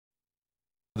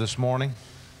This morning,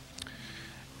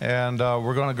 and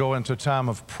we're going to go into a time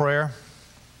of prayer,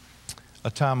 a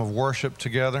time of worship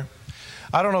together.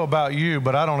 I don't know about you,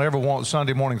 but I don't ever want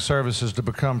Sunday morning services to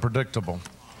become predictable.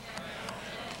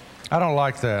 I don't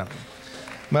like that.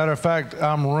 Matter of fact,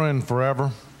 I'm ruined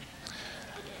forever.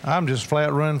 I'm just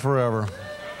flat ruined forever.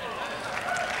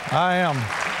 I am.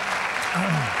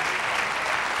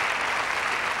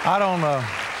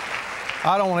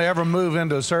 I don't want to ever move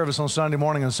into a service on Sunday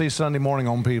morning and see Sunday morning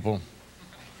on people.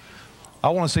 I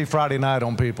want to see Friday night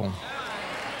on people.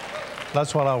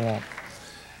 That's what I want.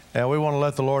 And we want to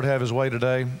let the Lord have His way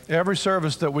today. Every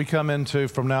service that we come into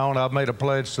from now on, I've made a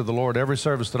pledge to the Lord. Every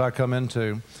service that I come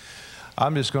into,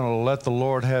 I'm just going to let the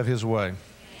Lord have His way.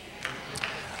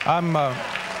 I'm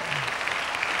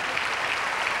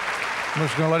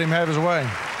just going to let Him have His way.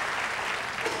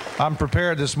 I'm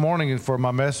prepared this morning for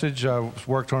my message. I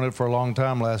worked on it for a long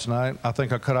time last night. I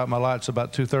think I cut out my lights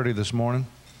about 2:30 this morning.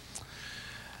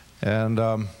 And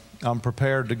I'm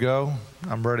prepared to go.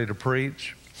 I'm ready to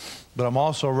preach. But I'm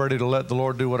also ready to let the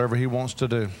Lord do whatever He wants to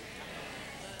do.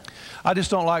 I just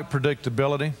don't like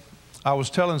predictability. I was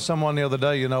telling someone the other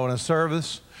day, you know, in a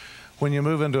service, when you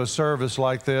move into a service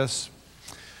like this,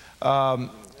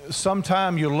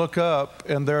 sometime you look up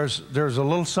and there's a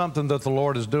little something that the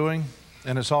Lord is doing.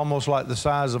 And it's almost like the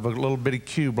size of a little bitty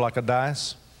cube, like a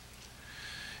dice.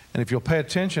 And if you'll pay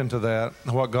attention to that,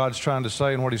 what God's trying to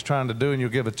say and what He's trying to do, and you'll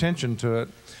give attention to it,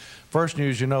 first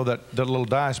news you know that little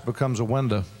dice becomes a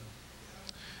window.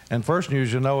 And first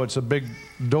news you know it's a big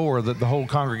door that the whole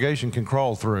congregation can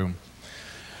crawl through.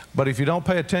 But if you don't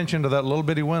pay attention to that little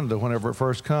bitty window whenever it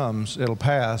first comes, it'll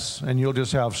pass and you'll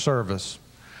just have service.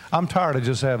 I'm tired of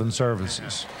just having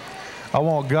services. I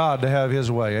want God to have His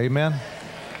way. Amen?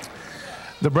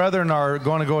 The brethren are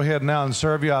going to go ahead now and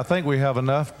serve you. I think we have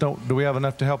enough. Do we have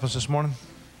enough to help us this morning?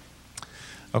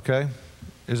 Okay.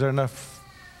 Is there enough?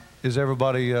 Is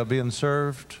everybody being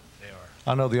served? They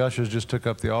are. I know the ushers just took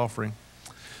up the offering.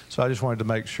 So I just wanted to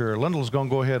make sure. Lyndall's going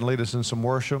to go ahead and lead us in some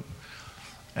worship.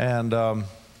 And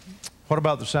what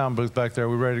about the sound booth back there? Are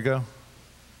we ready to go?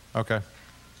 Okay.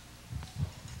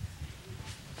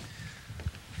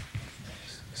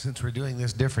 Since we're doing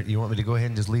this different, you want me to go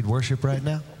ahead and just lead worship right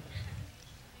now?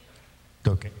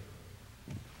 Okay.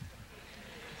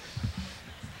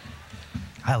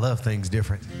 I love things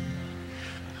different.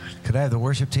 Could I have the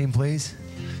worship team, please?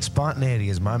 Spontaneity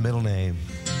is my middle name.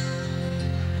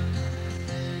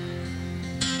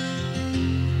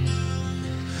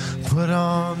 Put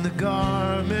on the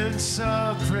garments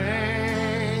of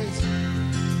praise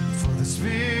for the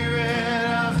spirit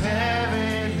of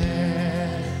heaviness.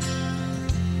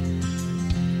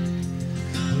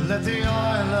 Let the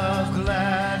oil of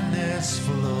gladness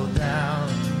flow down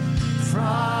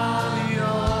from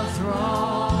your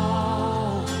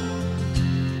throne.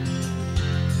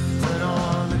 Put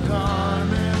on the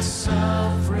garments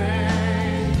of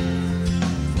praise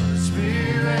for the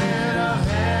spirit of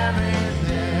heaviness.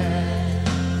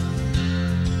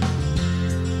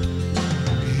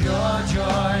 Your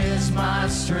joy is my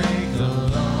strength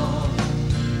alone,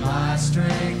 my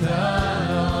strength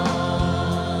alone.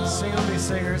 Sing with me,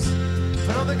 singers.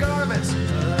 Put on the garments.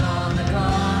 Put on the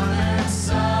garments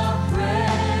of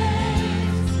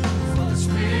praise for the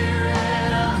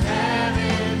spirit of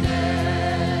heaviness.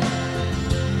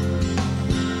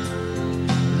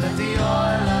 Let the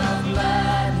oil of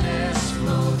gladness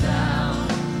flow down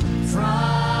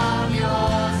from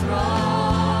your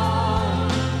throne.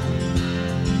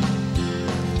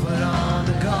 Put on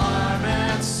the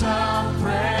garments of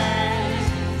praise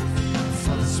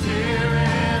for the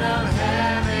spirit of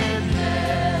heaviness.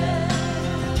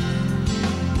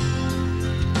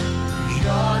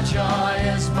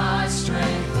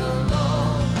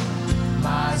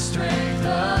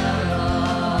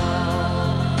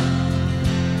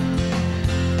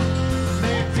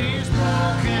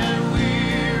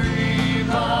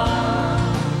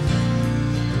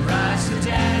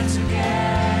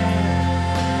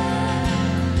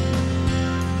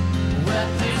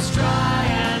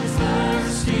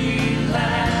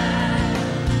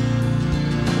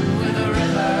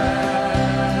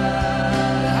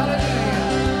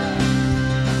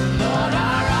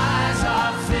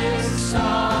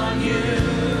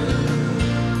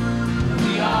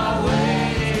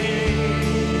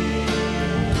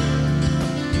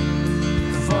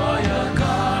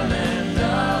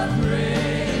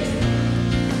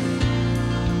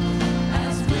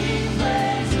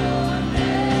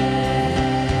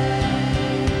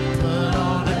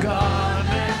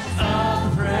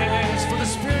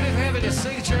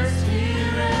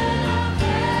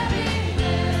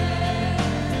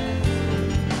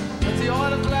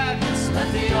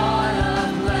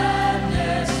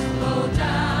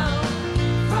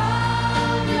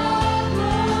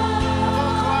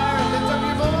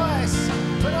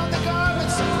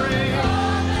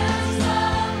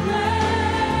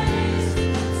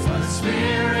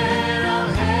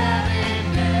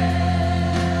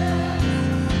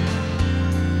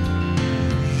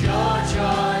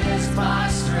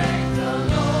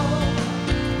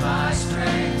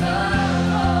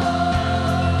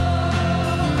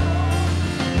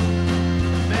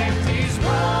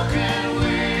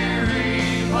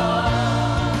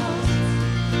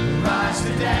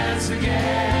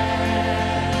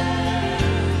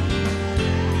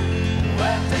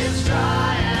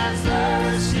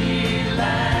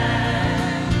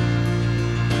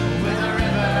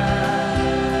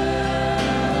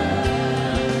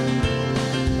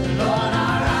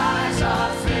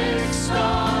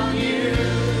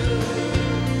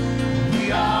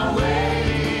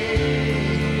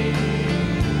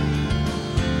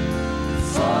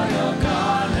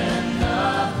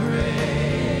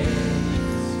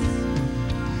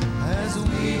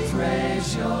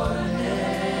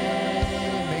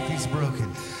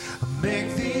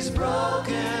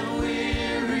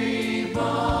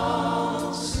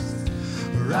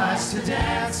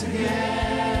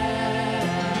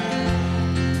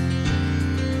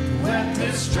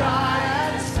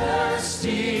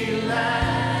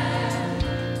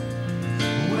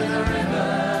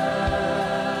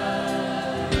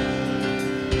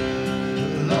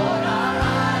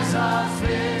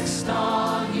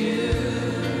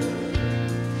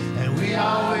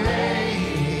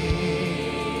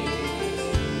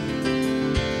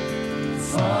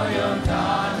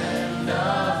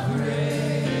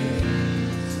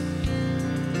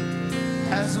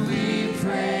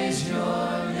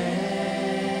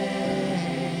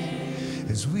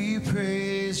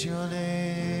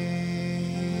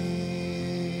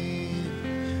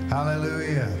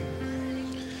 Hallelujah.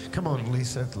 Come on,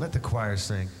 Lisa, let the choir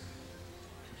sing.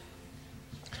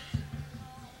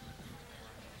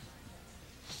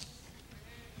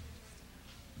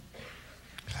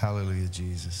 Hallelujah,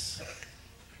 Jesus.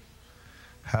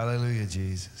 Hallelujah,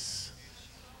 Jesus.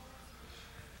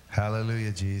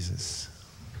 Hallelujah, Jesus.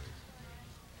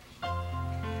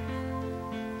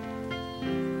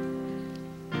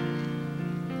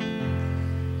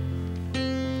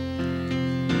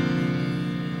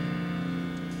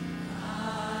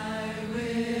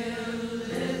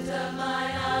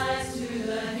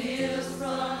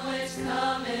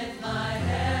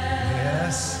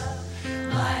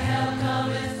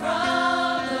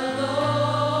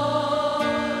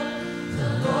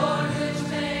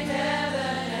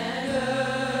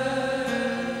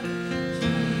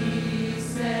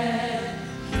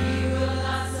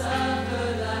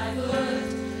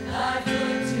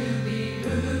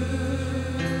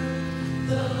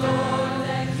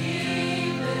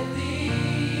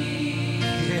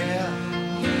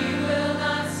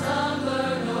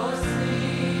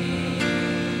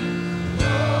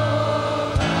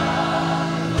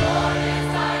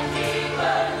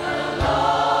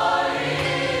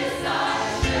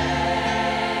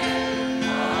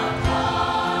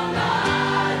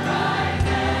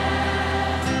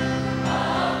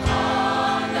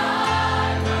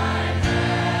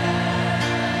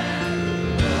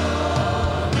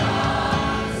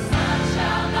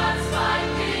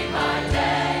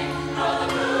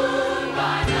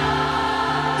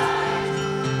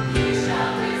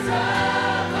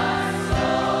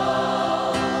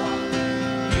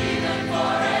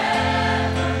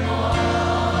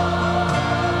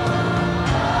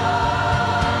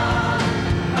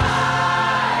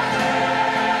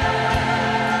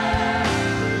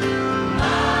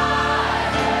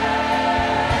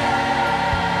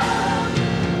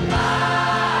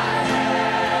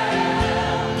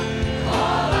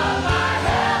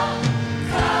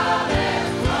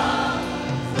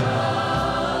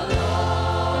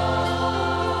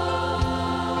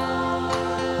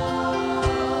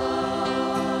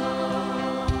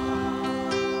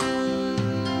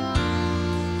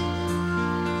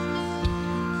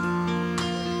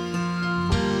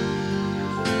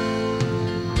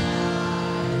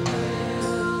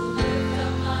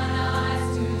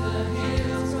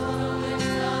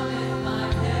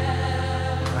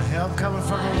 Coming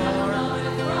from the Lord.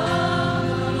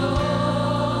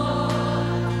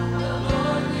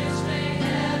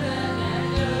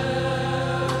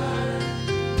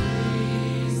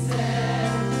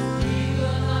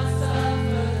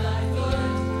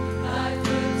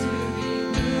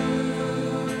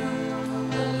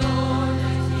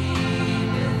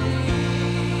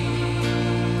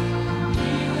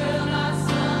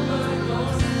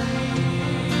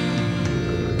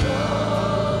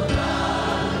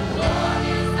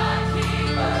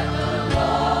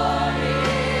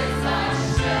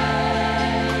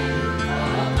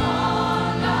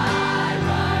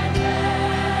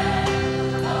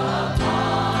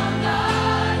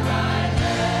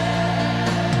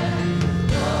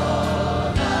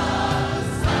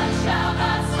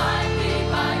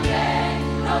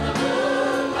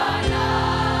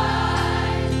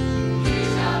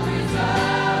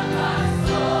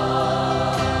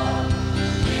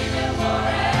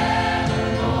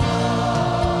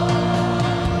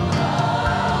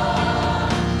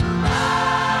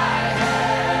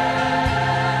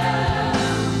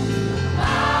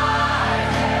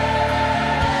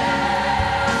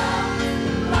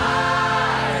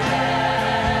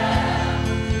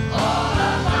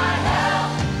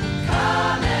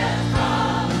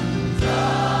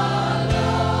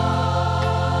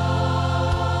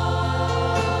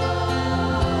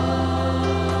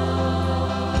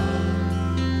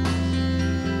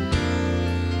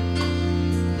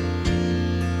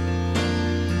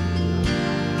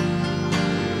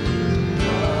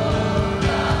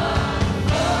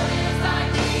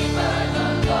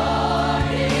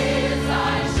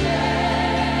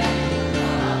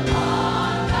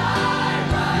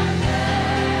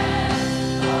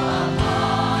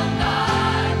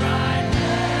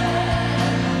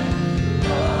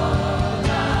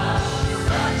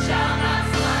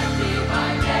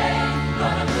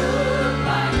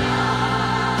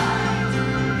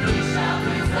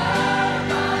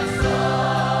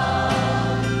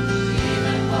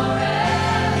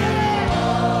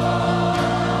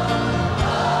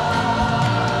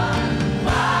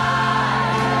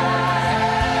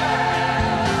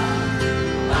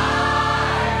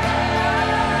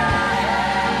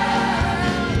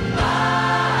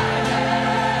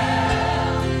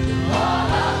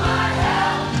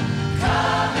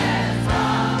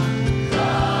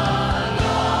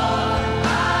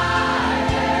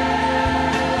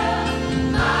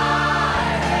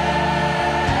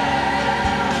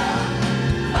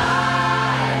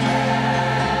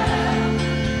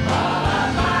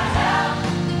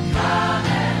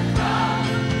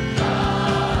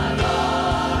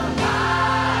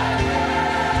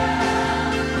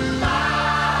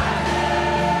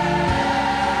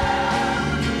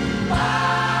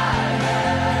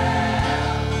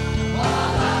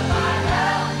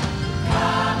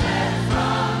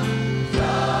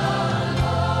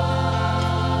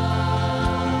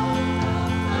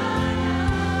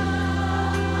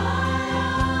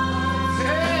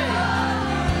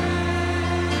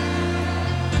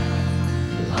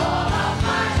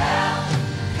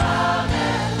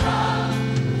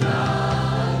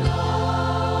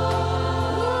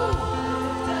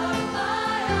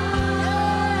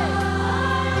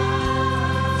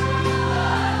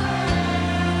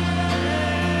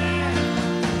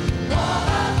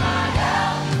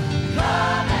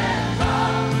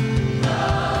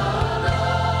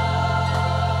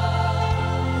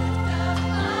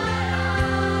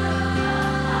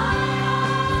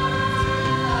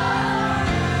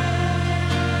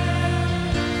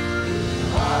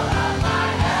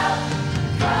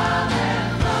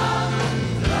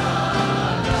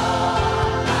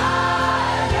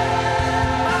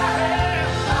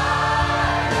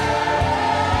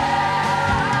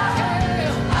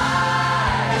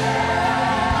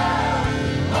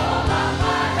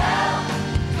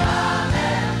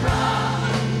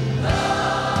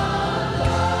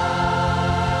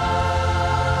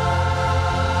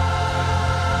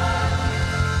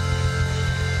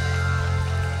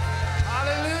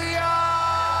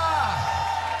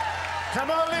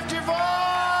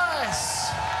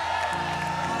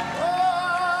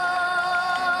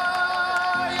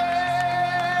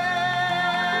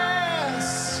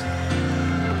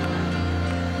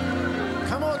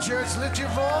 church, lift your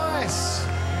voice.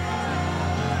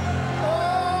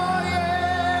 Oh,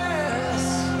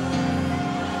 yes.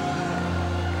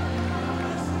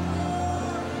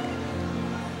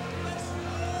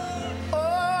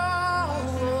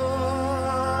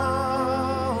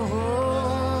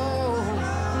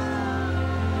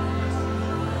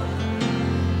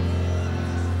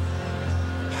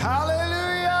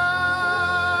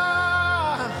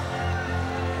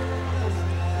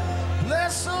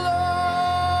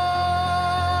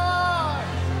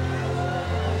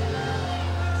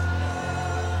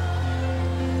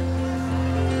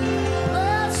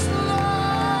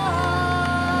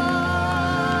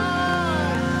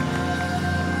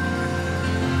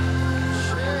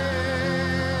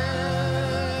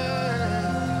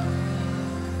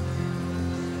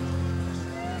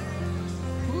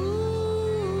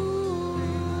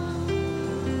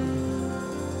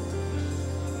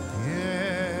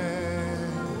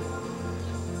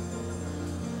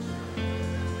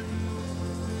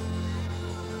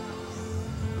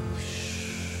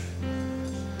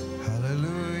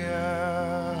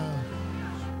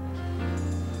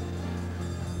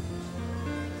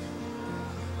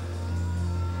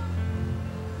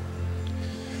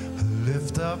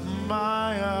 Lift up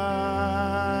my eyes.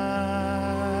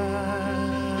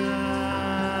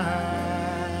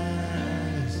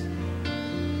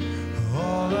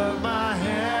 All of my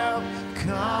help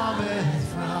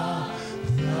cometh from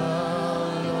the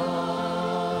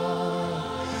Lord.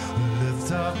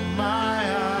 Lift up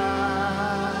my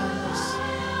eyes.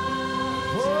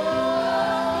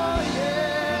 Oh,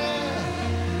 yeah.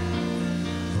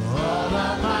 All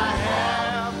of my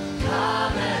help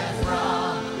cometh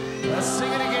from. Let's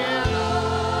sing it again.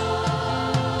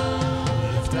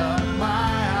 Lift up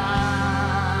my eyes.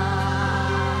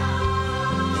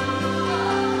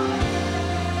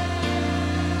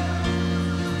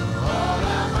 All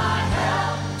of my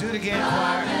help. Do it again,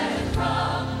 choir.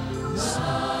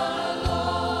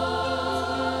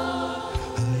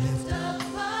 Lift up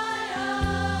my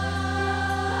eyes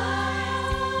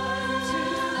to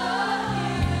the hill.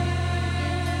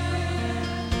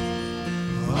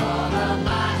 All of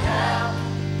my help.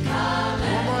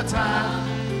 One more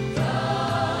time.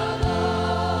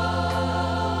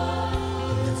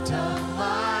 Lift up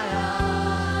my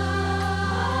eyes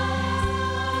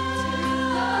to the hill.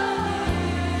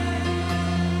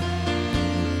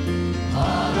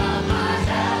 All of my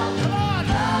help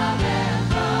coming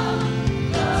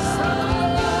from the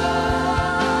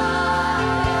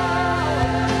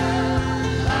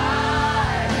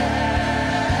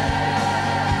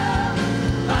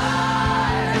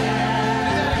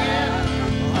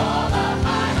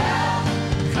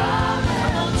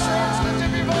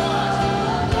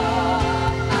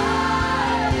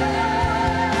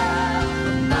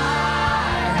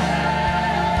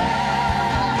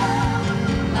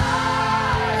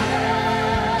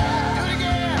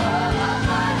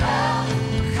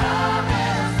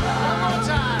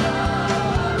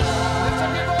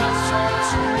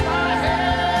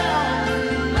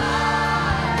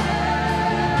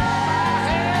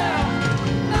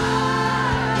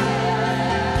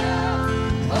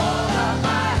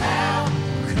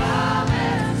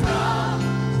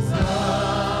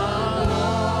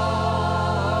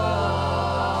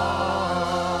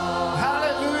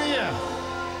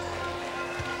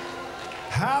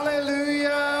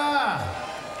Hallelujah.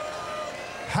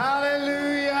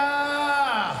 Hallelujah.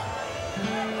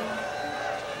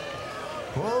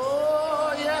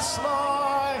 Oh, yes,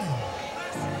 Lord.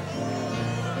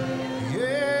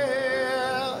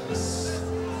 Yes.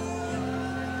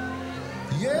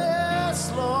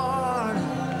 Yes, Lord.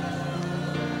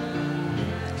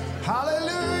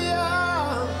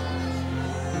 Hallelujah.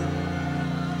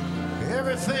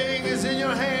 Everything is in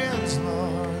your hands,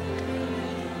 Lord.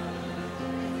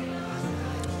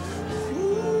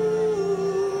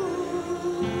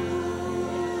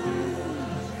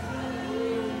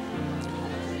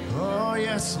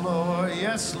 Yes, Lord,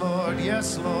 yes, Lord,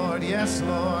 yes, Lord, yes,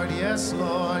 Lord, yes,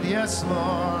 Lord, yes,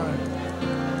 Lord.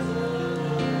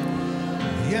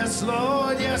 Yes,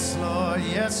 Lord, yes, Lord,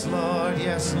 yes, Lord,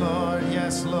 yes, Lord,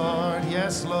 yes, Lord,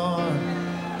 yes, Lord.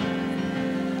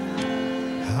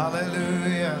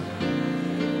 Hallelujah.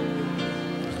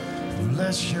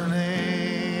 Bless your name.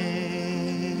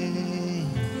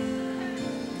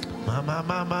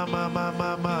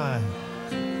 My.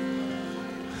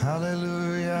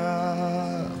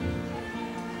 Hallelujah.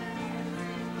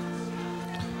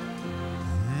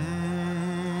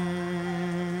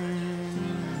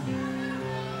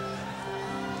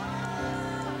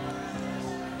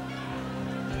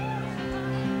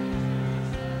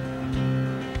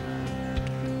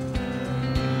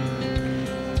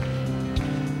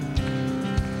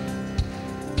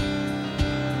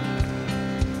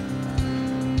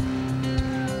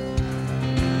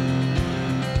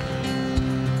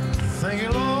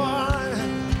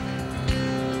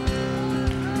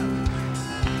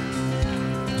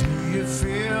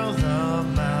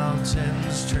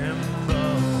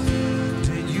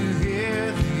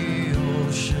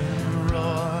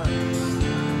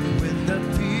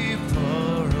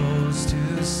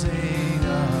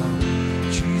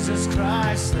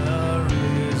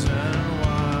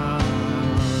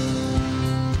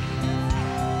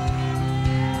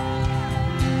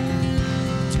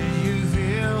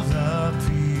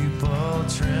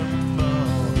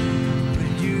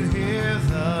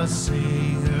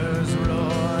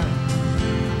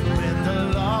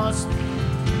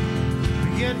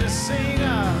 to sing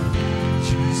of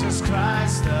Jesus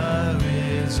Christ, the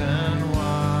risen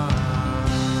one.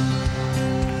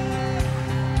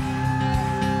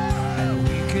 And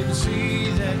we can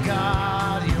see that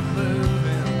God, you're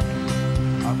moving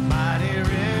a mighty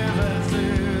river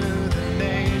through the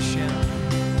nation.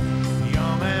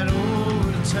 Young and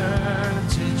old turn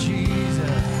to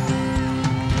Jesus.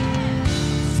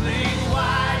 Fling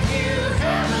wide, you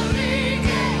heavenly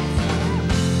gates.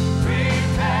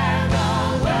 Prepare the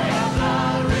way of the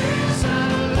risen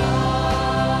Lord.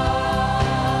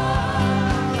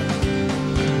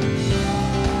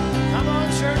 Come on,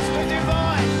 church, with your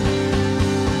voice.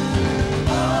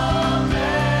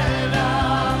 Open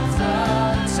up the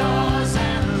doors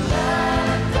and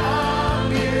let the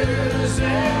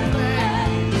music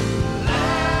play.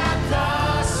 Let the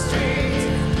streets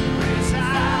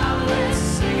resound with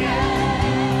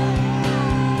singing.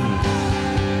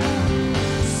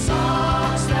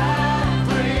 Songs that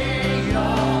bring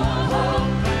your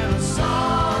hope and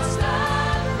songs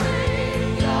that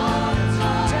bring your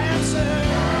joy.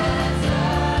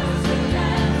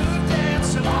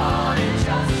 Dance along in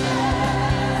justice.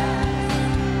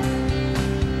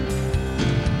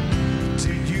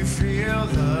 Did you feel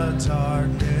the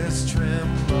darkness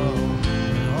tremble?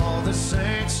 All the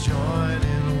saints join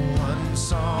in one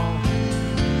song.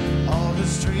 All the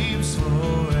streams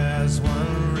flow as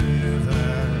one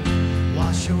river.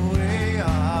 Wash away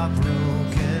our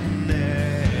brokenness.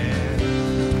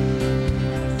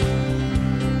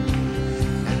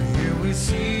 And here we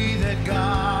see that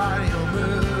God, you're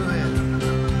moving.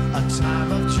 A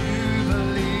time of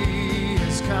jubilee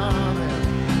is coming.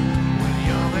 When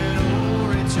young and old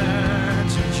return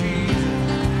to Jesus.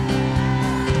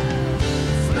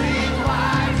 Fling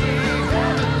wide, ye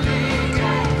heavenly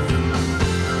gates.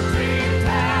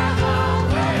 Prepare the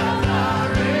way of the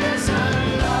risen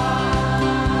Lord.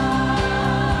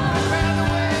 Prepare the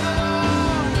way of the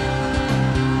Lord.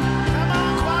 Come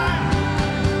on, choir.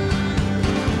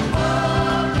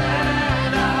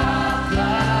 Open up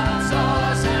the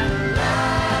doors and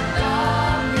let the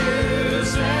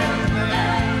music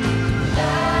play.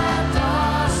 Let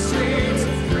the streets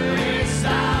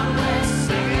resound with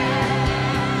singing.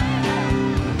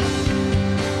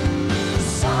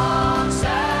 Songs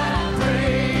that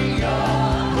bring your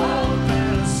hope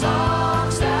and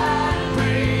songs that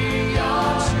bring your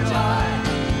joy.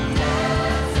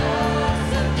 Dance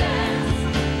the dance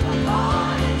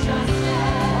upon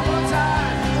injustice. One more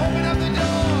time. Open up the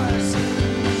doors.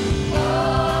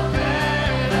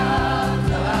 Open up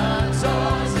the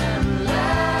doors and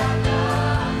let the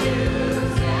music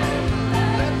play.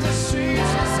 Let the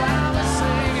streets resound with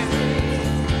singing.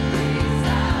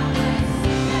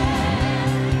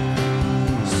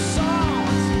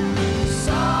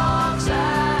 Songs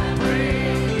that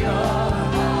bring your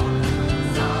hope,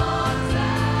 songs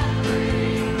that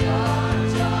bring your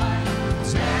joy.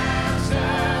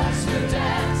 Dance to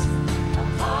dance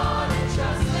upon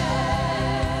injustice.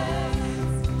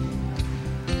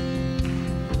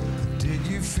 Did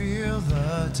you feel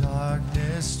the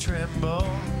darkness tremble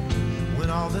when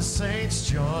all the saints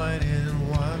join in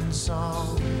one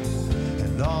song?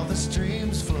 And all the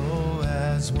streams flow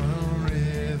as one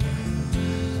river.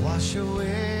 Wash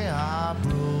away our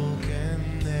brokenness.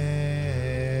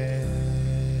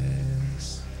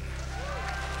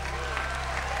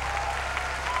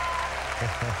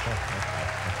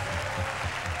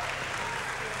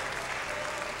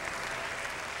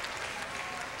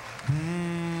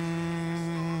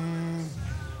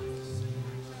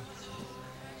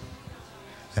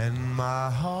 And my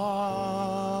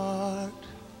heart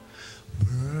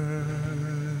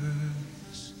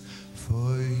burns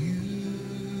for you,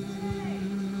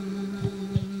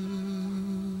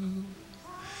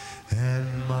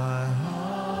 and my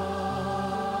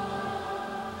heart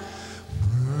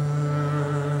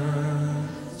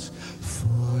burns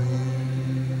for you,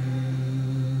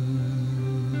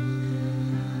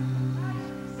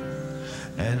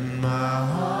 and my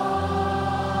heart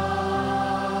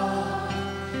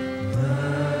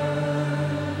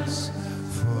burns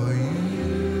for you,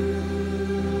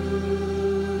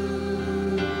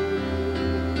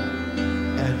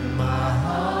 and my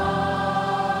heart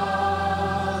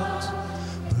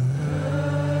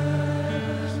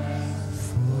burns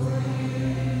for you.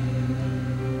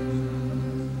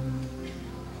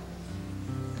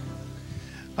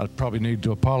 I probably need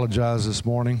to apologize this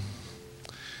morning.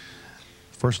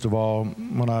 First of all,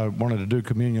 when I wanted to do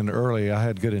communion early, I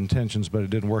had good intentions, but it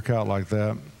didn't work out like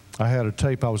that. I had a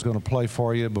tape I was going to play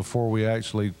for you before we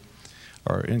actually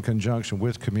are in conjunction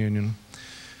with communion.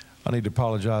 I need to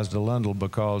apologize to Lendl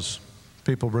because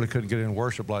People really couldn't get in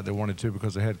worship like they wanted to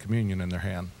because they had communion in their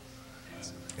hand.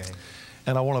 Okay.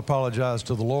 And I want to apologize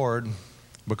to the Lord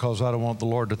because I don't want the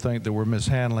Lord to think that we're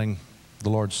mishandling the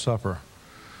Lord's Supper.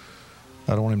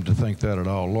 I don't want him to think that at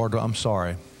all. Lord, I'm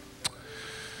sorry.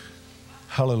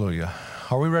 Hallelujah.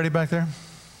 Are we ready back there?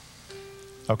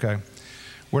 Okay.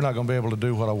 We're not going to be able to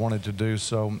do what I wanted to do,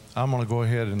 so I'm going to go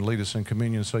ahead and lead us in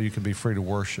communion so you can be free to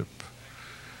worship.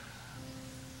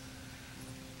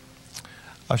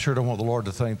 I sure don't want the Lord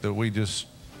to think that we just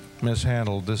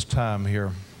mishandled this time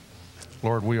here.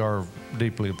 Lord, we are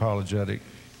deeply apologetic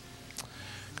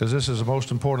because this is the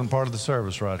most important part of the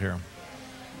service right here.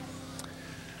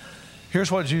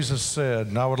 Here's what Jesus said,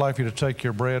 and I would like you to take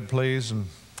your bread, please, and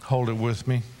hold it with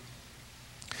me.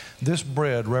 This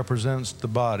bread represents the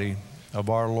body of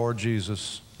our Lord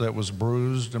Jesus that was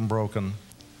bruised and broken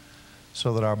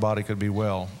so that our body could be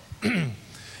well.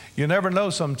 You never know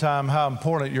sometime how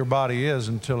important your body is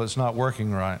until it's not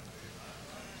working right.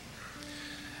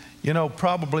 You know,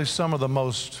 probably some of the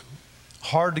most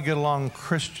hard to get along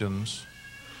Christians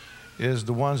is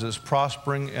the ones that's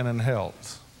prospering and in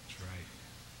health.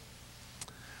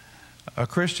 A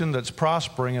Christian that's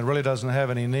prospering and really doesn't have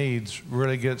any needs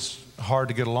really gets hard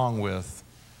to get along with.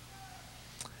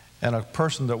 And a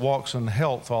person that walks in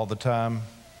health all the time,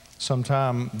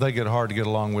 sometimes they get hard to get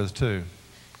along with too.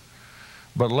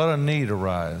 But let a need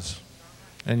arise,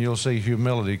 and you'll see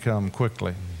humility come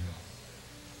quickly.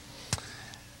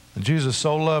 And Jesus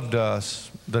so loved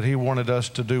us that he wanted us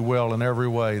to do well in every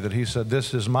way, that he said,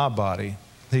 this is my body.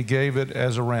 He gave it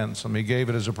as a ransom. He gave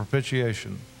it as a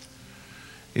propitiation.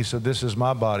 He said, this is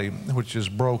my body, which is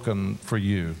broken for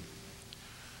you.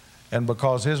 And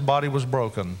because his body was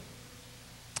broken,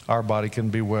 our body can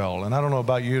be well. And I don't know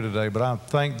about you today, but I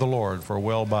thank the Lord for a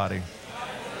well body.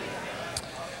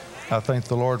 I thank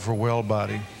the Lord for a well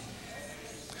body.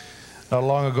 Not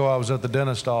long ago, I was at the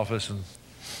dentist office, and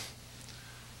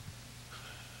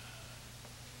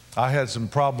I had some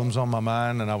problems on my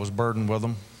mind, and I was burdened with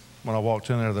them when I walked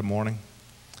in there that morning.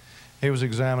 He was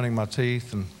examining my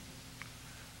teeth, and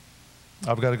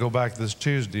I've got to go back this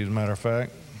Tuesday, as a matter of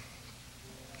fact.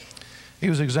 He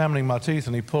was examining my teeth,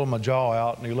 and he pulled my jaw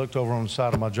out, and he looked over on the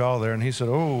side of my jaw there, and he said,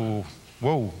 oh,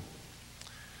 whoa.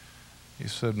 He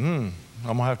said, I'm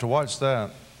going to have to watch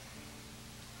that.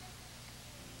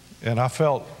 And I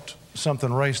felt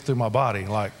something race through my body,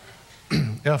 like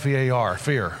F-E-A-R,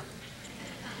 fear.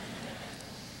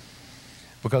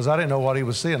 Because I didn't know what he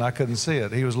was seeing. I couldn't see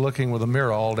it. He was looking with a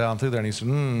mirror all down through there, and he said,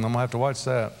 I'm going to have to watch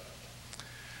that.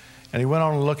 And he went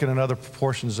on looking in other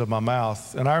portions of my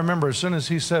mouth. And I remember as soon as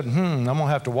he said, I'm going to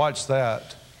have to watch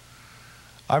that,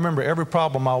 I remember every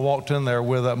problem I walked in there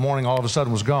with that morning all of a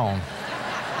sudden was gone.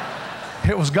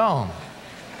 It was gone.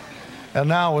 And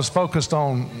now I was focused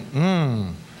on,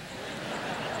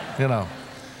 you know.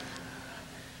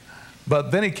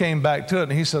 But then he came back to it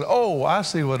and he said, oh, I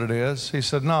see what it is. He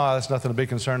said, no, that's nothing to be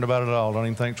concerned about at all. Don't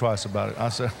even think twice about it. I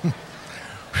said,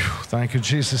 thank you,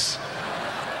 Jesus.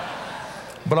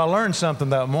 But I learned something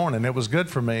that morning. It was good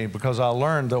for me because I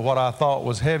learned that what I thought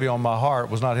was heavy on my heart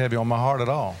was not heavy on my heart at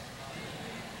all.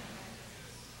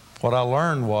 What I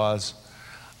learned was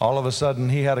all of a sudden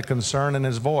he had a concern in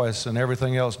his voice and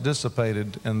everything else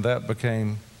dissipated, and that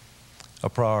became a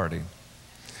priority.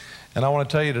 And I want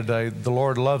to tell you today, the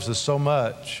Lord loves us so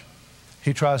much,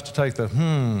 he tries to take the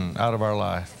out of our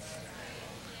life.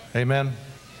 Amen?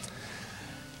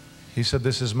 He said,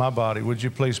 this is my body. Would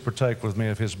you please partake with me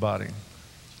of his body?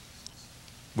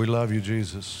 We love you,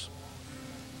 Jesus.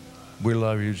 We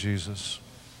love you, Jesus.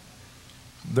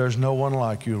 There's no one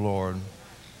like you, Lord.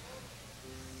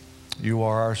 You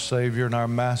are our Savior and our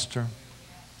Master.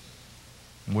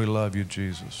 We love you,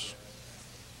 Jesus.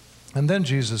 And then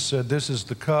Jesus said, this is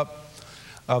the cup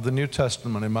of the New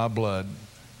Testament in my blood,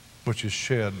 which is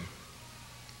shed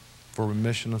for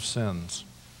remission of sins.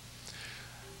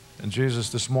 And Jesus,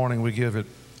 this morning we give it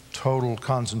total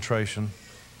concentration.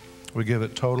 We give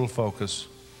it total focus.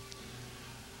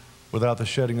 Without the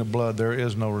shedding of blood, there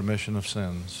is no remission of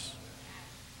sins.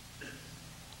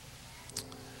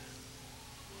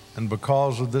 And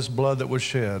because of this blood that was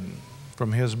shed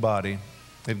from his body,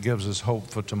 it gives us hope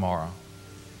for tomorrow.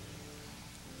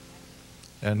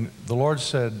 And the Lord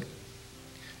said,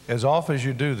 as often as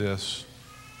you do this,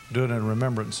 do it in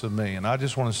remembrance of me. And I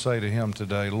just want to say to him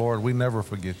today, Lord, we never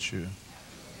forget you.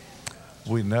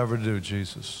 We never do,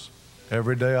 Jesus.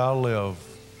 Every day I live,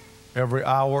 every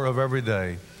hour of every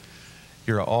day,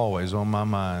 you're always on my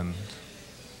mind.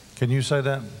 Can you say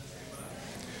that?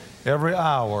 Every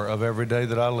hour of every day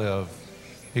that I live,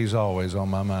 he's always on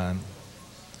my mind.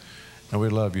 And we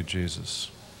love you, Jesus.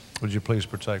 Would you please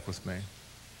partake with me?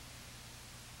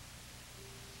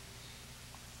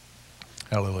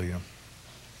 Hallelujah.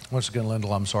 Once again,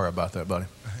 Lyndall, I'm sorry about that, buddy.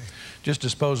 Just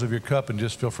dispose of your cup and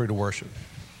just feel free to worship.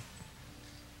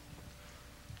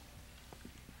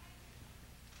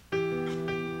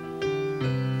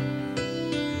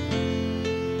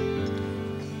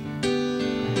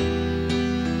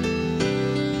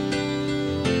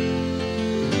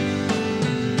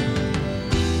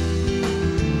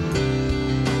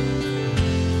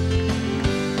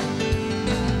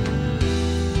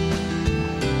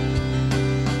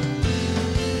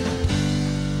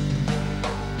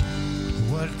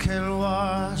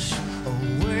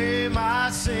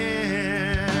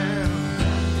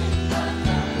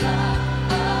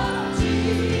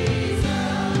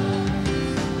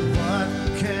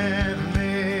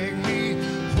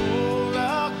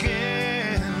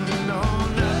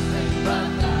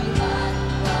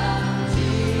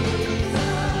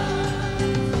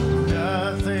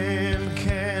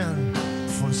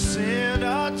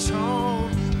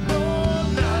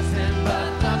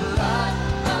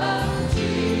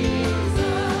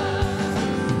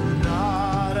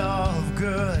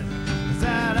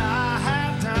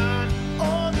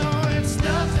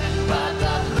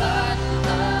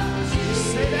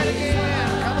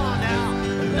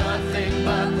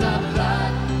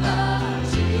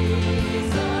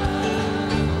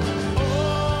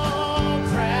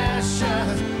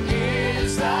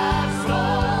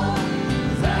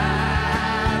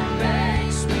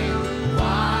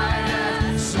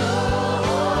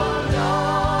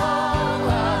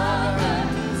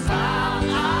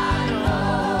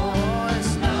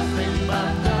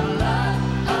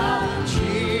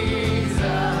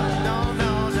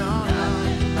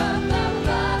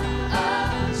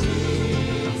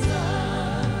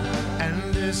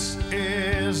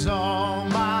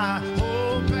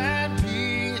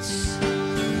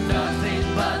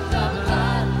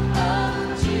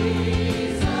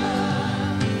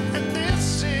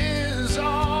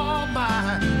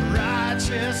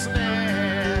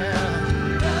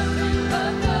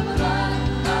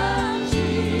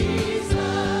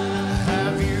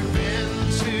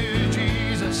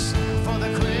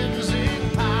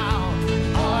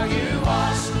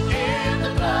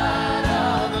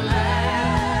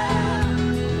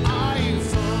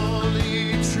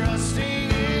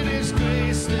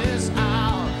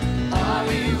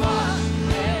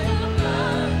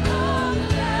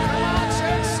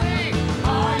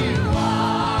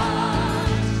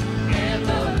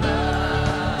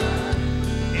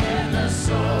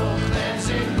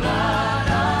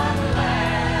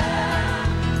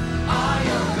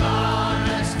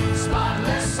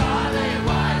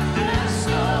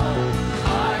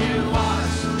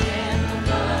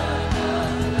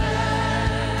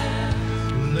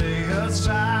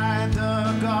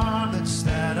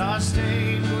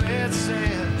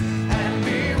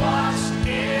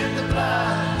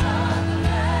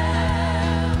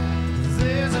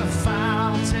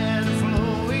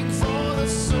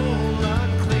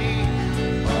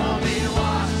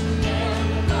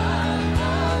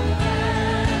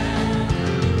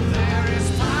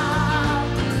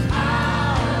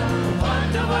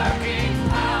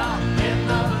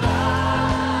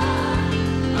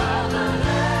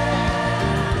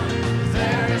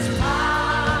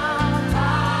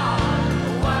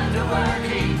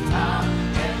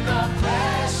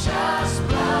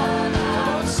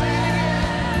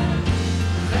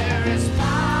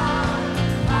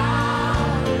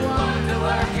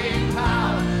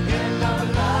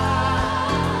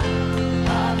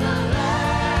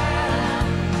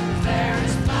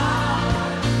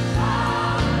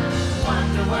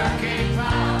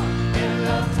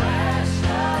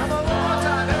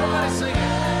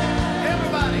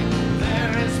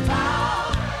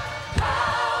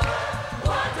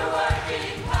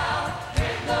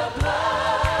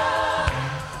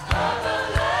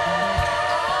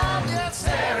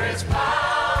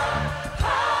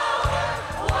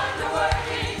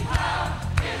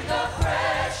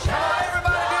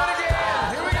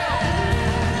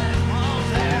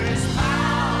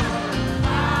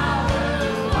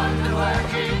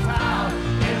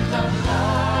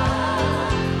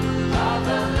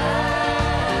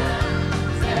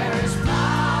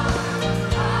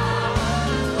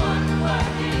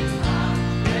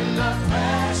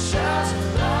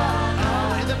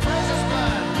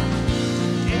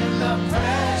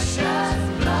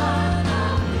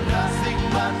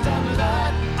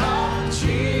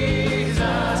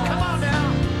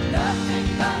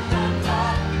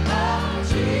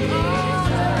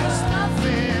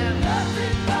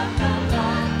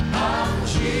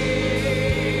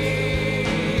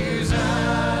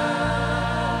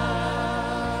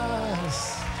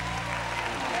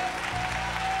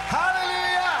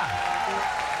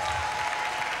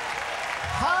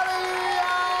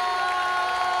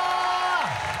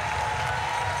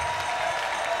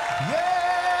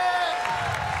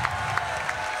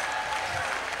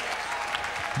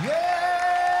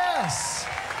 Yes.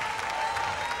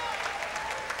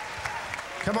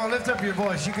 Come on, lift up your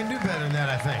voice. You can do better than that,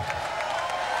 I think.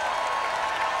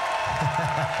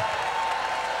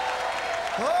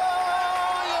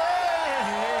 Oh, yeah.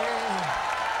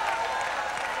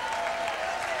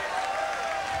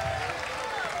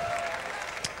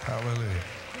 Hallelujah.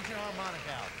 Get your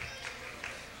harmonica out.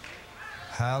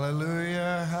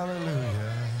 Hallelujah,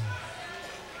 hallelujah.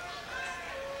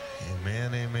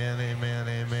 Amen, amen, amen,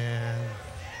 amen.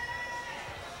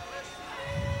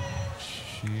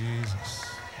 Jesus.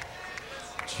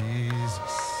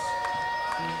 Jesus.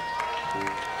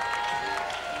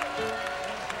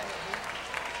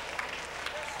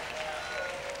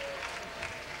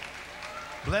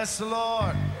 Bless the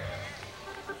Lord.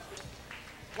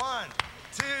 1,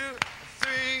 2,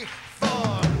 3, 4.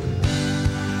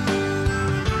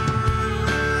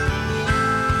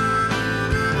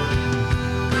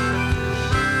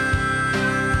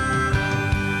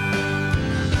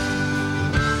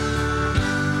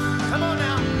 Come on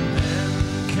now.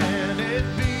 And can it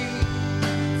be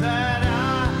that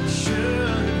I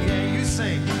should, yeah, you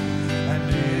sing, an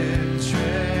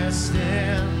interest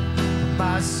in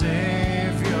my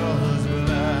Savior's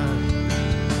blood?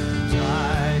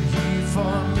 Died he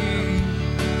for me?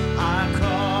 I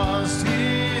caused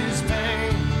his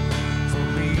pain for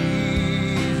me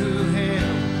who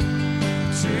him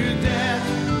to death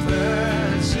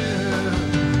pursued.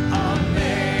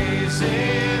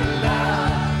 Amazing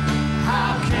love,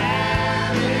 how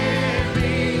can it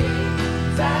be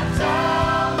that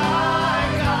thou, my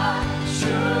God,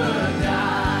 should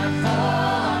die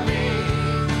for me?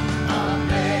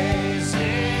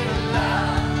 Amazing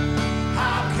love,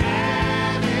 how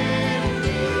can it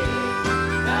be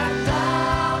that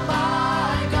thou,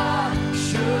 my God,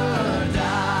 should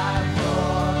die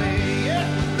for me?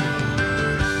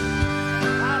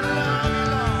 I love you,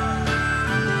 Lord.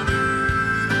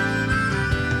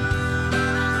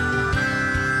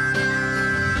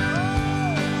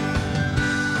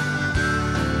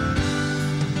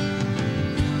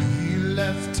 He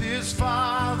left his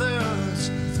father's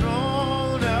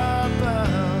throne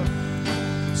above,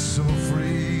 so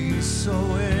free, so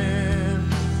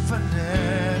infinite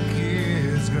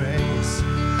his grace.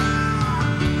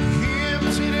 He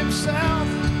emptied himself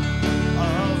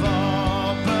of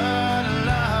all but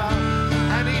love,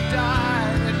 and he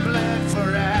died and bled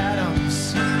for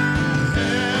Adam's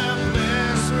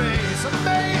helpless race.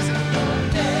 Amazing.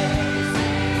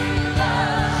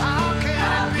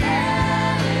 How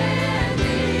can it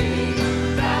be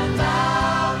that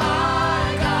thou, my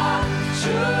God,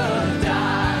 should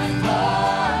die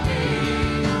for me?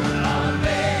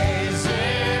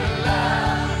 Amazing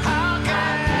love. How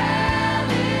can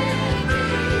it be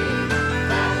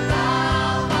that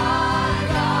thou, my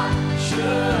God,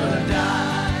 should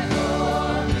die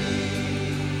for me?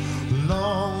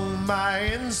 Long my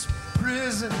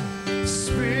imprisoned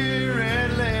spirit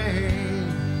lay,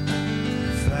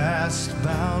 fast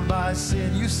bound by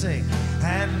sin, you sing,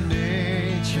 and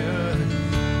nature.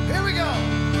 Here we go.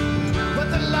 But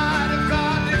the light of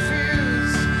God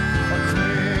diffused a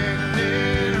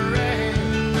quickening ray,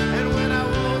 and when I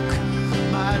woke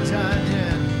my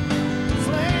dungeon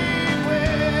flamed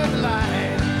with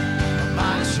light,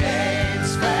 my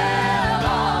chains fell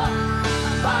off,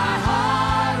 my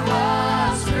heart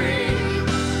was free.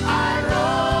 I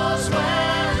rose,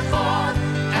 went forth,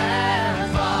 and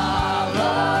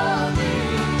followed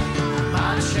thee.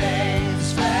 My chains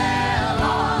fell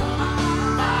off,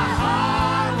 my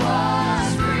heart was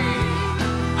free.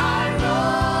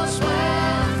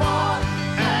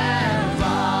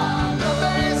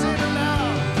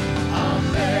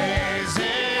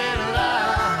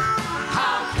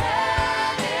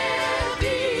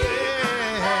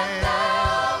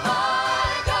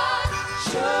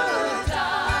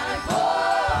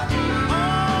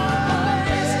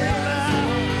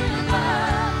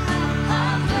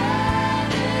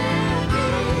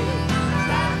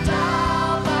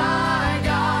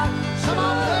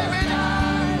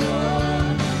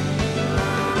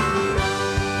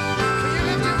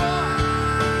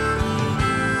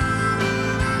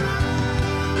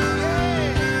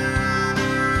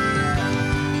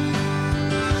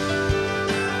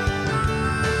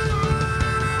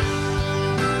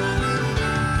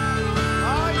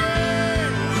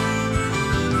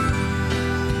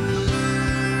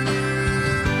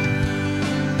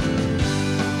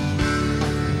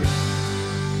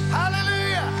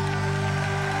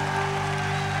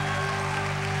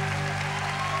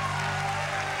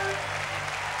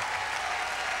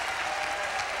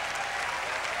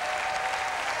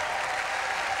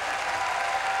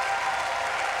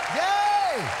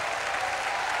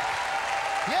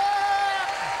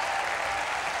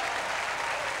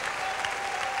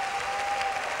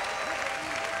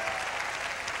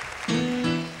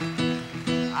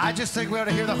 I just think we ought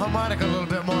to hear the harmonica a little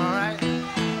bit more, all right?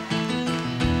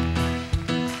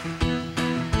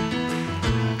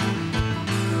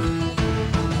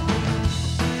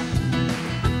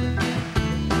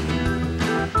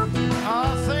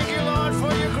 Oh, thank you, Lord,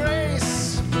 for your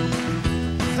grace.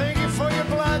 Thank you for your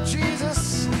blood,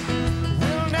 Jesus.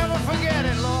 We'll never forget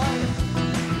it, Lord.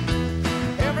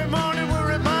 Every morning we're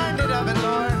reminded of it,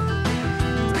 Lord,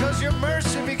 because your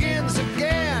mercy begins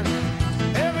again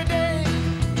every day.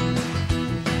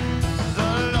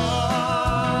 The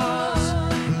Lord's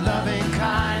loving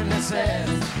kindness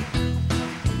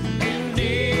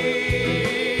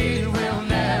indeed will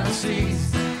never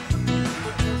cease,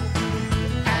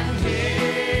 and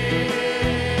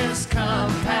his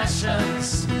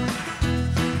compassions,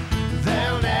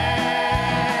 they'll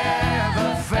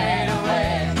never fade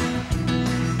away.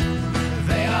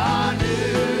 They are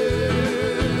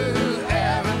new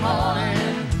every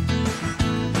morning.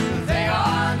 They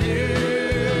are new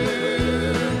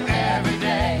every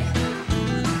day.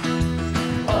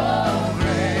 Oh,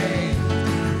 great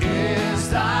is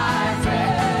thy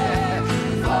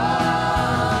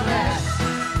faithfulness.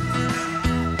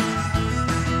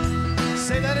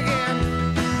 Say that again.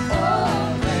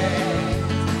 Oh, great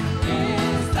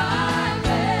is thy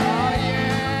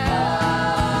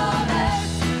faithfulness.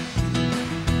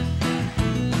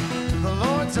 The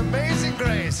Lord's amazing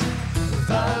grace.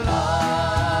 The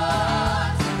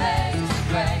Lord's amazing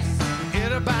grace.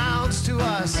 It abounds to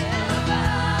us. It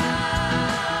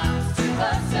abounds to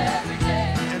us every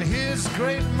day. And his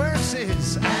great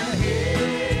mercies. And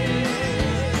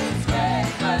his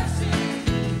great mercies.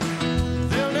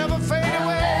 They'll never fade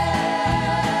away.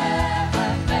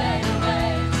 Never fade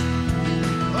away.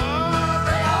 Oh,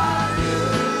 they are new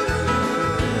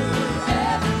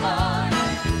every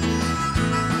morning.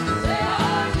 They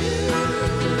are new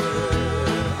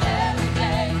every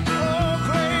day. Oh,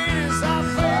 great is thy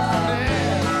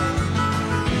faithfulness.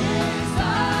 Is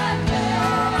thy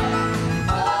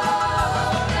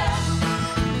faithfulness.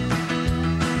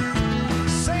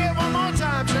 Say it one more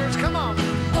time, church. Come on.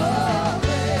 Oh,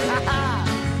 great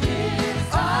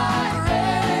is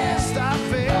thy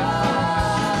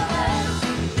faithfulness.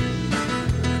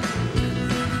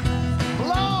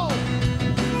 Blow.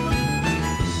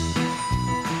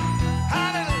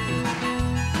 Hallelujah.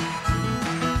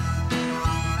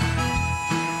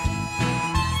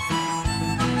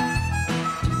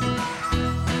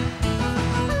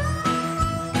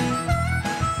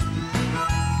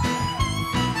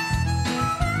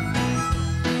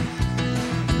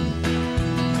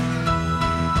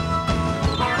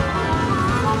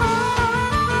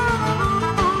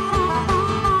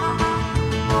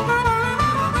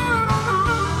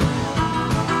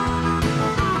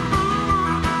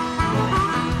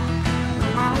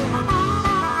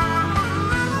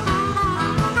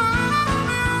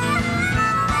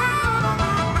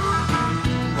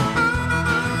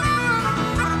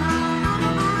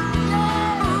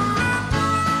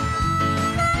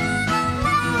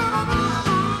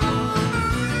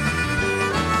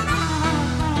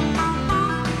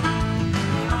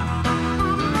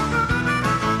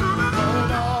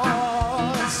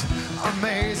 Lord's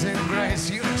amazing grace.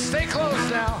 You stay close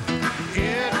now.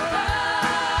 It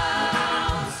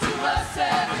abounds to us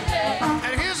every day.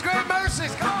 And his great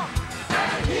mercies, come on.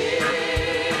 And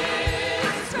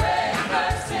his great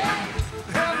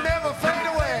mercies, they'll never fade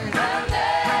away. They'll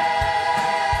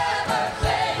never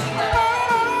fade away.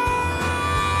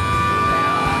 They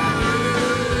are new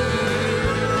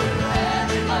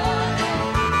every morning.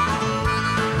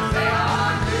 They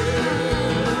are new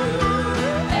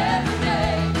every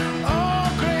day. Oh,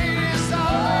 great is thy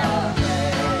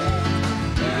faithfulness.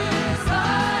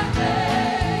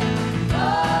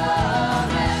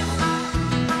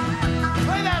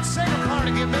 Play that second part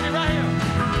again, Benny, right here.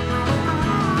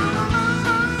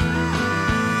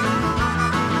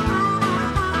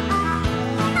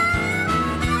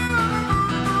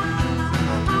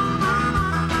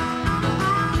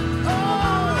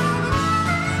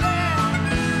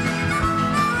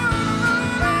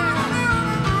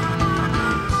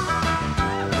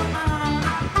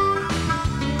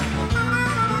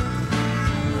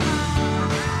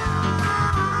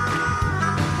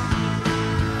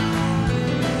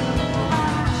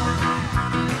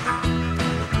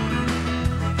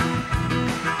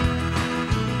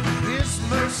 His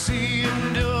mercy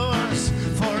endures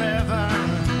forever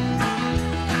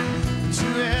to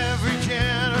every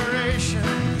generation,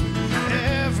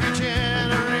 every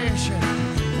generation.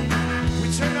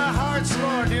 We turn our hearts,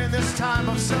 Lord, during this time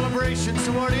of celebration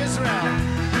toward Israel,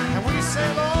 and we say,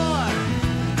 Lord,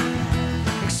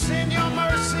 extend your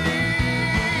mercy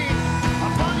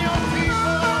upon your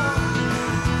people.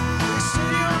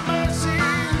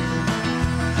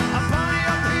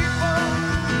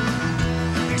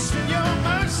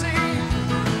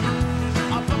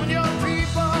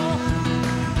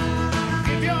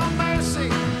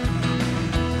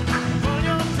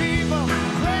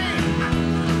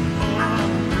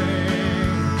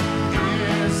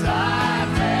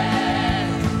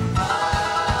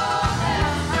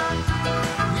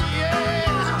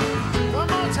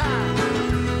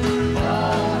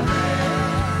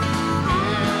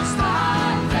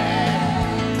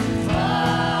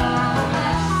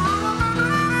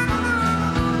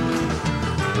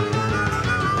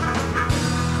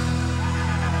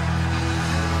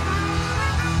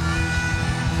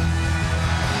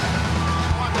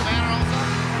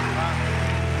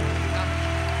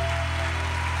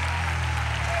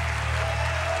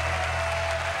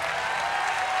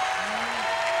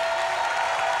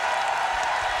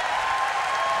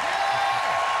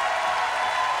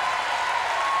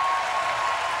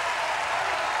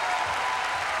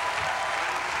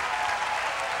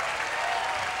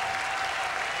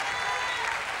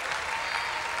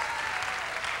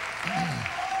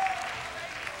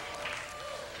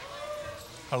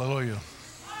 Hallelujah.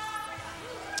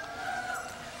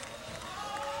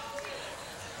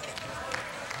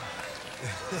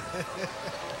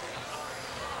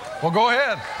 Well, go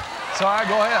ahead. It's all right,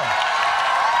 go ahead.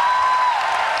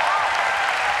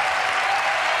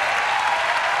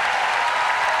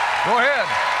 Go ahead.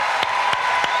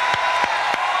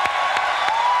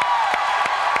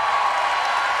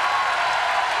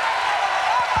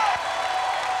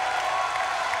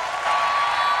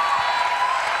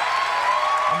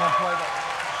 I'm going to play that.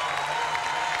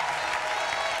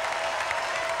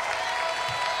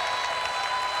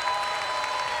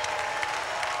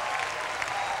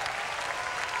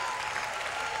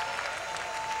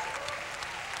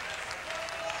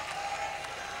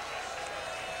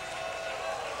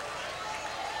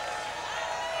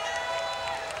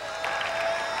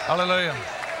 Hallelujah.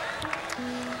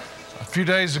 A few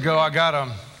days ago, I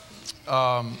got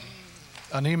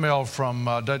an email from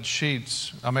Dutch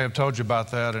Sheets. I may have told you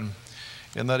about that. And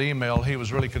in that email, he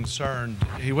was really concerned.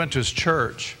 He went to his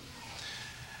church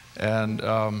and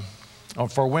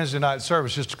for a Wednesday night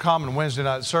service, just a common Wednesday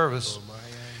night service.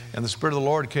 And the Spirit of the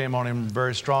Lord came on him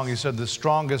very strong. He said the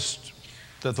strongest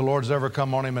that the Lord's ever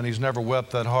come on him, and he's never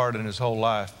wept that hard in his whole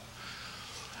life.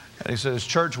 And he said his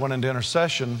church went into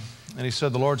intercession. And he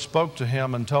said the Lord spoke to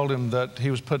him and told him that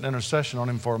he was putting intercession on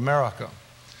him for America.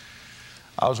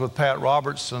 I was with Pat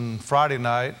Robertson Friday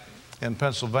night in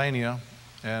Pennsylvania,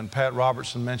 and Pat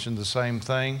Robertson mentioned the same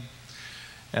thing.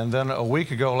 And then a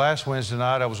week ago, last Wednesday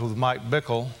night, I was with Mike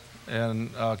Bickle in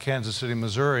Kansas City,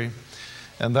 Missouri.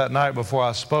 And that night before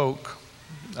I spoke,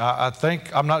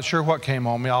 I'm not sure what came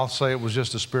on me. I'll say it was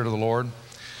just the Spirit of the Lord.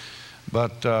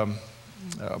 But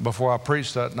before I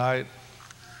preached that night,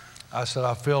 I said,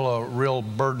 I feel a real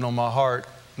burden on my heart.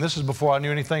 And this is before I knew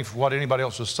anything for what anybody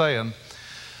else was saying.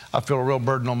 I feel a real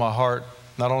burden on my heart,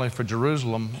 not only for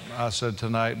Jerusalem, I said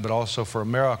tonight, but also for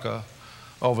America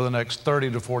over the next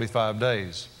 30 to 45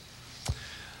 days.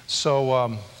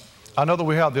 So I know that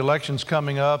we have the elections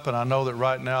coming up, and I know that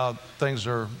right now things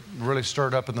are really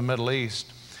stirred up in the Middle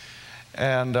East.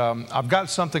 And I've got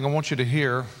something I want you to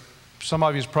hear. Some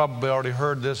of you's probably already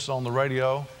heard this on the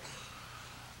radio.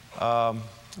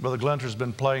 Brother Glenter's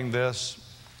been playing this.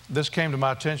 This came to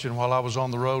my attention while I was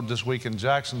on the road this week in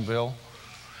Jacksonville.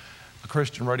 A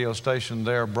Christian radio station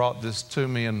there brought this to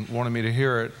me and wanted me to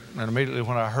hear it. And immediately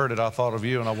when I heard it, I thought of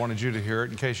you, and I wanted you to hear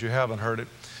it in case you haven't heard it.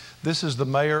 This is the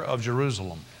mayor of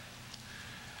Jerusalem.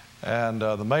 And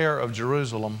the mayor of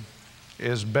Jerusalem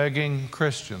is begging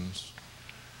Christians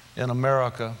in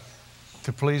America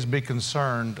to please be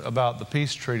concerned about the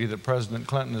peace treaty that President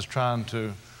Clinton is trying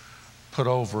to put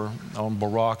over on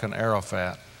Barak and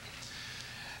Arafat.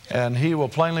 And he will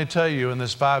plainly tell you in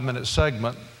this 5-minute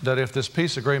segment that if this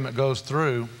peace agreement goes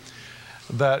through,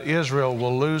 that Israel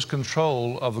will lose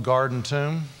control of the Garden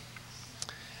Tomb,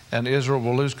 and Israel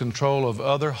will lose control of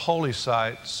other holy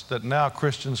sites that now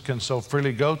Christians can so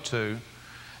freely go to,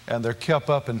 and they're kept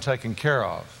up and taken care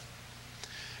of.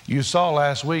 You saw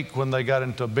last week when they got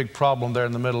into a big problem there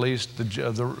in the Middle East, the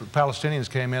Palestinians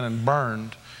came in and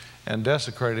burned and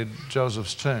desecrated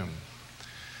Joseph's tomb.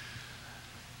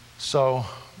 So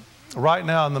right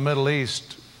now in the Middle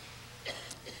East,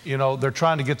 you know, they're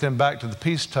trying to get them back to the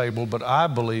peace table, but I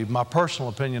believe, my personal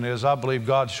opinion is, I believe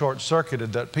God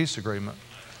short-circuited that peace agreement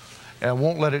and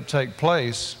won't let it take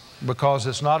place because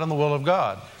it's not in the will of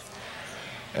God.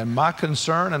 And my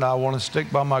concern, and I want to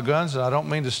stick by my guns, and I don't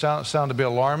mean to sound to be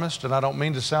alarmist, and I don't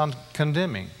mean to sound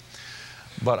condemning,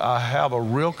 but I have a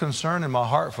real concern in my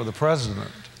heart for the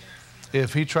president.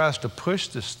 If he tries to push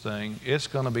this thing, it's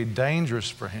going to be dangerous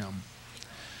for him.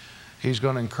 He's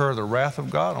going to incur the wrath of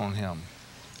God on him.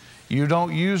 You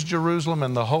don't use Jerusalem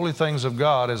and the holy things of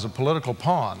God as a political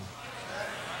pawn.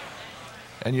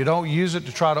 And you don't use it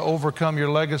to try to overcome your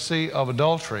legacy of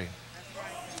adultery.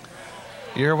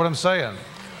 You hear what I'm saying?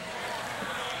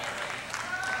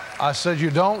 I said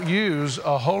you don't use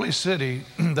a holy city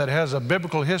that has a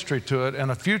biblical history to it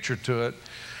and a future to it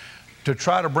to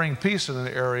try to bring peace in an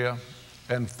area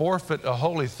and forfeit a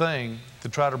holy thing to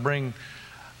try to bring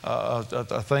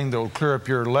a thing that will clear up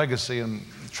your legacy and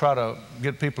try to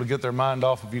get people to get their mind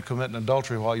off of you committing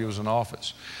adultery while you was in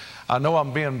office. I know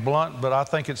I'm being blunt, but I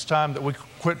think it's time that we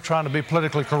quit trying to be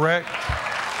politically correct.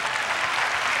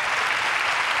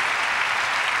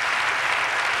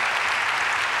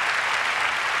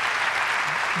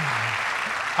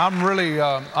 I'm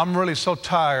really so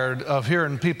tired of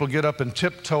hearing people get up and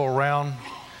tiptoe around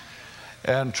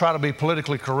and try to be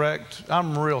politically correct.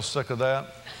 I'm real sick of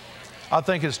that. I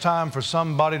think it's time for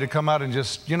somebody to come out and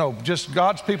just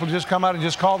God's people to just come out and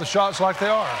just call the shots like they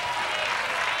are.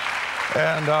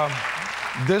 And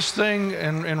This thing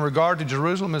in regard to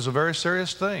Jerusalem is a very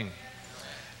serious thing.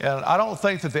 And I don't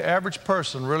think that the average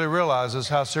person really realizes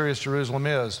how serious Jerusalem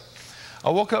is. I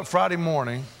woke up Friday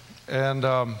morning, and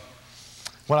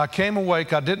when I came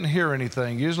awake, I didn't hear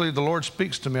anything. Usually the Lord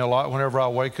speaks to me a lot whenever I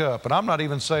wake up. And I'm not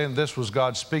even saying this was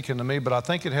God speaking to me, but I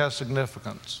think it has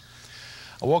significance.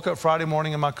 I woke up Friday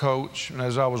morning in my coach, and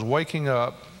as I was waking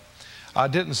up, I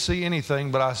didn't see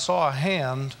anything, but I saw a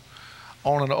hand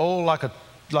on an old, like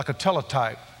a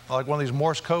teletype, like one of these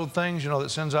Morse code things, you know, that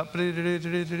sends up,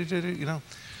 you know.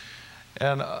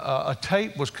 And a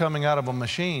tape was coming out of a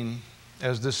machine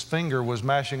as this finger was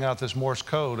mashing out this Morse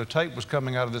code. A tape was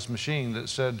coming out of this machine that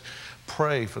said,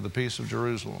 "Pray for the peace of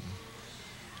Jerusalem."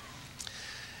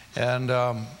 And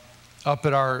up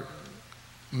at our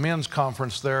men's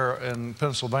conference there in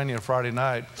Pennsylvania Friday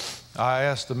night, I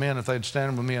asked the men if they'd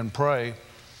stand with me and pray,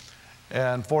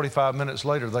 and 45 minutes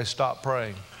later they stopped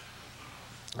praying.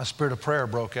 A spirit of prayer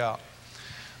broke out.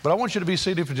 But I want you to be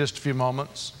seated for just a few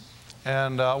moments,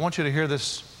 and I want you to hear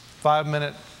this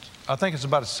 5-minute, I think it's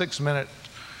about a 6-minute,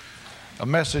 a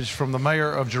message from the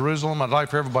mayor of Jerusalem. I'd like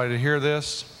for everybody to hear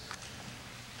this,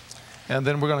 and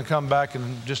then we're going to come back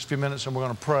in just a few minutes and we're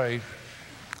going to pray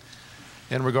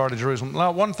in regard to Jerusalem.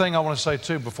 Now, one thing I want to say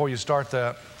too before you start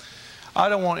that, I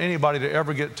don't want anybody to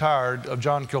ever get tired of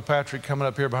John Kilpatrick coming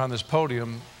up here behind this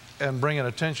podium and bringing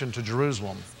attention to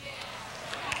Jerusalem,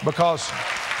 because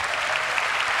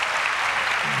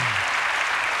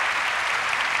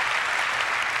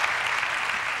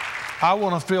I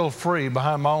want to feel free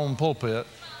behind my own pulpit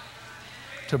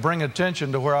to bring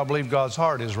attention to where I believe God's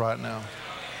heart is right now.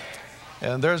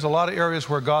 And there's a lot of areas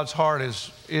where God's heart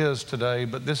is today,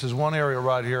 but this is one area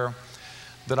right here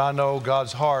that I know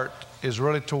God's heart is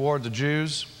really toward the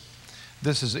Jews.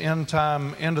 This is end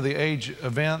time, end of the age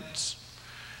events,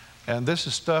 and this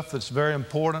is stuff that's very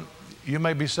important. You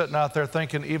may be sitting out there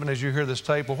thinking, even as you hear this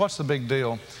tape, well, what's the big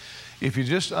deal? If you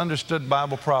just understood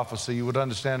Bible prophecy, you would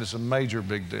understand it's a major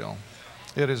big deal.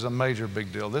 It is a major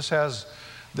big deal. This has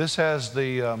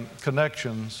the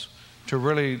connections to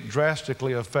really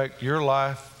drastically affect your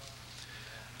life,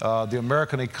 the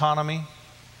American economy.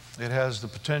 It has the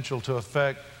potential to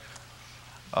affect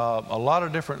a lot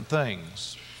of different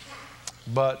things.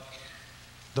 But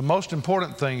the most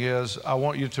important thing is, I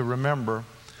want you to remember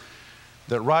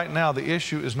that right now the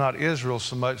issue is not Israel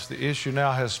so much. The issue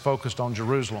now has focused on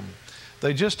Jerusalem.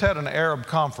 They just had an Arab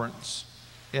conference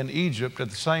in Egypt at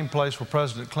the same place where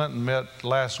President Clinton met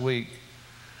last week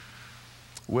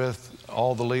with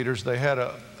all the leaders. They had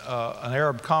an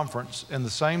Arab conference in the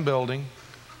same building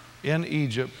in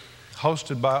Egypt,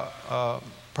 hosted by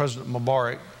President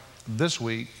Mubarak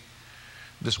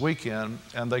this weekend,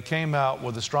 and they came out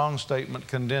with a strong statement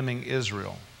condemning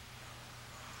Israel.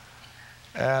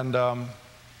 And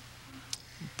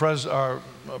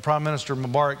Prime Minister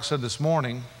Mubarak said this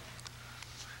morning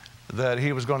that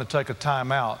he was going to take a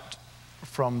time out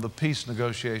from the peace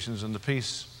negotiations and the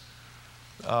peace,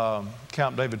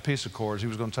 Camp David peace accords. He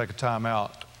was going to take a time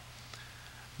out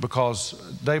because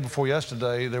day before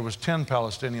yesterday there was 10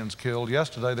 Palestinians killed.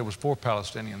 Yesterday there was 4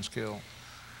 Palestinians killed.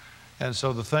 And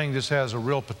so the thing just has a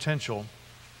real potential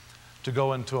to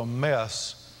go into a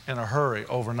mess in a hurry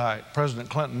overnight. President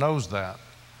Clinton knows that.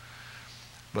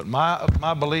 But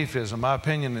my belief is, and my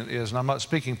opinion is, and I'm not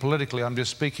speaking politically, I'm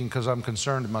just speaking because I'm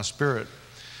concerned in my spirit,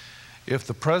 if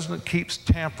the president keeps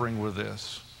tampering with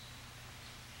this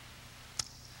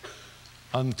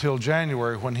until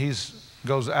January when he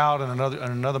goes out and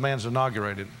another man's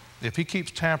inaugurated, if he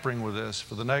keeps tampering with this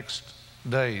for the next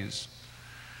days,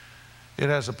 it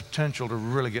has a potential to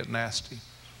really get nasty.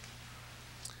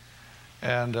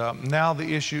 And now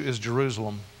the issue is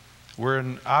Jerusalem.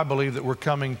 I believe that we're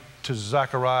coming to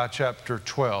Zechariah chapter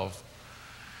 12.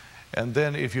 And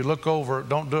then if you look over,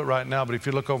 don't do it right now, but if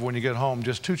you look over when you get home,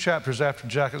 just 2 chapters after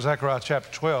Zechariah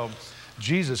chapter 12,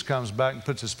 Jesus comes back and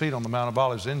puts his feet on the Mount of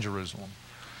Olives in Jerusalem.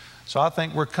 So I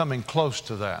think we're coming close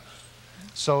to that.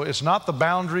 So it's not the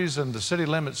boundaries and the city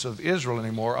limits of Israel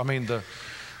anymore. I mean the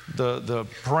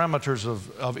parameters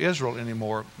of Israel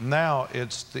anymore. Now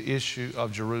it's the issue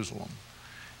of Jerusalem.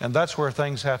 And that's where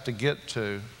things have to get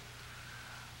to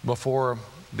before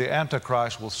the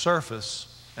Antichrist will surface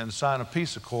and sign a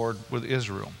peace accord with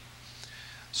Israel.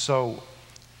 So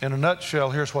in a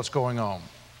nutshell, here's what's going on.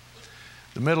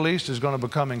 The Middle East is going to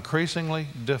become increasingly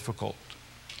difficult.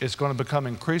 It's going to become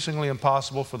increasingly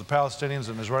impossible for the Palestinians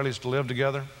and Israelis to live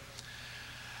together.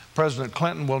 President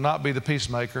Clinton will not be the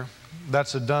peacemaker.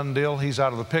 That's a done deal. He's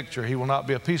out of the picture. He will not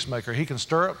be a peacemaker. He can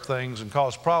stir up things and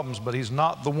cause problems, but he's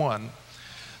not the one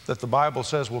that the Bible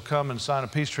says will come and sign a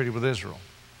peace treaty with Israel.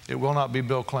 It will not be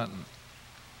Bill Clinton.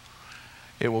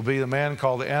 It will be the man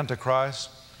called the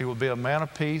Antichrist. He will be a man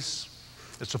of peace.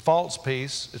 It's a false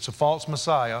peace. It's a false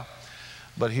Messiah.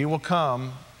 But he will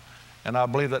come, and I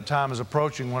believe that time is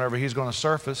approaching whenever he's going to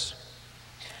surface,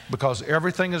 because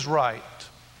everything is right.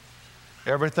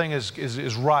 Everything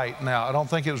is right now. I don't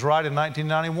think it was right in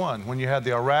 1991 when you had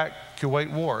the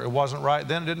Iraq-Kuwait war. It wasn't right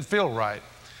then. It didn't feel right.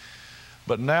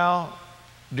 But now,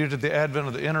 due to the advent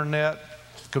of the internet,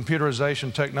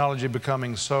 computerization, technology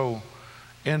becoming so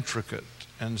intricate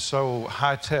and so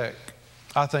high-tech,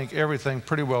 I think everything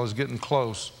pretty well is getting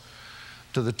close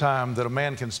to the time that a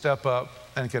man can step up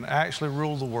and can actually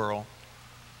rule the world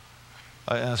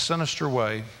in a sinister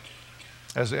way,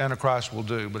 as the Antichrist will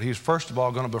do. But he's first of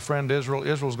all going to befriend Israel.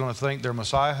 Israel's going to think their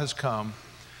Messiah has come.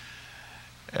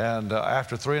 And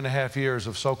after 3.5 years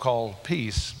of so-called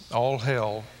peace, all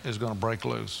hell is going to break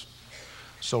loose.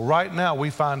 So right now we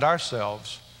find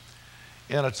ourselves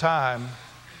in a time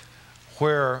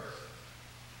where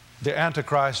the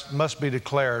Antichrist must be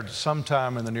declared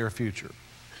sometime in the near future.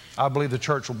 I believe the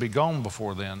church will be gone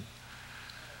before then.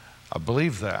 I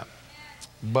believe that.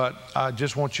 But I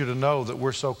just want you to know that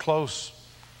we're so close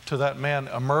to that man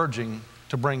emerging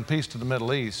to bring peace to the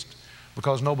Middle East,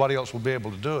 because nobody else will be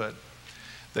able to do it,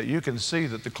 that you can see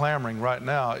that the clamoring right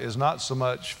now is not so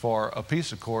much for a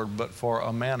peace accord, but for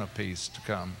a man of peace to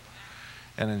come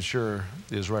and ensure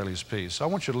the Israelis' peace. So I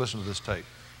want you to listen to this tape.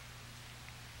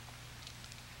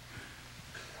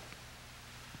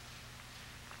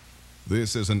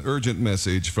 This is an urgent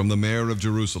message from the mayor of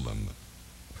Jerusalem.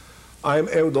 I am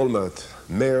Ehud Olmert,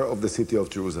 mayor of the city of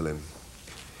Jerusalem,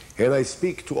 and I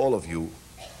speak to all of you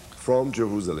from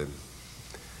Jerusalem,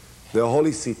 the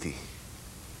holy city,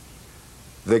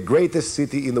 the greatest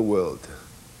city in the world,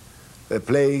 a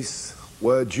place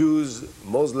where Jews,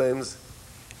 Muslims,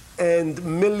 and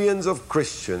millions of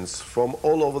Christians from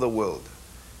all over the world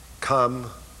come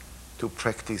to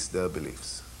practice their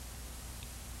beliefs.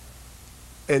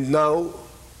 And now,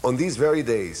 on these very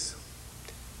days,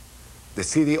 the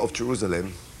city of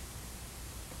Jerusalem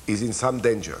is in some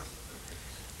danger.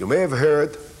 You may have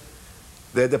heard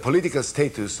that the political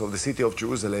status of the city of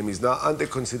Jerusalem is now under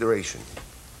consideration.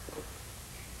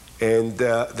 And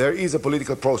there is a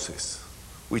political process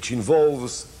which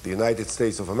involves the United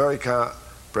States of America,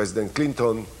 President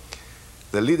Clinton,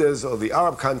 the leaders of the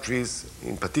Arab countries,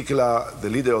 in particular the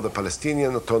leader of the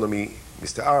Palestinian Autonomy,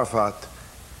 Mr. Arafat,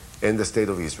 and the State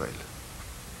of Israel.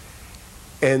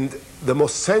 And the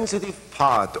most sensitive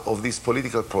part of this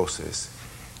political process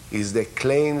is the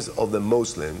claims of the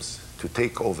Muslims to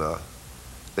take over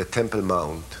the Temple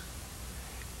Mount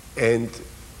and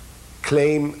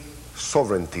claim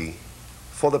sovereignty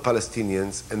for the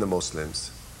Palestinians and the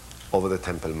Muslims over the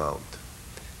Temple Mount.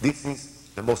 This is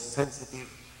the most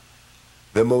sensitive,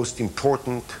 the most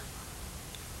important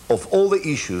of all the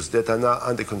issues that are now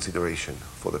under consideration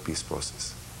for the peace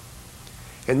process.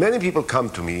 And many people come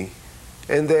to me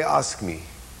and they ask me,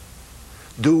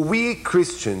 do we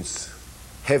Christians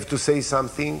have to say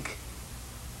something?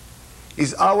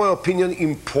 Is our opinion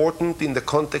important in the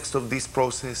context of this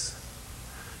process?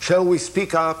 Shall we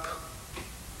speak up?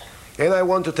 And I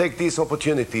want to take this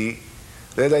opportunity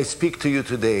that I speak to you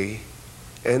today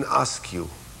and ask you,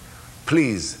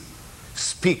 please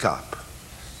speak up.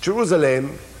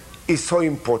 Jerusalem is so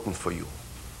important for you.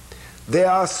 There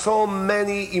are so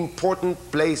many important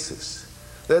places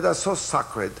that are so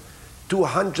sacred to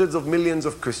hundreds of millions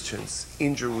of Christians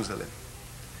in Jerusalem.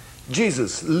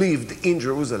 Jesus lived in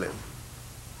Jerusalem.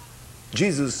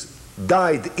 Jesus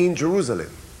died in Jerusalem.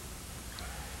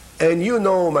 And you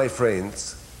know, my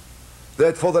friends,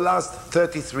 that for the last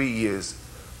 33 years,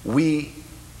 we,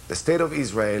 the State of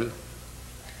Israel,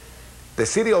 the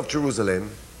city of Jerusalem,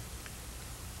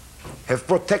 have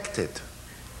protected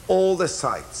all the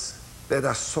sites that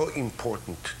are so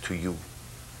important to you.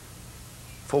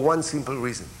 For one simple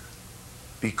reason,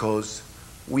 because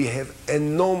we have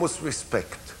enormous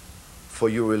respect for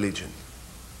your religion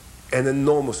and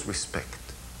enormous respect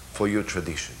for your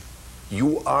tradition.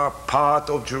 You are part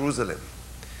of Jerusalem.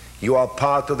 You are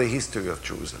part of the history of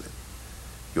Jerusalem.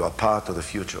 You are part of the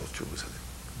future of Jerusalem.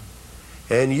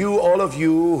 And you, all of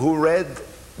you who read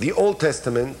the Old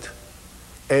Testament,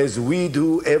 as we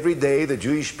do every day, the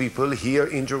Jewish people here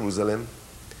in Jerusalem,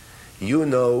 you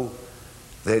know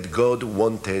that God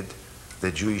wanted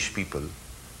the Jewish people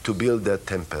to build their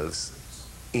temples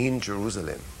in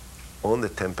Jerusalem, on the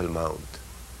Temple Mount.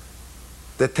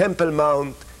 The Temple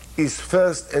Mount is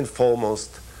first and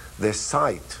foremost the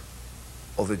site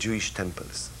of the Jewish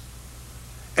temples.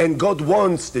 And God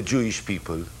wants the Jewish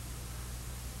people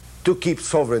to keep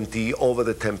sovereignty over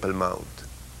the Temple Mount.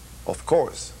 Of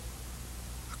course,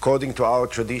 according to our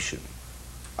tradition,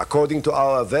 according to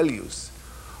our values,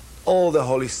 all the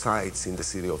holy sites in the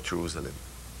city of Jerusalem,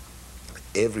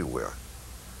 everywhere,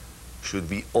 should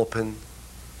be open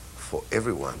for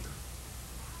everyone.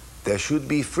 There should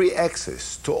be free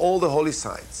access to all the holy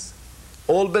sites.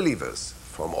 All believers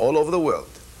from all over the world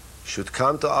should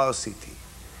come to our city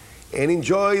and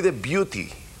enjoy the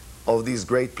beauty of this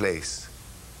great place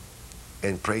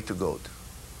and pray to God.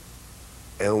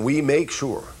 And we make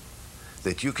sure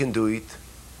that you can do it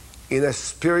in a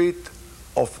spirit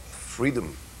of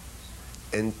freedom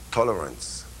and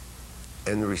tolerance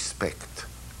and respect,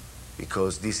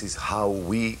 because this is how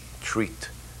we treat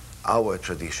our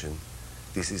tradition.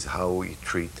 This is how we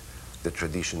treat the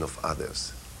tradition of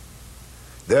others.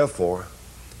 Therefore,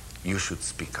 you should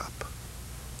speak up.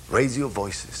 Raise your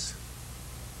voices.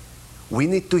 We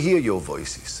need to hear your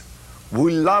voices.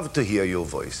 We love to hear your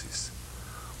voices.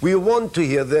 We want to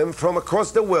hear them from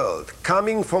across the world,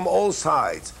 coming from all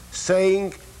sides,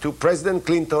 saying to President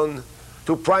Clinton,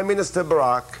 to Prime Minister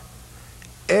Barack,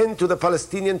 and to the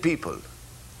Palestinian people,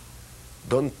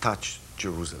 don't touch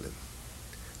Jerusalem.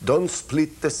 Don't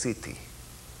split the city.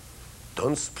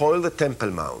 Don't spoil the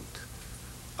Temple Mount.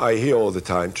 I hear all the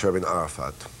time Chairman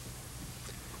Arafat,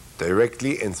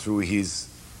 directly and through his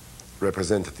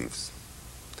representatives,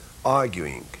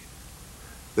 arguing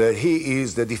that he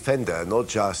is the defender not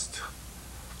just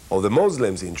of the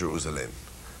Muslims in Jerusalem,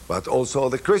 but also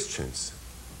of the Christians.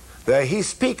 That he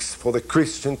speaks for the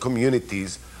Christian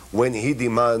communities when he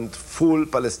demands full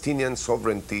Palestinian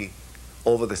sovereignty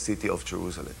over the city of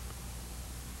Jerusalem.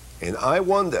 And I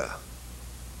wonder,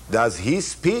 does he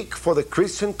speak for the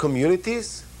Christian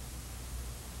communities?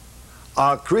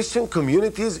 Are Christian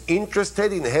communities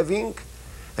interested in having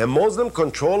a Muslim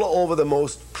control over the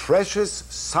most precious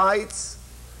sites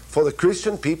for the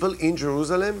Christian people in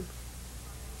Jerusalem?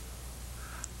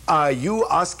 Are you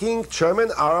asking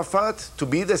Chairman Arafat to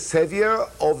be the savior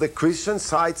of the Christian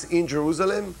sites in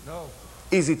Jerusalem? No.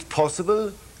 Is it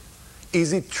possible?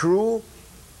 Is it true?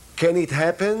 Can it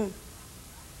happen?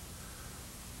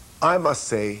 I must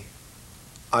say,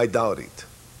 I doubt it.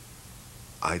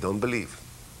 I don't believe.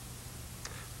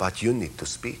 But you need to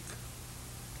speak.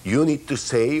 You need to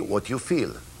say what you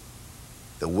feel.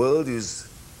 The world is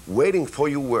waiting for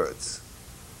your words.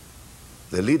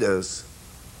 The leaders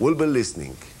will be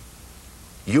listening.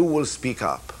 You will speak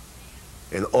up,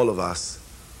 and all of us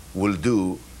will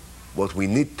do what we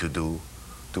need to do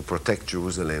to protect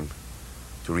Jerusalem,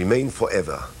 to remain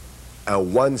forever a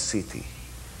one city,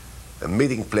 a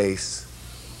meeting place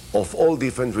of all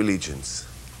different religions,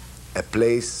 a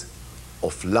place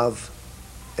of love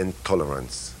and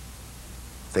tolerance.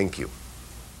 Thank you.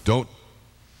 Don't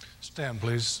Stand,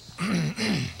 please.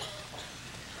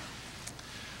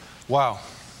 Wow.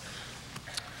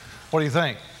 What do you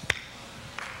think?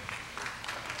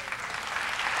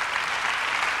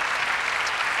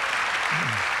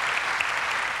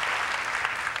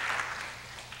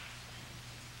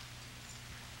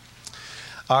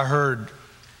 I heard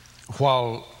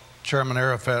while Chairman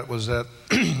Arafat was at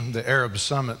the Arab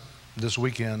Summit this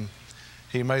weekend,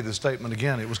 he made the statement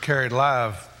again. It was carried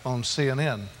live on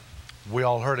CNN. We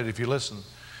all heard it if you listened.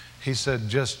 He said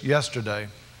just yesterday,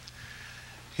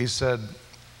 he said,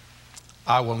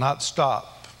 I will not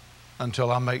stop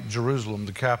until I make Jerusalem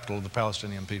the capital of the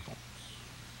Palestinian people.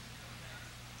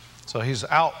 So he's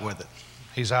out with it.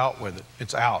 He's out with it.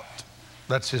 It's out.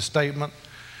 That's his statement.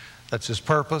 That's his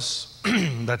purpose.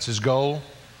 That's his goal.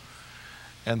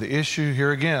 And the issue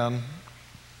here again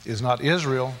is not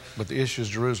Israel, but the issue is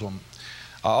Jerusalem.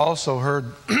 I also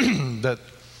heard that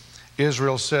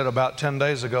Israel said about 10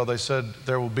 days ago, they said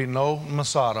there will be no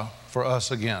Masada for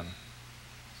us again.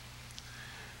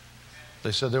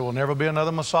 They said there will never be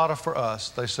another Masada for us.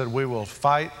 They said we will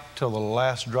fight till the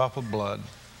last drop of blood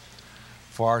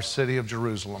for our city of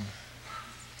Jerusalem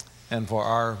and for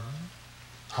our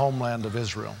homeland of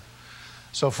Israel.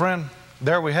 So friend,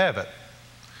 there we have it.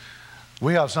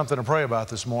 We have something to pray about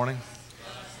this morning.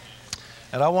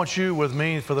 And I want you with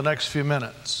me for the next few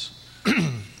minutes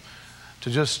to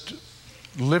just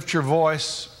lift your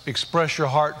voice, express your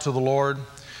heart to the Lord.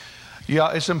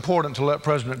 Yeah, it's important to let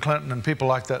President Clinton and people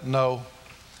like that know.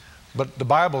 But the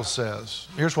Bible says,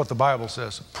 here's what the Bible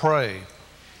says, pray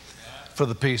for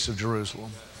the peace of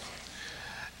Jerusalem.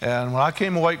 And when I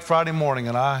came awake Friday morning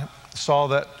and I saw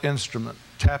that instrument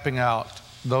tapping out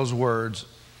those words,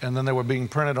 and then they were being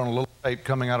printed on a little tape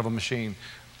coming out of a machine,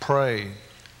 pray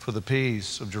for the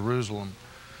peace of Jerusalem.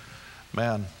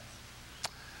 Man,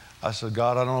 I said,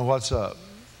 God, I don't know what's up,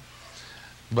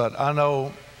 but I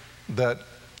know that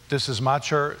this is my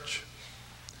church,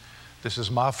 this is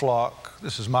my flock,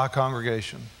 this is my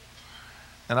congregation,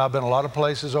 And I've been a lot of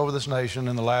places over this nation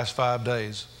in the last 5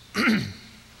 days.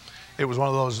 It was one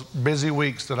of those busy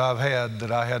weeks that I've had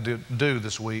that I had to do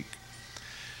this week.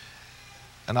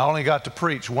 And I only got to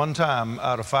preach one time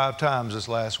out of 5 times this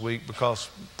last week because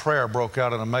prayer broke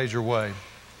out in a major way.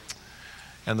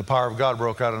 And the power of God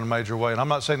broke out in a major way. And I'm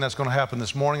not saying that's going to happen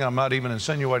this morning. I'm not even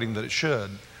insinuating that it should.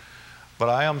 But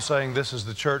I am saying this is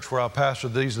the church where I pastor.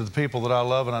 These are the people that I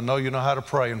love, and I know you know how to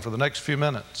pray. And for the next few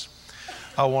minutes,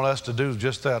 I want us to do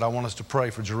just that. I want us to pray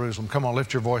for Jerusalem. Come on,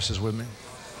 lift your voices with me.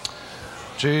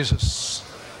 Jesus.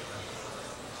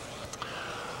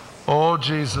 Oh,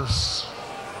 Jesus.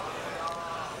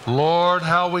 Lord,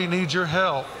 how we need your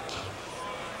help.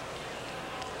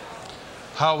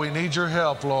 How we need your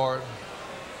help, Lord.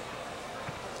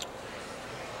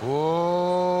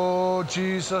 Oh,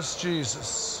 Jesus,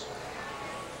 Jesus.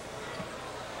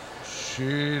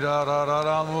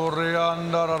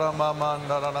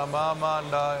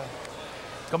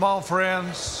 Come on,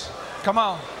 friends. Come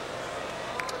on.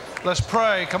 Let's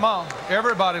pray. Come on.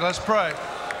 Everybody, let's pray.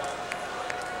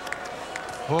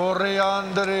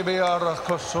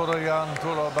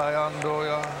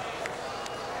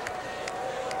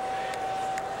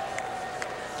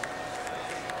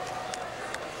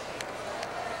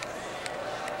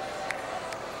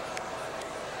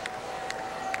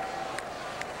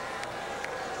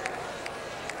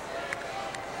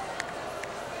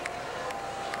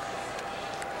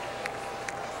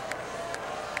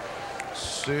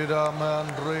 Sida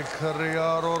mandri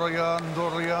kariaro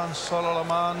dorian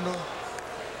salalamando.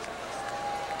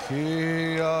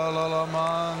 Kia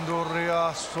lalamando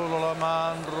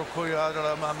riastolamandro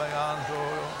koyada mamayando.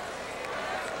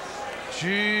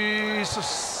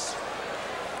 Jesus.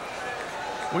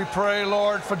 We pray,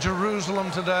 Lord, for Jerusalem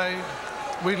today.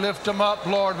 We lift them up,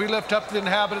 Lord. We lift up the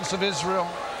inhabitants of Israel.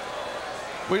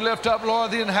 We lift up, Lord,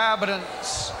 the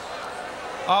inhabitants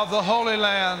of the Holy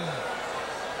Land.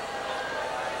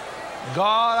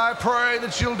 God, I pray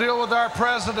that you'll deal with our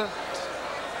president.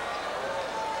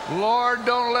 Lord,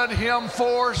 don't let him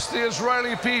force the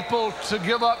Israeli people to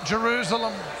give up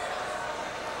Jerusalem.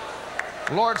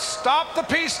 Lord, stop the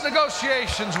peace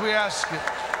negotiations, we ask it.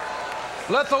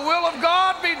 Let the will of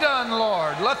God be done,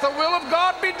 Lord. Let the will of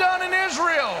God be done in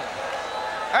Israel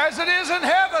as it is in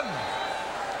heaven.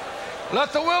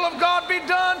 Let the will of God be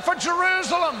done for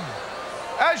Jerusalem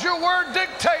as your word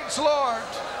dictates, Lord.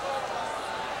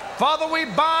 Father, we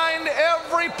bind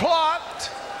every plot,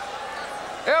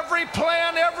 every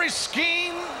plan, every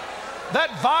scheme that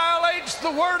violates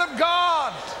the Word of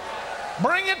God.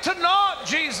 Bring it to naught,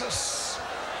 Jesus.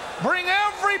 Bring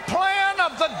every plan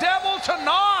of the devil to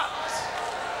naught.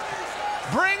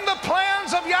 Bring the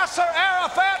plans of Yasser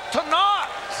Arafat to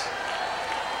naught.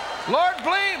 Lord,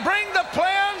 bring the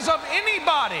plans of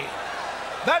anybody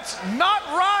that's not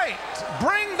right.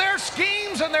 Bring their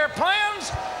schemes and their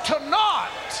plans to naught.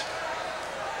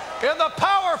 In the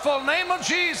powerful name of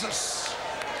Jesus.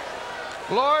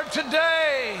 Lord,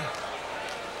 today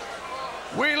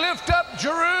we lift up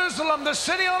Jerusalem, the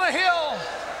city on a hill.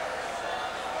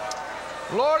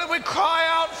 Lord, and we cry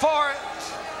out for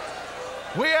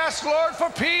it. We ask, Lord,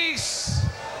 for peace.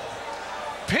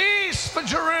 Peace for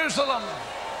Jerusalem.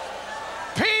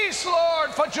 Peace,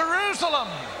 Lord, for Jerusalem.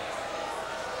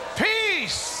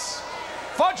 Peace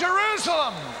for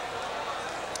Jerusalem.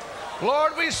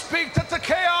 Lord, we speak that the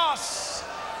chaos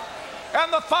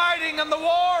and the fighting and the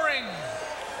warring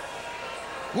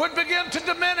would begin to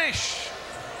diminish.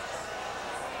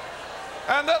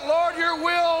 And that, Lord, your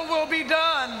will be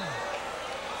done.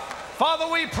 Father,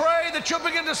 we pray that you'll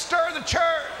begin to stir the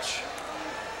church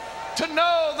to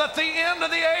know that the end of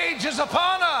the age is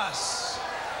upon us.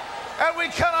 And we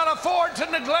cannot afford to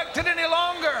neglect it any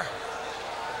longer.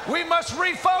 We must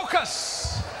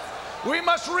refocus. We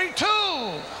must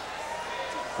retool.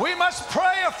 We must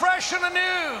pray afresh and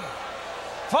anew,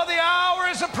 for the hour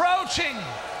is approaching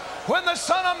when the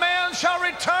Son of Man shall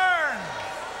return.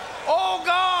 Oh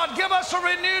God, give us a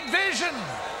renewed vision.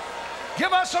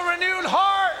 Give us a renewed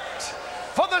heart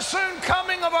for the soon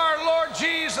coming of our Lord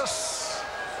Jesus.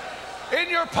 In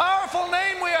your powerful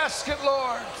name we ask it,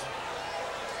 Lord.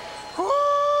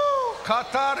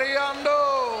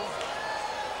 Katariando,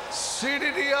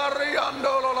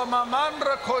 Sididiariando, Lola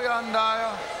Mamandra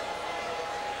Koyandaya.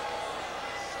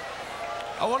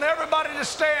 I want everybody to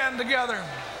stand together.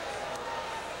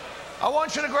 I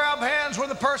want you to grab hands with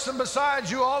the person beside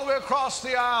you all the way across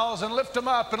the aisles and lift them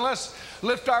up, and let's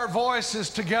lift our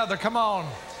voices together. Come on.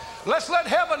 Let's let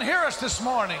heaven hear us this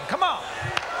morning. Come on.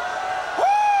 Woo!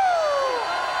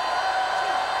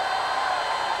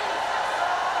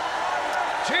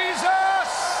 Jesus.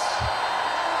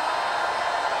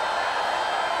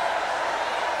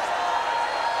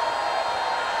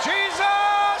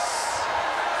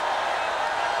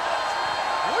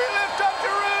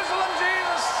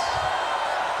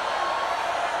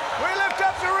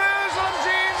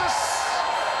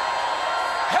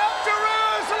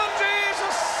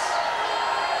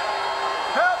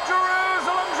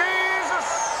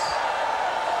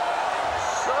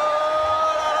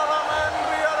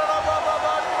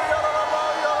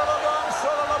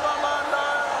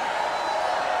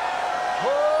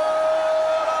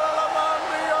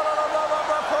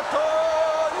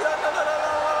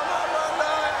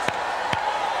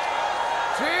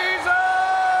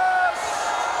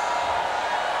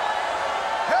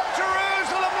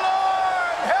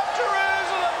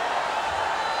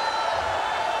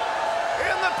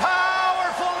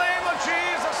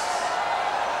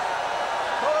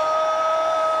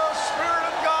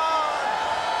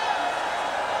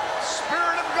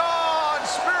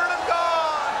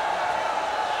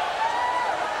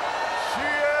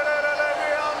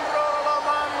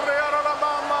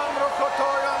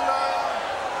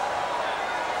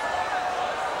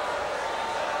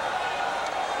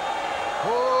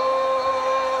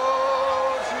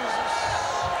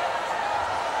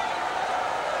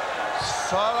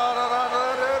 In the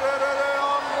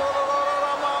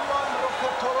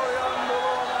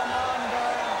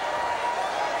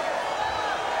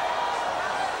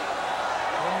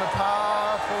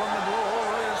powerful and the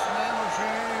glorious name of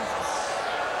Jesus.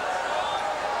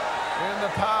 In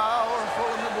the powerful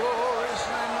and the glorious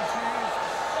name of Jesus.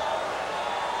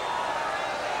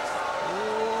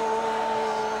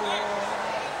 Oh, Lord.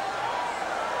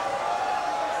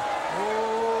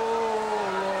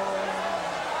 Oh, Lord.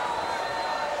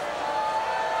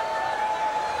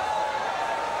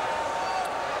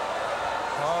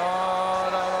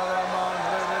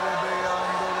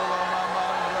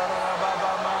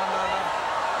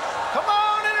 Come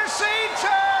on, intercede,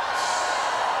 church.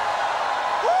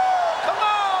 Woo, come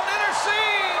on,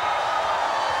 intercede.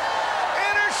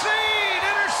 Intercede,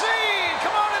 intercede.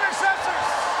 Come on, intercessors.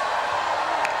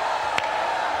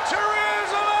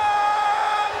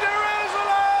 Jerusalem,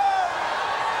 Jerusalem.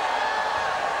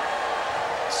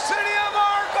 City of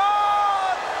our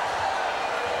God.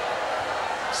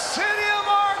 City of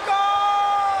our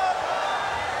God.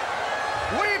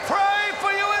 We pray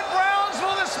for you in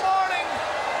Brownsville this morning.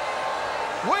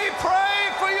 We pray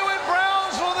for you in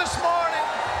Brownsville this morning.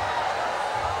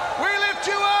 We lift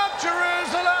you up,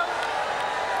 Jerusalem.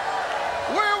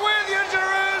 We're with you,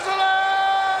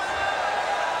 Jerusalem.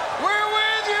 We're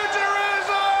with you,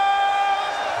 Jerusalem.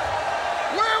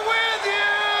 We're with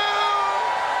you.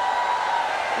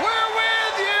 We're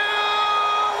with you.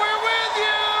 We're with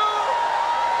you.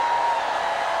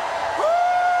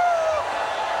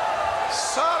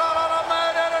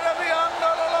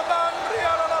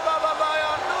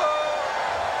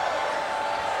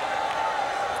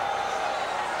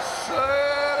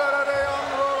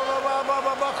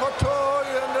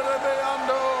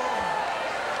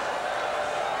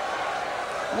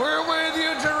 We're with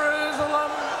you,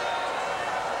 Jerusalem.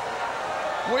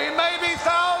 We may be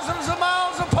thousands of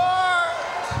miles apart,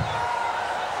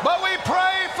 but we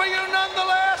pray for you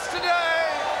nonetheless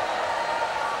today.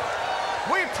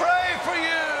 We pray for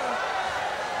you.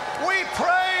 We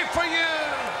pray for you.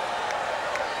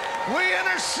 We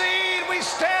intercede. We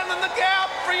stand in the gap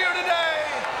for you today.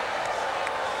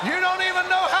 You don't even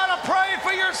know how to pray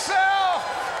for yourself,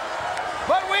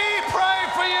 but we pray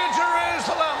for you,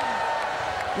 Jerusalem.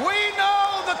 We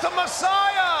know that the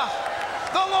Messiah,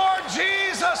 the Lord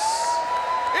Jesus,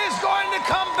 is going to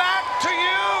come back to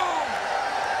you.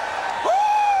 Woo!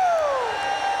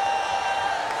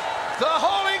 The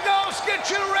Holy Ghost,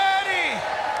 get you ready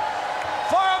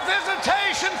for a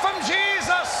visitation from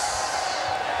Jesus.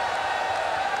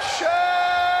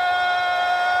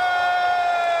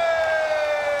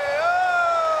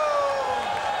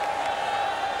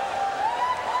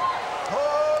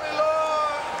 Holy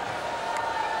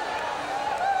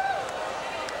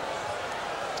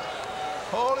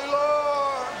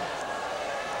Lord.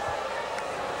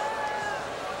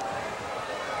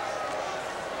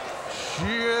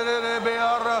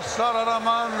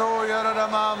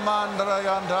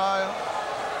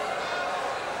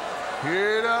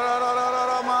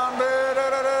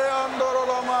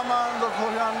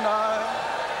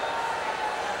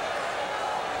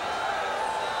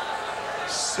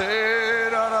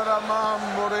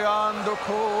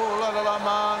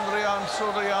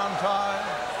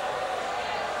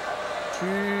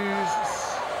 Jesus,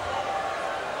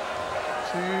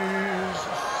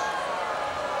 Jesus,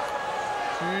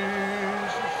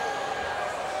 Jesus.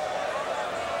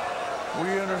 We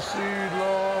intercede,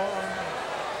 Lord.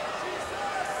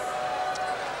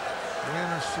 We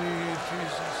intercede,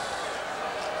 Jesus.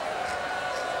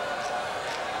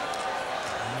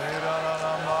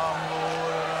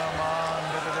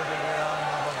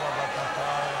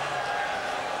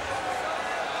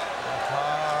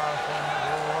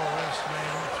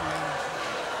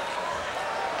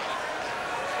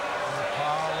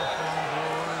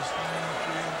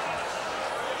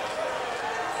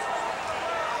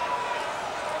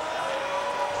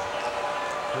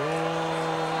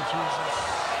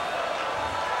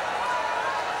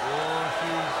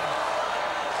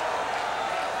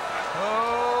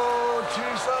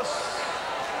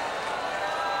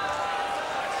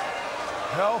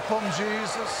 Help them,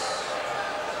 Jesus.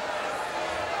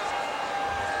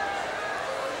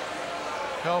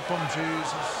 Help them,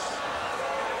 Jesus.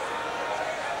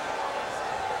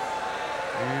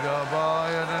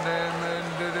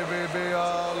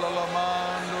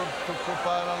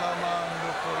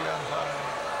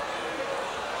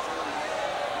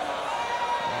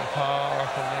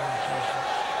 Powerful name of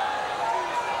Jesus.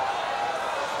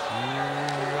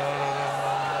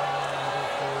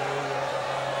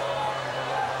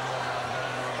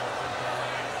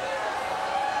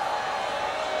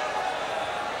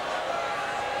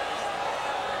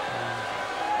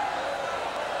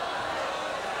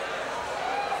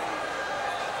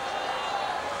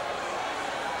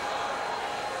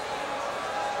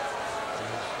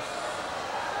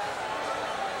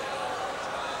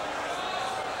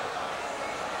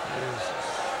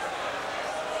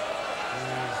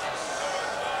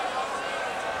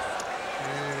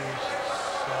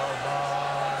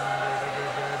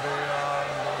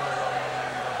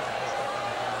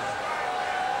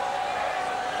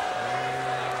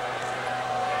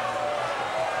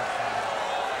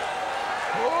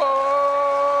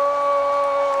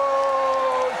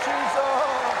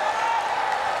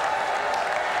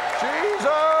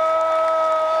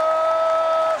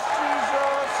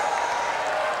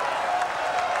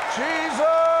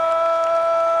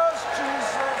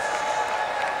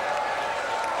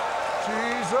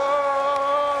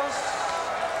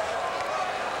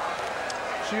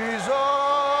 Jesus,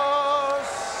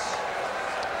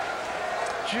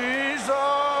 Jesus,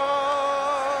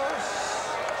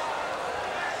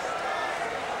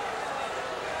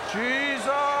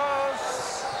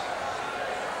 Jesus.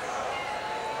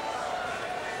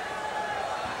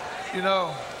 You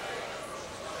know,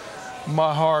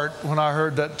 my heart, when I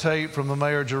heard that tape from the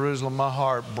mayor of Jerusalem, my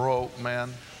heart broke, man.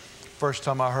 First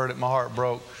time I heard it, my heart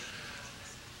broke.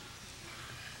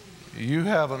 You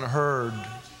haven't heard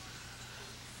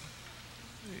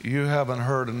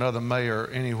another mayor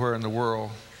anywhere in the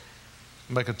world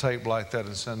make a tape like that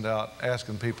and send out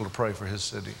asking people to pray for his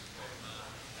city.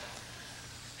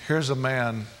 Here's a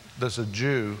man that's a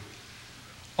Jew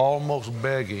almost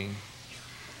begging.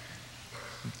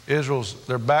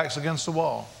 Their backs against the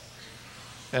wall.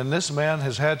 And this man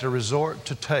has had to resort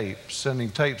to tapes,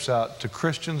 sending tapes out to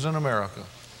Christians in America,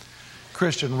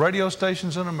 Christian radio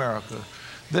stations in America.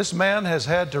 This man has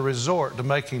had to resort to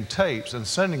making tapes and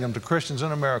sending them to Christians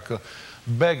in America,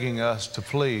 begging us to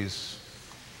please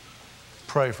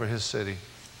pray for his city.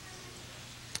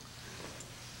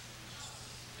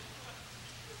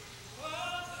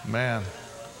 Man,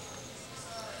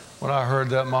 when I heard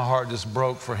that, my heart just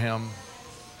broke for him.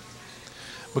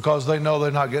 Because they know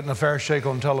they're not getting a fair shake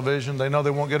on television. They know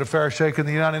they won't get a fair shake in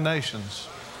the United Nations.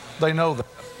 They know that.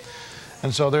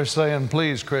 And so they're saying,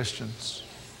 please, Christians,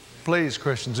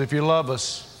 if you love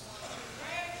us,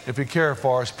 if you care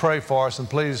for us, pray for us, and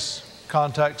please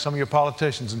contact some of your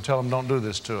politicians and tell them don't do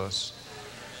this to us.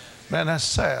 Man, that's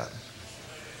sad.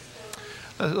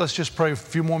 Let's just pray for a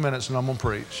few more minutes and I'm going to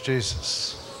preach.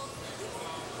 Jesus.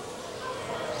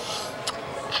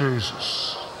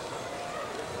 Jesus.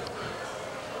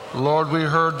 Lord, we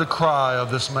heard the cry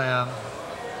of this man.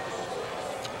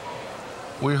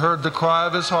 We heard the cry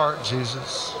of his heart,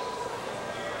 Jesus.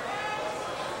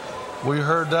 We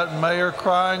heard that mayor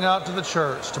crying out to the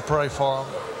church to pray for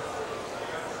him.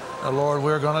 Now, Lord,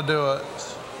 we're going to do it.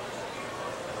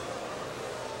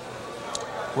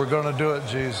 We're going to do it,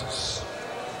 Jesus.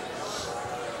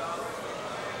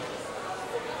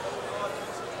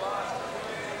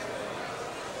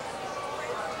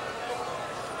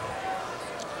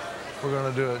 We're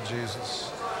going to do it,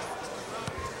 Jesus.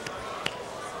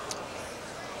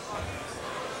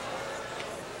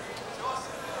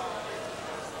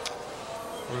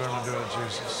 We're going to do it,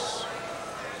 Jesus.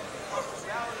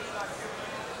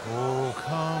 Oh,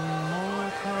 come,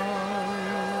 oh, come.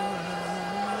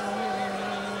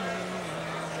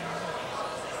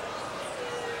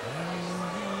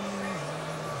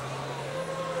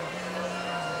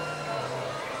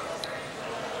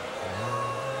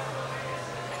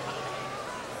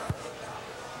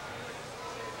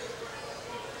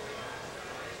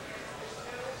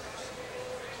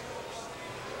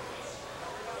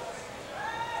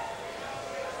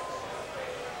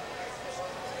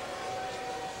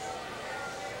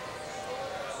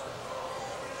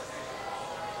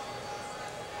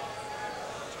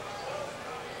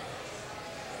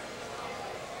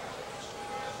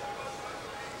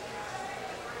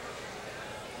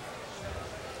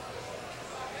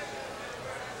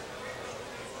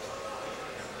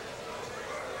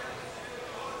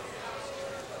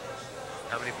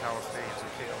 How many power fades are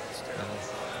killed instead?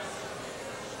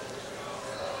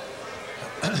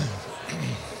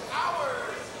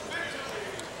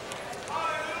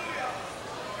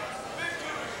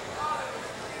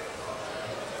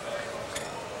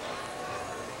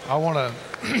 I want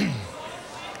to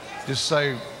just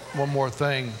say one more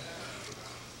thing.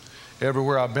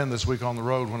 Everywhere I've been this week on the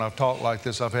road, when I've talked like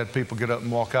this, I've had people get up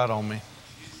and walk out on me.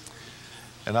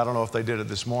 And I don't know if they did it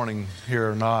this morning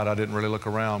here or not. I didn't really look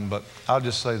around, but I'll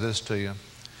just say this to you.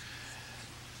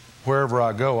 Wherever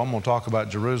I go, I'm going to talk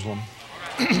about Jerusalem.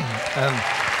 And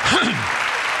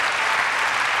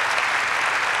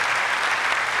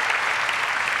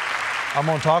I'm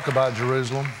going to talk about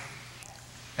Jerusalem,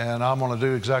 and I'm going to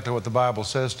do exactly what the Bible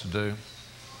says to do.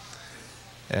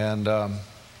 And,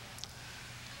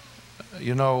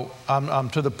 you know,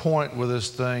 I'm to the point with this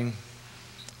thing,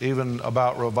 even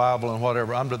about revival and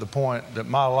whatever, I'm to the point that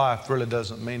my life really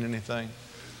doesn't mean anything.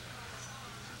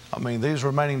 I mean, these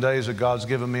remaining days that God's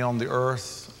given me on the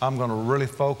earth, I'm going to really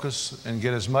focus and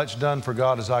get as much done for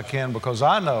God as I can, because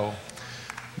I know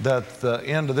that the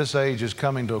end of this age is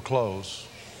coming to a close.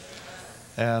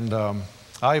 And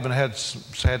I even had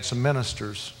some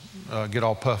ministers get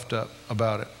all puffed up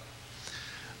about it.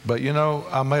 But you know,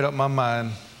 I made up my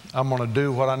mind. I'm going to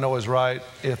do what I know is right.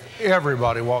 If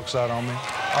everybody walks out on me,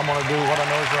 I'm going to do what I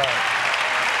know is right.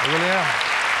 I really am.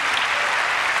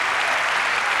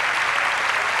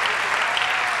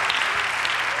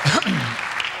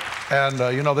 And,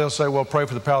 you know, they'll say, well, pray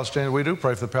for the Palestinians. We do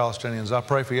pray for the Palestinians. I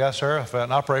pray for Yasser Arafat,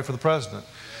 and I pray for the president.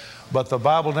 But the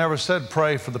Bible never said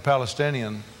pray for the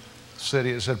Palestinian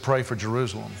city. It said pray for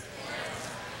Jerusalem.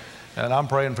 And I'm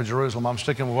praying for Jerusalem. I'm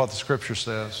sticking with what the Scripture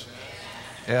says.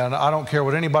 And I don't care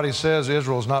what anybody says,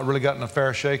 Israel's not really gotten a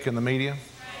fair shake in the media.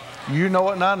 You know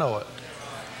it and I know it.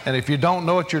 And if you don't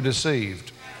know it, you're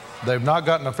deceived. They've not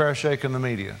gotten a fair shake in the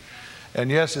media. And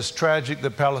yes, it's tragic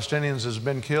that Palestinians has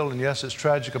been killed. And yes, it's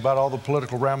tragic about all the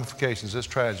political ramifications. It's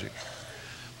tragic.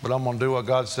 But I'm going to do what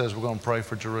God says. We're going to pray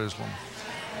for Jerusalem.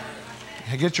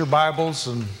 Get your Bibles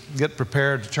and get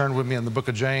prepared to turn with me in the book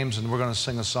of James. And we're going to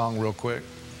sing a song real quick.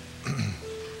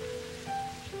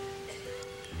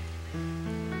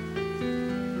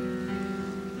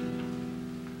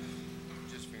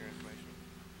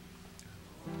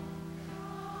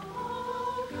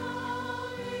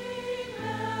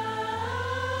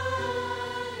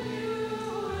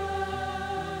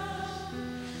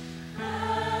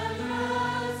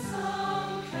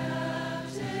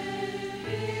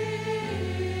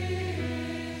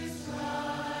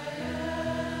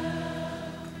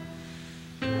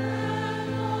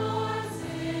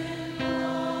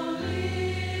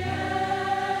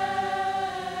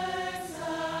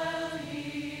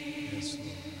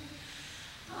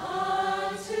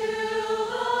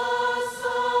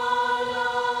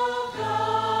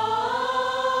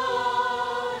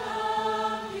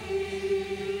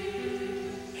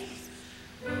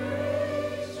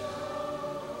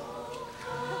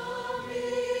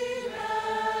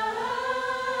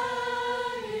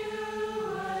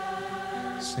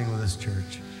 Sing with us,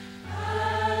 church.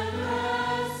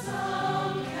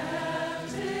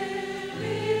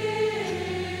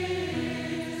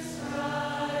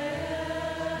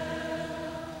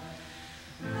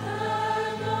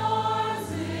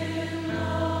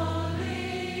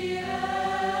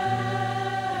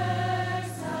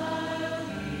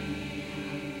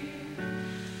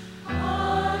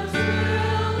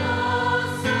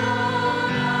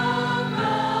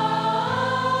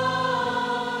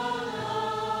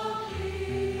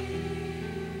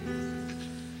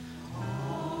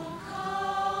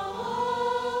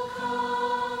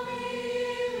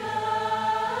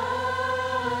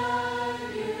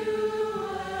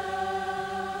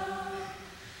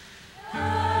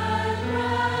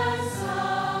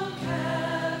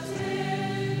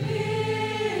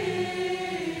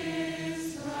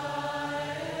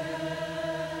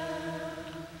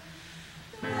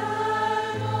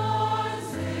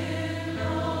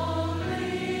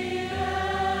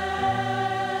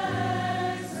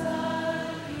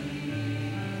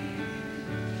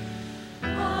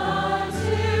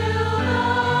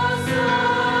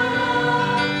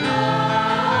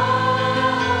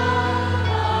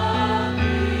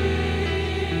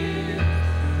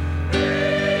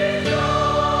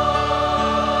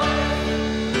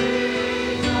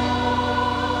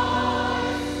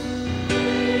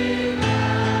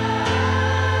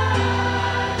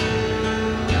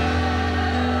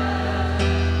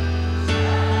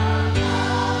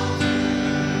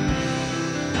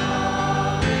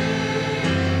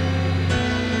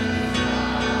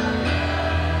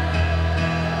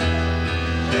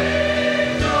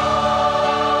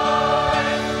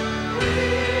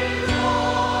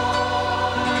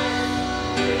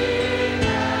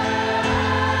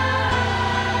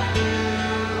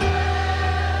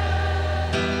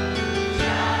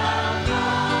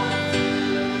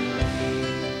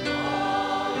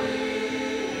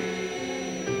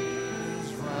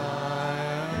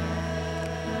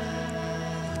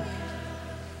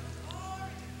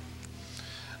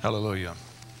 Hallelujah.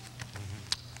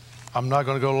 I'm not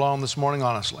going to go long this morning,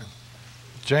 honestly.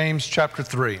 James chapter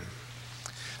 3.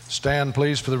 Stand,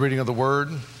 please, for the reading of the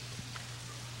Word.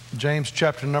 James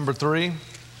chapter number 3,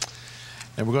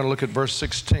 and we're going to look at verse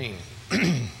 16.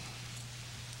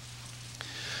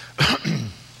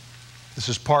 This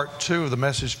is part 2 of the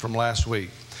message from last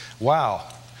week. Wow.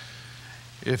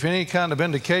 If any kind of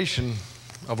indication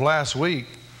of last week,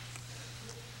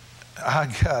 I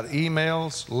got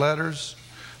emails, letters,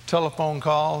 telephone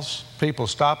calls, people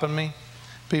stopping me,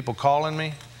 people calling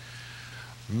me.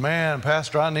 Man,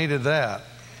 Pastor, I needed that.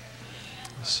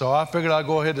 So I figured I'd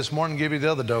go ahead this morning and give you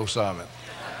the other dose of it.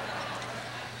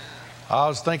 I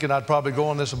was thinking I'd probably go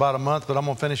on this about a month, but I'm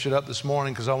going to finish it up this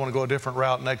morning because I want to go a different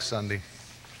route next Sunday.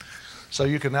 So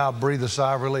you can now breathe a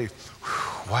sigh of relief.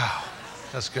 Whew, wow,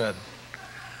 that's good.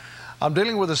 I'm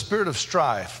dealing with a spirit of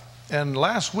strife. And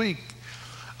last week,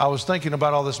 I was thinking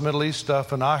about all this Middle East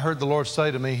stuff, and I heard the Lord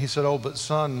say to me, He said, "Oh, but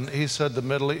son," He said,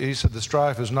 the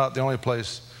strife is not the only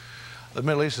place. The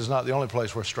Middle East is not the only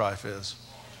place where strife is.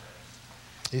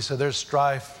 He said, there's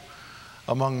strife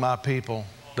among my people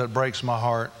that breaks my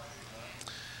heart.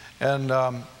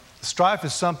 And strife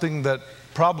is something that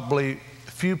probably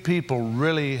few people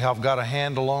really have got a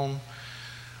handle on.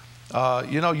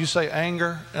 You know, you say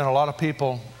anger, and a lot of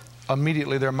people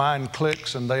immediately their mind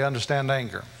clicks and they understand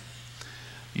anger.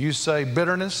 You say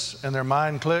bitterness and their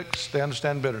mind clicks, they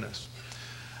understand bitterness.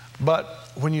 But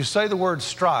when you say the word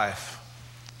strife,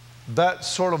 that's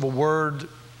sort of a word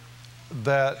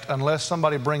that unless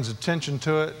somebody brings attention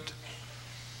to it,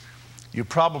 you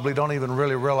probably don't even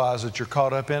really realize that you're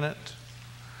caught up in it.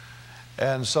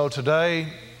 And so today,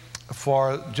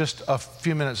 for just a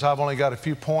few minutes, I've only got a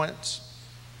few points.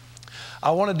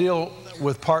 I want to deal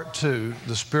with part 2,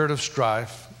 the spirit of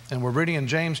strife, and we're reading in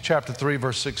James chapter 3,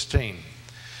 verse 16.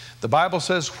 The Bible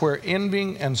says, where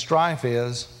envying and strife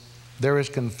is, there is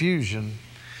confusion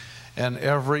and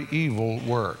every evil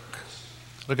work.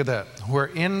 Look at that. Where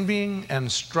envying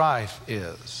and strife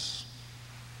is,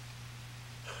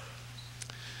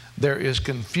 there is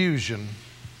confusion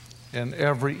and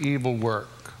every evil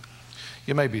work.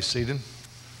 You may be seated.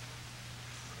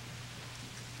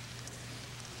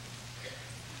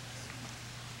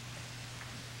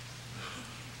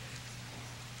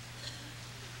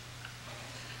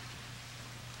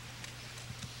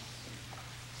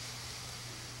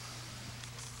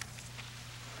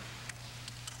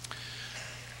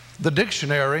 The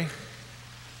dictionary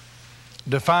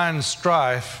defines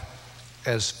strife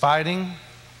as fighting,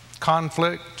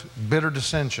 conflict, bitter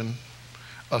dissension,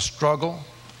 a struggle,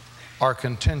 or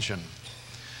contention.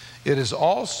 It is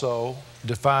also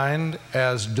defined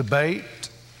as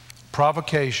debate,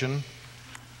 provocation,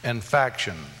 and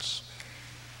factions.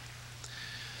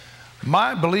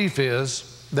 My belief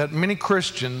is that many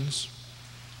Christians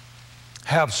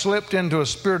have slipped into a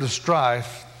spirit of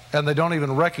strife and they don't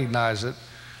even recognize it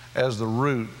as the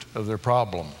root of their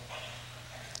problem.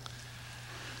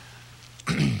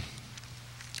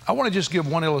 I want to just give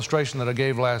one illustration that I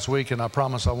gave last week, and I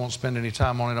promise I won't spend any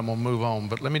time on it. I'm going to move on,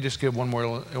 but let me just give one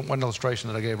illustration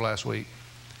that I gave last week.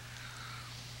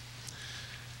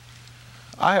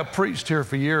 I have preached here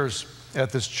for years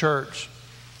at this church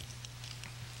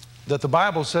that the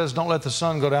Bible says don't let the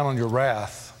sun go down on your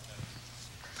wrath.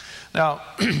 Now,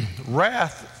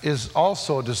 wrath is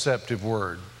also a deceptive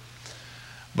word,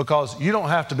 because you don't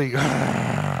have to be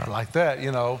like that,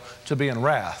 you know, to be in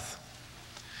wrath.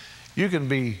 You can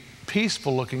be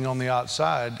peaceful looking on the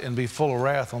outside and be full of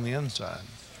wrath on the inside.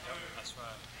 That's right.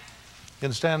 You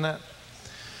understand that?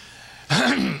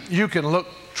 You can look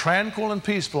tranquil and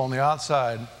peaceful on the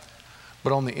outside,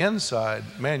 but on the inside,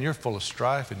 man, you're full of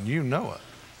strife and you know it.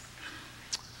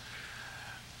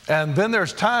 And then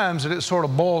there's times that it sort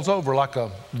of boils over like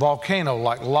a volcano,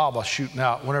 like lava shooting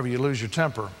out whenever you lose your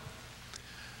temper.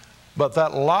 But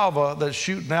that lava that's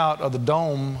shooting out of the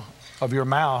dome of your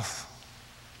mouth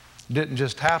didn't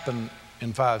just happen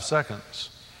in 5 seconds.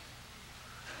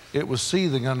 It was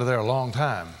seething under there a long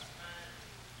time.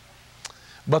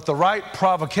 But the right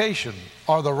provocation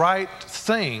or the right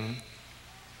thing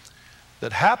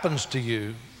that happens to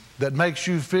you that makes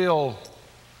you feel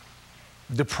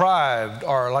deprived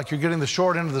or like you're getting the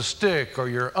short end of the stick or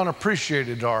you're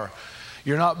unappreciated or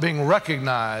you're not being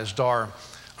recognized or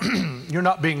you're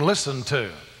not being listened to,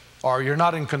 or you're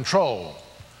not in control.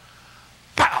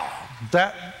 Pow!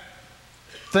 That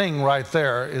thing right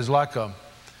there is like a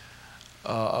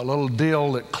little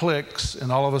deal that clicks,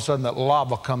 and all of a sudden that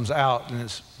lava comes out, and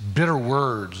it's bitter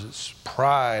words, it's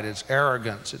pride, it's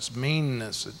arrogance, it's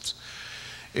meanness,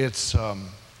 it's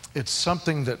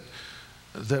something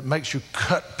that makes you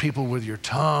cut people with your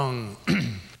tongue.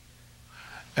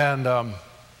 And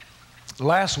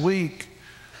last week,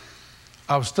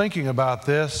 I was thinking about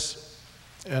this,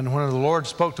 and when the Lord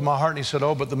spoke to my heart and he said,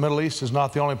 oh, but the Middle East is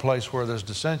not the only place where there's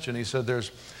dissension. He said,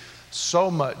 there's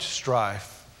so much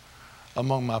strife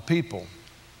among my people.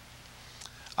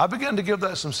 I began to give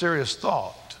that some serious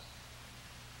thought.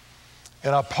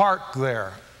 And I parked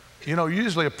there. You know,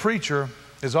 usually a preacher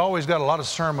has always got a lot of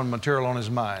sermon material on his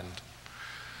mind.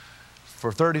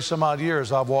 For 30 some odd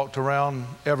years, I've walked around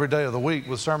every day of the week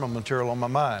with sermon material on my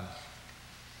mind.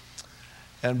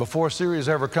 And before a series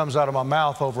ever comes out of my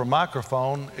mouth over a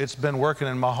microphone, it's been working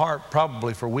in my heart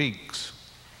probably for weeks.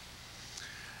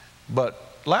 But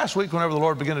last week, whenever the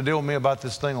Lord began to deal with me about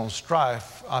this thing on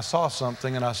strife, I saw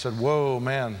something and I said, whoa,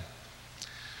 man,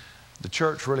 the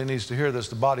church really needs to hear this.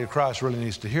 The body of Christ really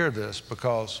needs to hear this,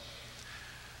 because,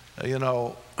 you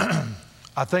know,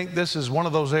 I think this is one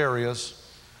of those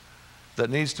areas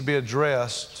that needs to be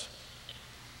addressed.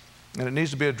 And it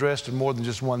needs to be addressed in more than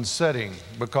just one setting,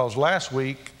 because last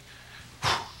week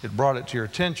it brought it to your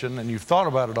attention and you've thought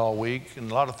about it all week and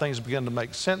a lot of things begin to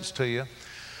make sense to you.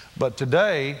 But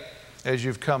today, as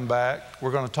you've come back, we're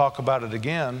going to talk about it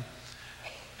again,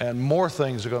 and more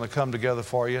things are going to come together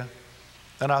for you.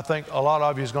 And I think a lot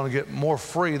of you is going to get more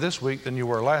free this week than you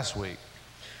were last week.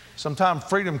 Sometimes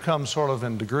freedom comes sort of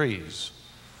in degrees.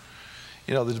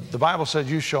 You know, the Bible says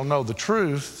you shall know the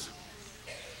truth,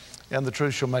 and the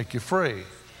truth shall make you free.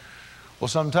 Well,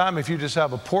 sometimes if you just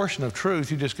have a portion of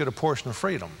truth, you just get a portion of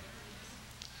freedom.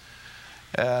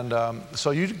 And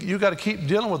so you got to keep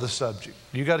dealing with the subject.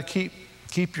 You got to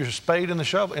keep your spade in the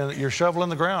shovel, and your shovel in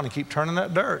the ground, and keep turning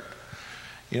that dirt.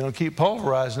 You know, keep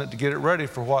pulverizing it to get it ready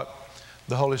for what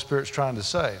the Holy Spirit's trying to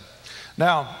say.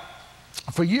 Now,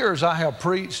 for years I have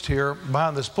preached here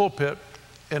behind this pulpit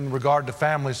in regard to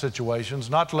family situations,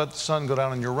 not to let the sun go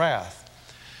down in your wrath.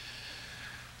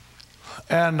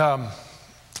 And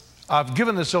I've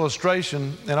given this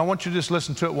illustration, and I want you to just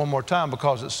listen to it one more time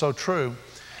because it's so true.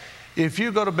 If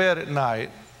you go to bed at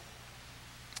night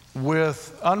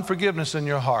with unforgiveness in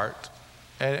your heart,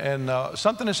 and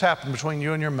something has happened between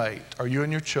you and your mate, or you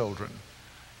and your children,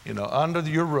 you know, under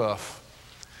your roof,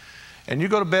 and you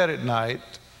go to bed at night,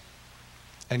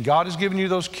 and God has given you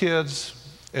those kids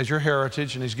as your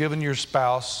heritage, and He's given your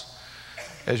spouse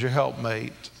as your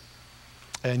helpmate,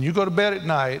 and you go to bed at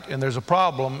night, and there's a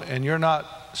problem, and you're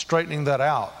not straightening that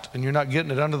out, and you're not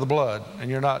getting it under the blood, and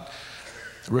you're not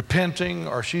repenting,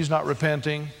 or she's not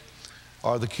repenting,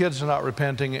 or the kids are not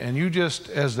repenting, and you just,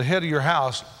 as the head of your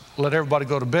house, let everybody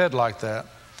go to bed like that.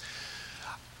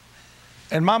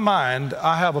 In my mind,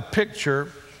 I have a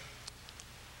picture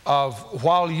of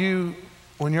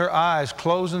when your eyes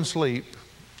close in sleep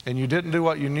and you didn't do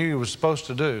what you knew you were supposed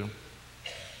to do.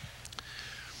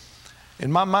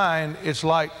 In my mind, it's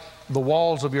like the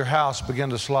walls of your house begin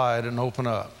to slide and open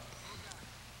up.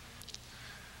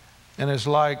 And it's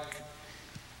like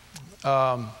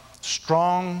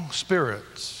strong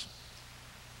spirits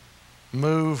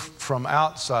move from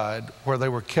outside where they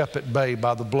were kept at bay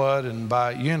by the blood and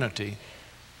by unity.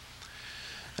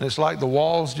 And it's like the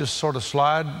walls just sort of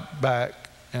slide back,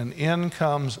 and in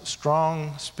comes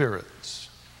strong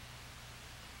spirits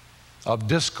of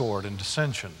discord and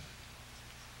dissension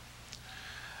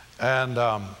and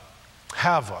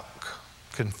havoc,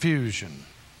 confusion.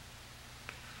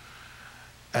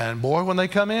 And boy, when they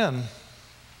come in,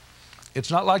 it's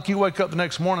not like you wake up the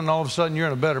next morning and all of a sudden you're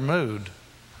in a better mood.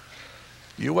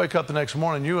 You wake up the next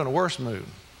morning, you're in a worse mood.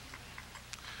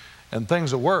 And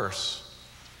things are worse.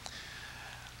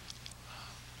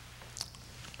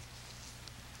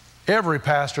 Every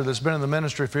pastor that's been in the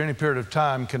ministry for any period of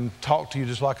time can talk to you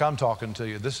just like I'm talking to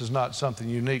you. This is not something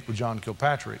unique with John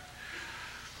Kilpatrick.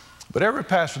 But every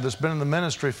pastor that's been in the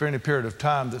ministry for any period of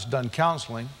time that's done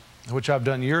counseling, which I've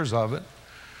done years of it,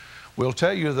 will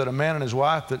tell you that a man and his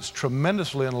wife that's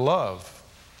tremendously in love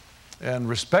and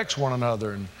respects one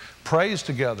another and prays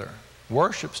together,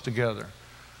 worships together,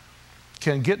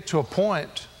 can get to a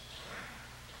point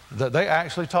that they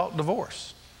actually talk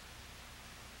divorce.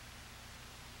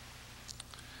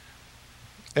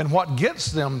 And what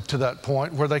gets them to that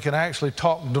point where they can actually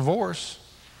talk divorce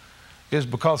is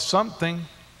because something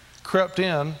crept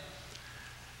in,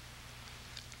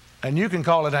 and you can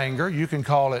call it anger, you can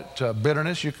call it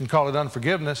bitterness, you can call it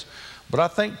unforgiveness, but I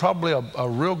think probably a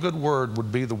real good word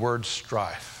would be the word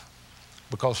strife.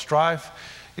 Because strife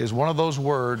is one of those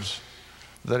words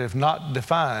that, if not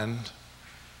defined,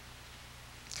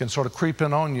 can sort of creep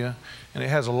in on you, and it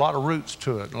has a lot of roots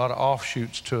to it, a lot of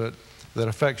offshoots to it that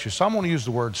affects you. So I'm going to use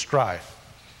the word strife.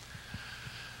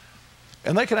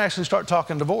 And they can actually start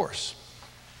talking divorce.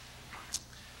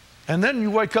 And then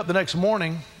you wake up the next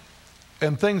morning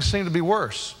and things seem to be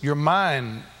worse. Your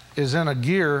mind is in a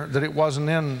gear that it wasn't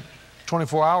in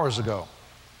 24 hours ago.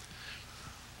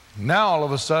 Now all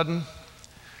of a sudden,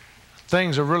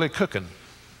 things are really cooking.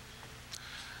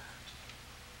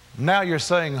 Now you're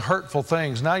saying hurtful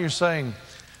things. Now you're saying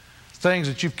things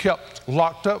that you've kept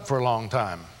locked up for a long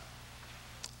time.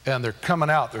 And they're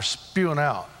coming out, they're spewing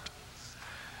out.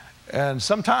 And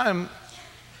sometime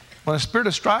when a spirit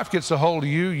of strife gets a hold of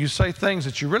you, you say things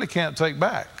that you really can't take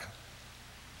back.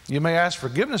 You may ask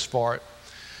forgiveness for it,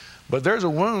 but there's a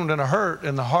wound and a hurt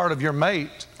in the heart of your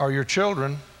mate or your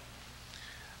children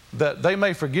that they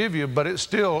may forgive you, but it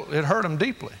hurt them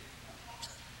deeply.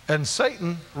 And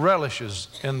Satan relishes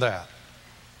in that.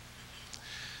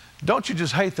 Don't you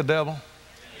just hate the devil?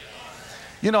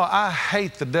 You know, I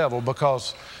hate the devil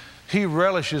because he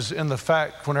relishes in the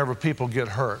fact whenever people get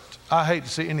hurt. I hate to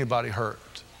see anybody hurt.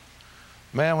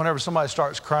 Man, whenever somebody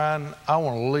starts crying, I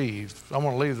want to leave. I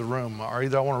want to leave the room. Or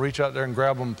either I want to reach out there and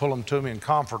grab them and pull them to me and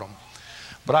comfort them.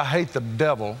 But I hate the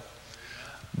devil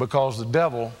because the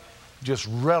devil just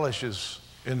relishes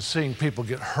in seeing people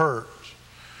get hurt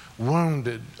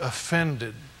wounded,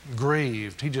 offended,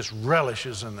 grieved. He just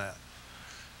relishes in that.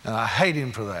 And I hate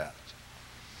him for that.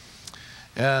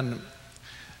 And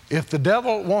if the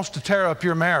devil wants to tear up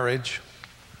your marriage,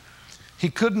 he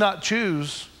could not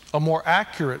choose a more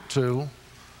accurate tool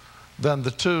than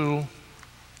the tool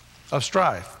of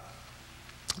strife.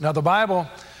 Now, the Bible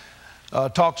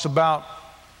talks about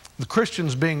the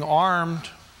Christians being armed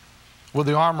with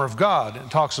the armor of God.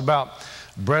 It talks about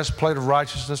breastplate of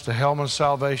righteousness, the helmet of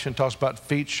salvation. It talks about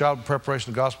feet shod with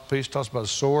preparation of the gospel of peace. It talks about a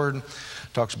sword. It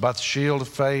talks about the shield of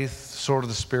faith, sword of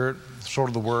the Spirit, sword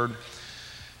of the Word,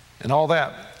 and all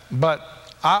that. But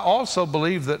I also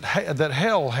believe that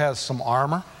hell has some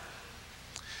armor.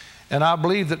 And I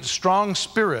believe that strong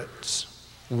spirits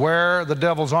wear the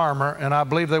devil's armor, and I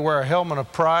believe they wear a helmet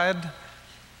of pride,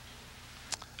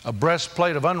 a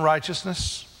breastplate of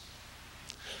unrighteousness,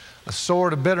 a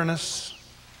sword of bitterness,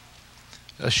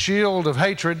 a shield of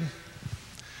hatred,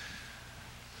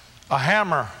 a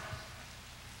hammer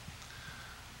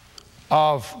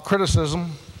of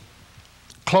criticism,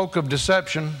 cloak of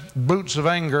deception, boots of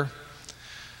anger,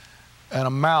 and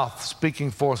a mouth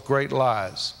speaking forth great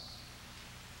lies.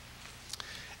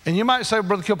 And you might say,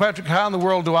 Brother Kilpatrick, how in the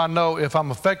world do I know if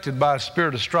I'm affected by a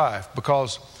spirit of strife?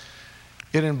 Because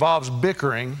it involves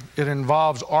bickering, it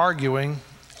involves arguing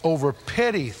over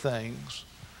petty things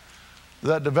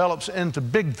that develops into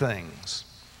big things.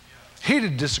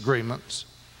 Heated disagreements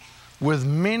with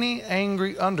many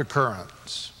angry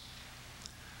undercurrents.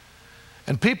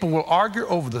 And people will argue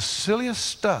over the silliest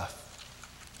stuff.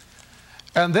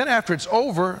 And then after it's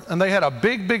over and they had a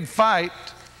big, big fight,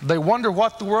 they wonder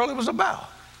what the world it was about.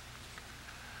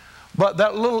 But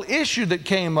that little issue that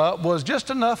came up was just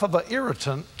enough of an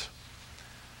irritant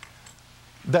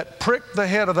that pricked the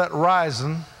head of that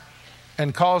raisin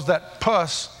and caused that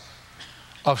pus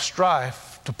of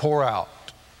strife to pour out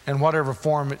in whatever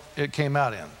form it came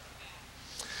out in.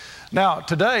 Now,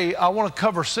 today I want to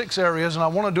cover 6 areas, and I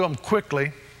want to do them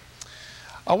quickly.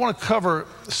 I want to cover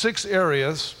 6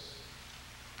 areas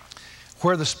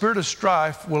where the spirit of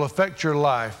strife will affect your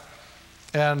life.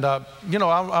 And, you know,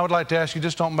 I would like to ask you,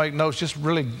 just don't make notes.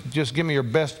 Just give me your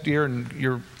best ear and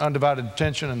your undivided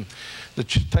attention. And the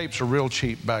tapes are real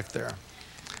cheap back there.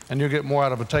 And you'll get more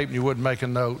out of a tape than you would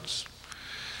making notes.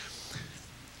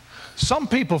 Some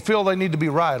people feel they need to be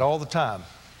right all the time.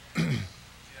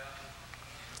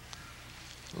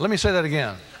 Let me say that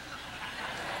again.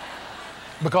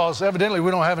 Because evidently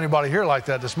we don't have anybody here like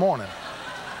that this morning.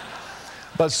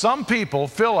 But some people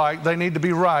feel like they need to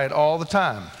be right all the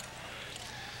time.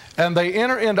 And they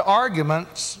enter into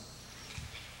arguments.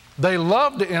 They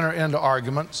love to enter into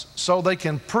arguments so they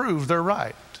can prove they're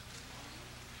right.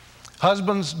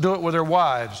 Husbands do it with their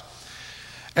wives,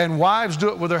 and wives do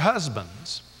it with their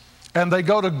husbands. And they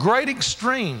go to great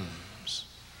extremes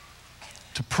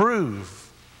to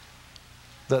prove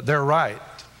that they're right.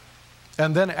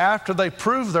 And then after they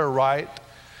prove they're right,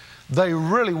 they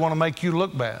really want to make you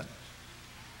look bad.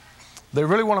 They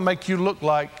really want to make you look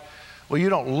like, well, you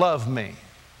don't love me,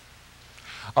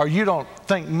 or you don't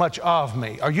think much of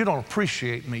me, or you don't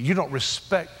appreciate me, you don't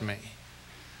respect me.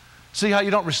 See how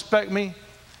you don't respect me?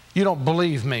 You don't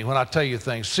believe me when I tell you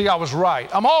things. See, I was right.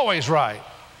 I'm always right.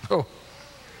 Oh.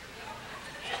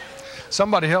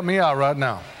 Somebody help me out right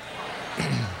now.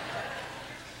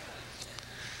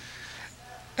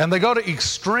 And they go to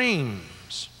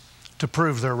extremes to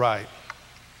prove they're right.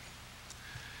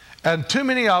 And too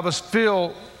many of us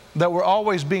feel that we're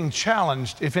always being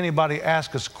challenged if anybody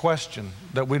asks us a question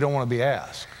that we don't want to be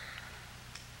asked.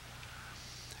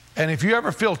 And if you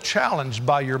ever feel challenged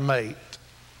by your mate,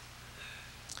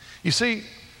 you see,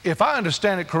 if I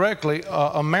understand it correctly,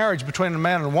 a marriage between a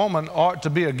man and a woman ought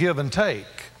to be a give and take.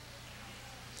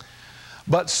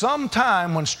 But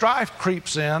sometime when strife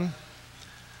creeps in,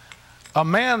 a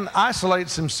man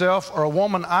isolates himself or a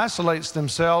woman isolates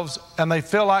themselves, and they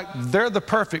feel like they're the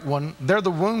perfect one, they're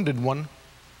the wounded one.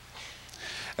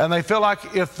 And they feel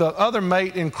like if the other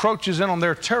mate encroaches in on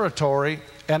their territory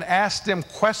and asks them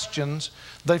questions,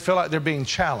 they feel like they're being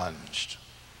challenged.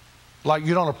 Like,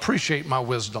 you don't appreciate my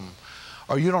wisdom,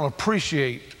 or you don't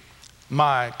appreciate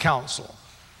my counsel.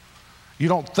 You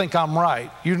don't think I'm right.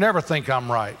 You never think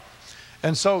I'm right.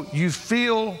 And so you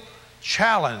feel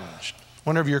challenged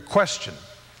whenever you're questioned.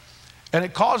 And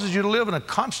it causes you to live in a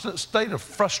constant state of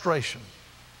frustration.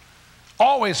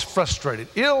 Always frustrated,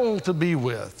 ill to be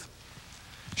with,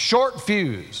 short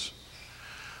fuse,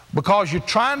 because you're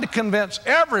trying to convince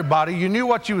everybody you knew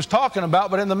what you was talking about,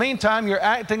 but in the meantime, you're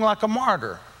acting like a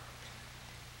martyr.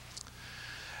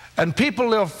 And people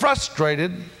live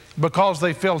frustrated because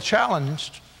they feel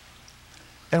challenged,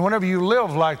 And whenever you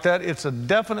live like that, it's a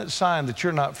definite sign that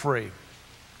you're not free.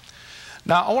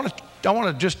 Now, I want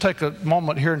to just take a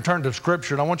moment here and turn to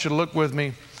Scripture, and I want you to look with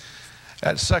me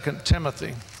at 2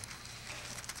 Timothy.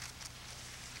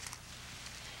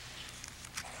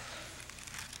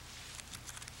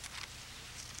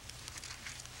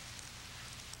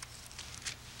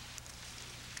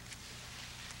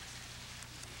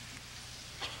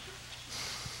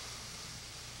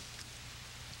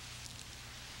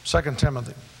 Second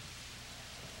Timothy.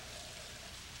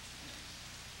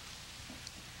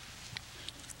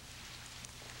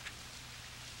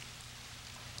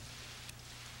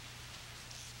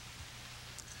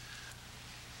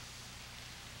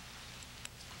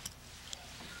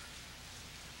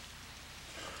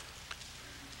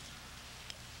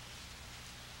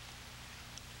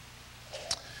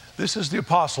 This is the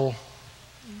Apostle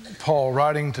Paul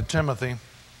writing to Timothy.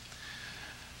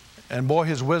 And boy,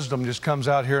 his wisdom just comes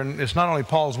out here. And it's not only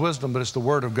Paul's wisdom, but it's the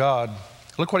Word of God.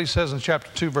 Look what he says in chapter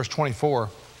 2, verse 24.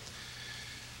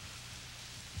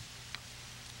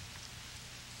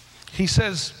 He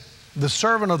says, the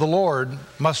servant of the Lord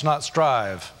must not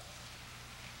strive.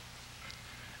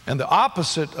 And the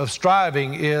opposite of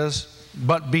striving is,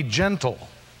 but be gentle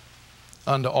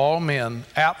unto all men,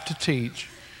 apt to teach,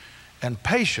 and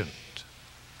patient,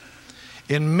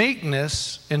 in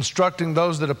meekness instructing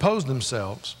those that oppose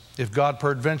themselves, if God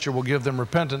peradventure will give them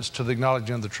repentance to the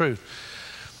acknowledging of the truth.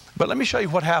 But let me show you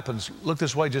what happens. Look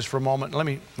this way just for a moment.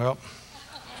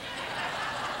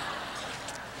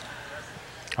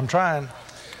 I'm trying.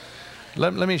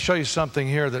 Let me show you something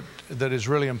here that is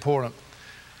really important.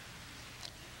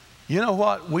 You know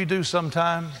what we do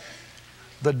sometimes?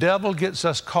 The devil gets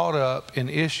us caught up in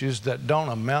issues that don't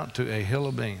amount to a hill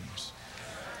of beans.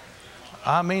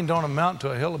 I mean, don't amount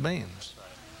to a hill of beans.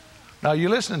 Now, you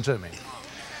listening to me?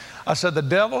 I said the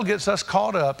devil gets us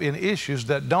caught up in issues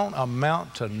that don't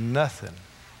amount to nothing.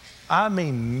 I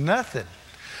mean nothing.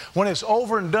 When it's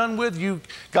over and done with, you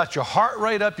got your heart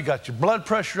rate up, you got your blood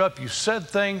pressure up, you said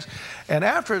things, and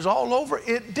after it's all over,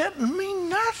 it didn't mean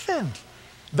nothing.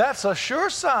 That's a sure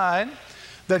sign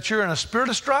that you're in a spirit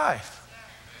of strife.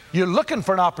 You're looking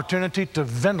for an opportunity to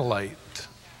ventilate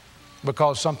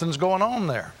because something's going on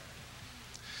there.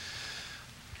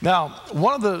 Now,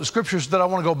 one of the scriptures that I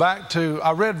want to go back to,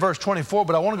 I read verse 24,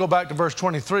 but I want to go back to verse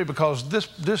 23 because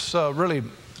this really,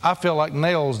 I feel like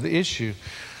nails the issue.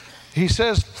 He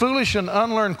says, foolish and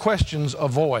unlearned questions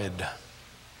avoid,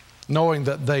 knowing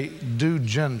that they do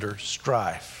gender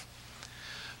strife.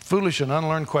 Foolish and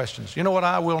unlearned questions. You know what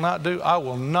I will not do? I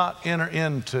will not enter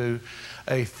into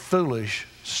a foolish,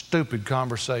 stupid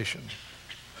conversation.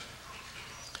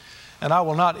 And I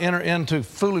will not enter into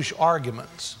foolish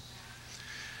arguments.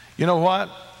 You know what?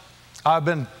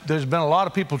 There's been a lot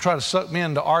of people try to suck me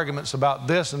into arguments about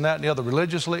this and that and the other,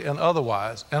 religiously and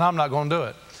otherwise, and I'm not going to do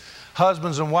it.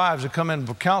 Husbands and wives have come in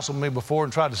and counseled me before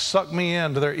and tried to suck me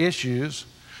into their issues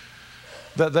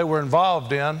that they were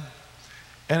involved in,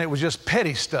 and it was just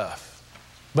petty stuff.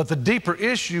 But the deeper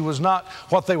issue was not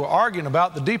what they were arguing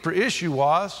about. The deeper issue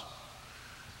was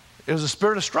the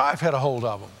spirit of strife had a hold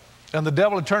of them, and the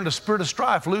devil had turned the spirit of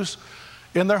strife loose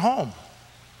in their home.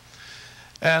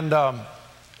 And the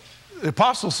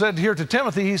apostle said here to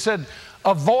Timothy, he said,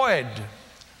 avoid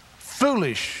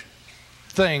foolish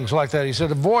things like that. He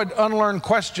said, avoid unlearned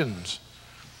questions.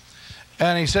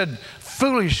 And he said,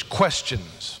 foolish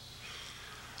questions,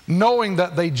 knowing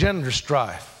that they gender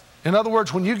strife. In other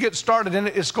words, when you get started in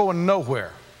it, it's going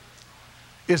nowhere.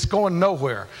 It's going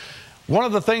nowhere. One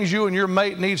of the things you and your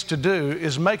mate needs to do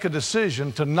is make a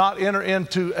decision to not enter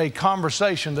into a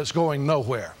conversation that's going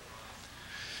nowhere.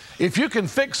 If you can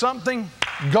fix something,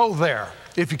 go there.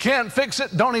 If you can't fix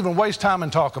it, don't even waste time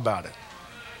and talk about it.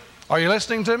 Are you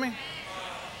listening to me?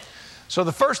 So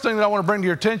the first thing that I want to bring to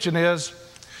your attention is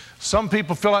some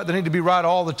people feel like they need to be right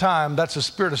all the time. That's a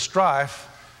spirit of strife.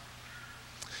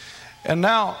 And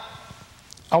now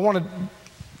I want to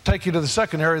take you to the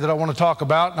second area that I want to talk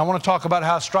about. And I want to talk about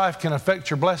how strife can affect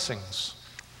your blessings.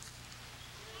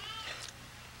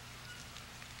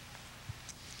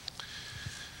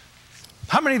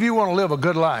 How many of you want to live a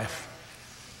good life?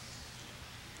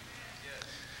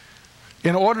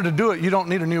 In order to do it, you don't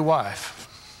need a new wife.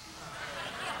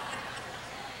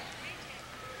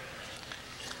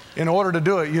 In order to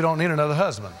do it, you don't need another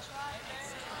husband.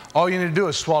 All you need to do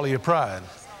is swallow your pride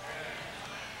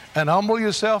and humble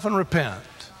yourself and repent.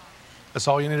 That's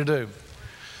all you need to do.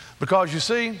 Because you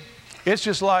see, it's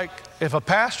just like if a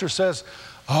pastor says,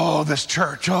 oh, this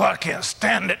church, oh, I can't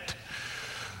stand it.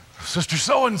 Sister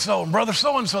so-and-so and brother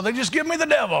so-and-so, they just give me the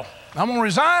devil. I'm going to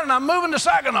resign and I'm moving to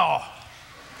Saginaw.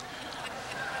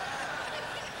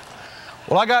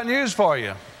 Well, I got news for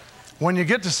you. When you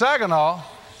get to Saginaw,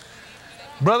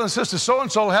 brother and sister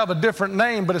so-and-so will have a different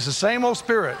name, but it's the same old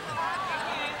spirit.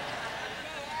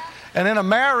 And in a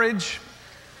marriage,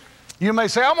 you may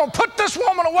say, I'm going to put this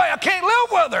woman away. I can't live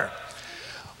with her.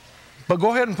 But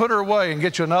go ahead and put her away and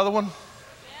get you another one.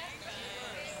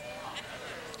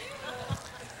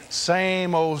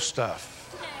 Same old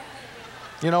stuff.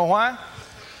 You know why?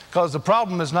 Because the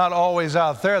problem is not always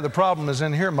out there. The problem is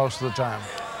in here most of the time.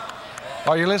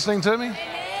 Are you listening to me?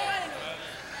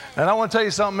 And I want to tell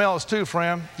you something else too,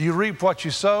 friend. You reap what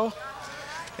you sow.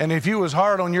 And if you was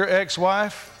hard on your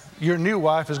ex-wife, your new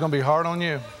wife is going to be hard on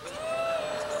you.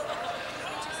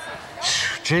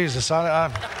 Jesus, I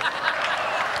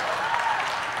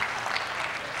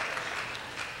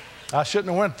shouldn't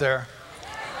have went there.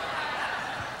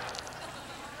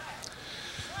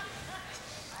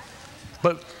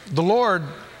 But the Lord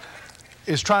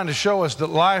is trying to show us that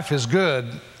life is good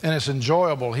and it's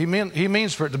enjoyable. He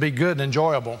means for it to be good and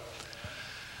enjoyable.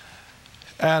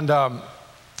 And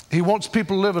He wants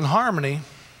people to live in harmony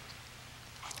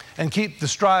and keep the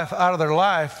strife out of their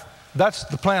life. That's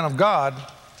the plan of God.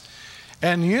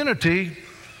 And unity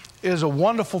is a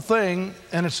wonderful thing,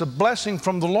 and it's a blessing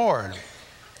from the Lord.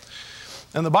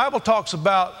 And the Bible talks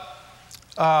about,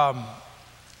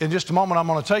 in just a moment I'm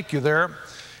going to take you there,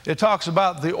 it talks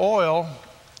about the oil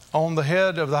on the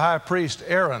head of the high priest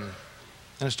Aaron.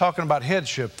 And it's talking about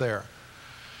headship there.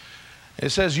 It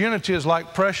says unity is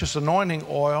like precious anointing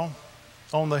oil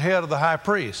on the head of the high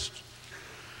priest.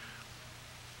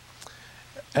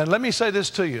 And let me say this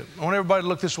to you. I want everybody to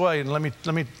look this way, and let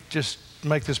me just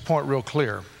make this point real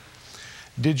clear.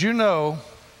 Did you know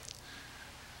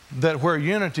that where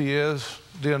unity is,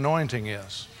 the anointing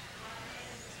is?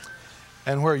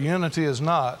 And where unity is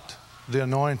not, the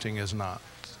anointing is not.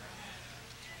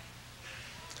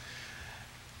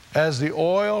 As the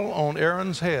oil on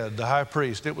Aaron's head, the high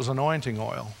priest, it was anointing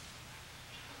oil.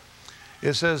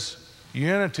 It says,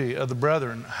 unity of the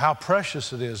brethren, how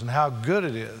precious it is and how good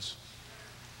it is.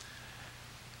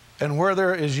 And where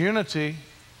there is unity,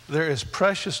 there is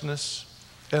preciousness,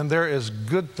 and there is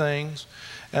good things,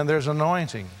 and there's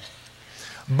anointing.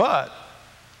 But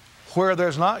where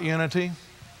there's not unity,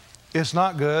 it's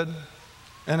not good,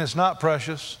 and it's not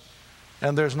precious,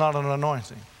 and there's not an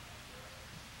anointing.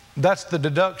 That's the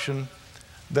deduction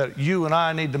that you and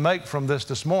I need to make from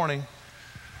this morning.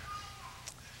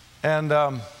 And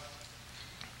I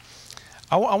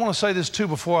want to say this too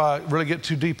before I really get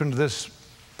too deep into this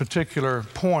particular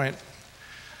point.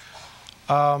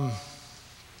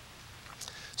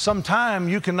 Sometime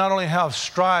you can not only have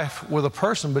strife with a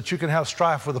person, but you can have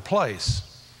strife with a place.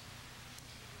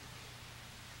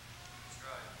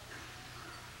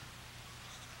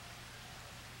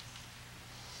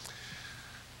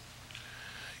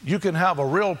 You can have a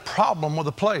real problem with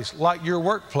a place, like your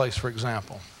workplace, for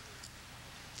example.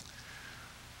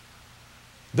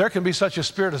 There can be such a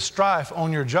spirit of strife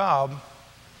on your job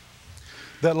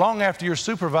that long after your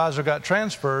supervisor got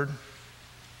transferred,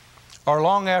 or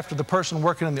long after the person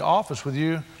working in the office with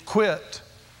you quit,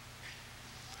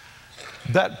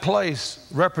 that place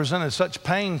represented such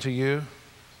pain to you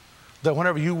that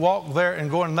whenever you walk there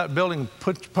and go in that building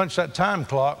and punch that time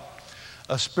clock,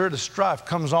 a spirit of strife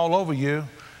comes all over you,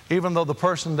 even though the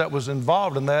person that was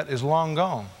involved in that is long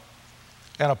gone.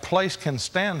 And a place can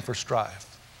stand for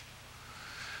strife.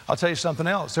 I'll tell you something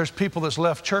else. There's people that's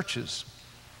left churches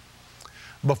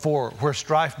before where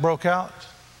strife broke out,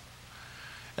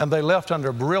 and they left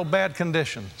under real bad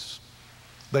conditions.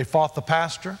 They fought the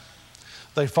pastor.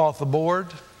 They fought the board.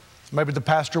 Maybe the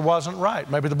pastor wasn't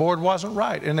right. Maybe the board wasn't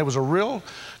right. And there was a real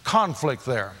conflict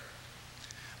there.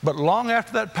 But long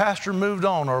after that pastor moved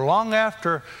on, or long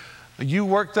after you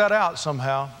worked that out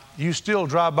somehow, you still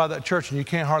drive by that church and you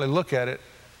can't hardly look at it.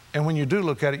 And when you do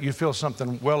look at it, you feel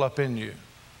something well up in you.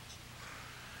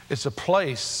 It's a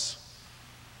place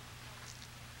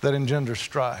that engenders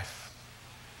strife.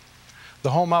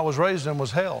 The home I was raised in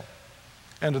was hell.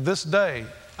 And to this day,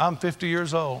 I'm 50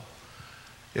 years old.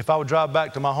 If I would drive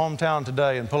back to my hometown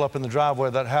today and pull up in the driveway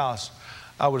of that house,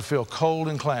 I would feel cold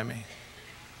and clammy.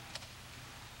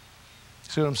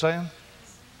 See what I'm saying?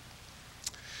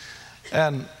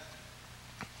 And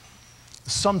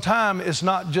sometimes it's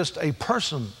not just a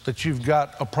person that you've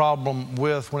got a problem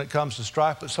with when it comes to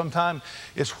strife, but sometimes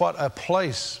it's what a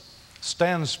place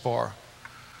stands for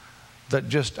that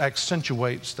just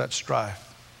accentuates that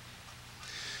strife.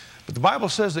 But the Bible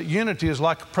says that unity is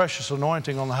like a precious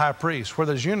anointing on the high priest. Where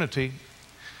there's unity,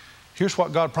 here's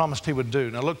what God promised He would do.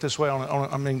 Now look this way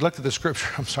look at the scripture.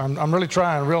 I'm sorry, I'm really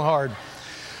trying real hard.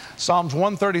 Psalms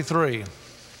 133.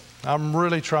 I'm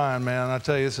really trying, man. I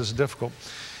tell you, this is difficult.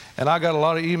 And I got a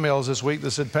lot of emails this week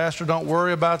that said, Pastor, don't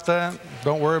worry about that.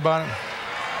 Don't worry about it.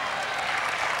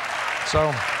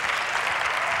 So,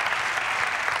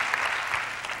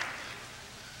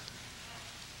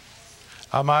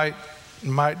 I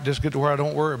might just get to where I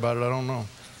don't worry about it. I don't know.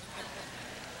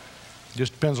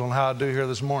 Just depends on how I do here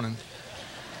this morning.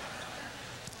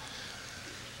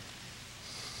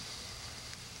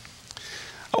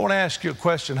 I want to ask you a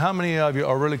question. How many of you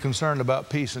are really concerned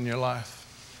about peace in your life?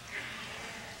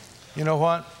 You know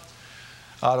what?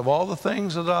 Out of all the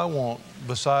things that I want,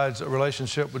 besides a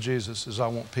relationship with Jesus, is I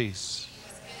want peace.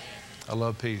 I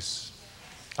love peace.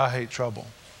 I hate trouble.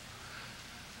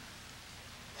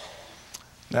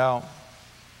 Now,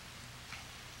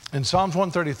 in Psalms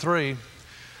 133,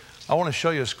 I want to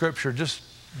show you a scripture. Just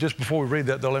before we read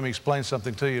that, though, let me explain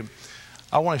something to you.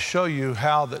 I want to show you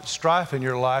how that strife in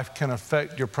your life can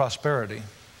affect your prosperity.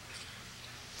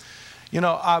 You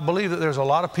know, I believe that there's a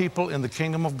lot of people in the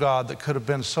kingdom of God that could have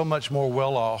been so much more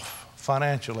well off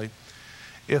financially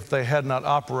if they had not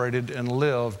operated and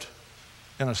lived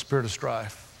in a spirit of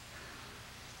strife.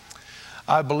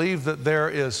 I believe that there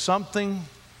is something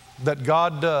that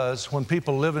God does when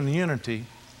people live in unity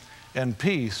and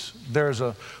peace. There's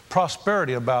a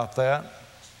prosperity about that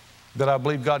I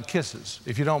believe God kisses.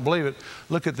 If you don't believe it,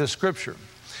 look at this scripture.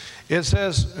 It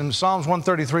says in Psalms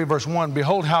 133 verse 1,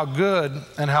 behold how good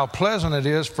and how pleasant it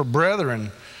is for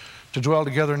brethren to dwell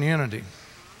together in unity.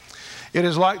 It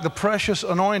is like the precious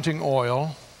anointing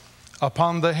oil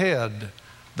upon the head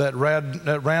that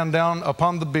ran down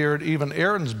upon the beard, even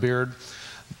Aaron's beard,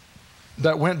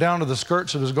 that went down to the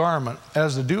skirts of his garment,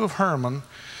 as the dew of Hermon,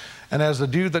 and as the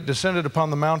dew that descended upon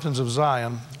the mountains of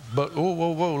Zion. But,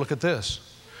 whoa, look at this.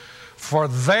 For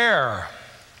there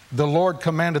the Lord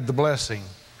commanded the blessing,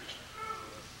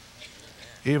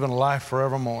 even life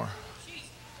forevermore.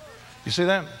 You see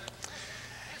that?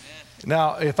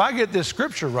 Now, if I get this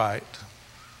scripture right,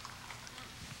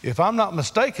 if I'm not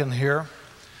mistaken here,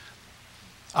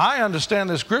 I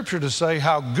understand this scripture to say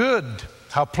how good,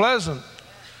 how pleasant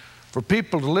for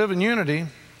people to live in unity.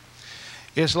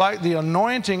 It's like the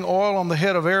anointing oil on the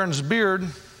head of Aaron's beard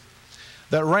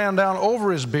that ran down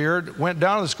over his beard, went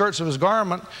down to the skirts of his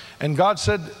garment, and God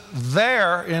said,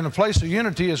 there in a place of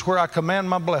unity is where I command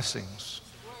my blessings.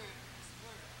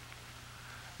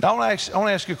 Now I want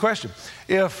to ask you a question.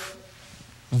 If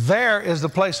there is the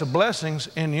place of blessings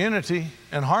in unity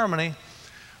and harmony,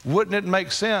 wouldn't it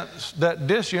make sense that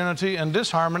disunity and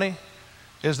disharmony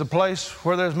is the place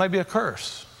where there's maybe a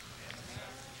curse?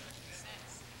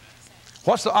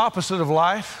 What's the opposite of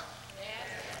life?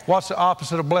 What's the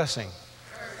opposite of blessing?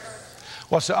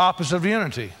 What's the opposite of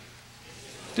unity?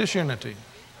 Disunity.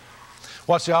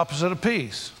 What's the opposite of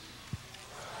peace?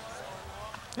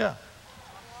 Yeah.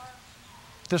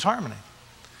 Disharmony.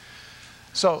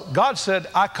 So God said,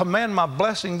 I command my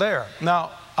blessing there.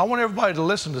 Now, I want everybody to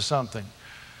listen to something.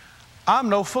 I'm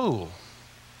no fool.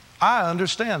 I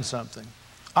understand something.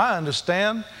 I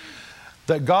understand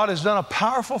that God has done a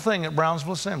powerful thing at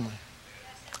Brownsville Assembly.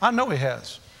 I know He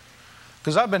has.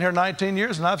 Because I've been here 19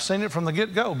 years and I've seen it from the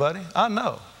get-go, buddy. I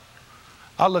know.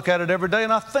 I look at it every day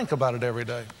and I think about it every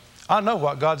day. I know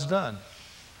what God's done.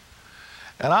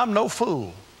 And I'm no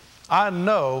fool. I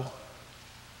know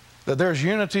that there's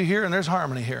unity here and there's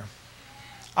harmony here.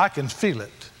 I can feel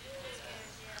it.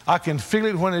 I can feel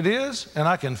it when it is, and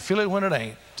I can feel it when it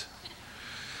ain't.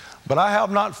 But I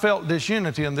have not felt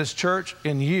disunity in this church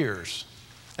in years,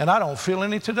 and I don't feel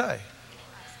any today.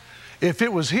 If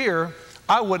it was here,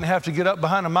 I wouldn't have to get up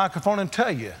behind a microphone and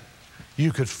tell you.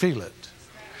 You could feel it.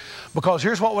 Because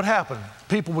here's what would happen.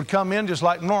 People would come in just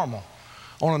like normal,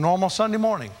 on a normal Sunday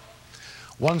morning.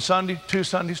 1 Sunday, 2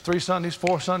 Sundays, 3 Sundays,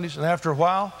 4 Sundays, and after a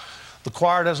while, the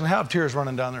choir doesn't have tears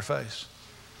running down their face.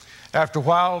 After a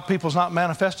while, people's not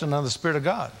manifesting under the Spirit of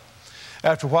God.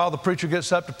 After a while, the preacher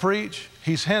gets up to preach.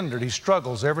 He's hindered. He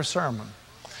struggles every sermon.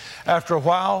 After a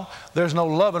while, there's no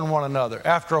loving one another.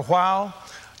 After a while,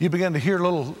 you begin to hear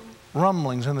little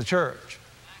rumblings in the church.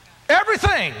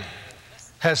 Everything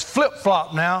has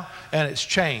flip-flopped now, and it's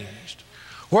changed.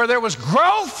 Where there was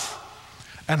growth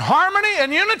and harmony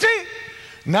and unity,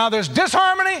 now there's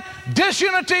disharmony,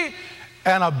 disunity,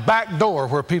 and a back door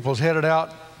where people's headed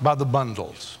out by the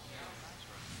bundles.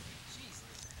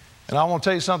 And I want to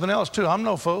tell you something else too. I'm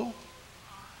no fool.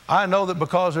 I know that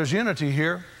because there's unity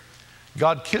here,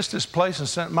 God kissed this place and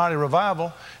sent mighty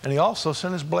revival, and He also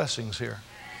sent His blessings here.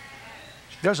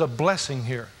 There's a blessing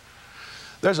here.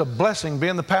 There's a blessing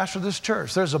being the pastor of this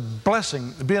church. There's a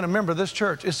blessing being a member of this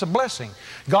church. It's a blessing.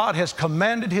 God has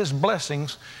commanded His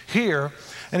blessings here,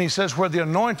 and He says where the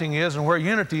anointing is and where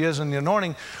unity is and the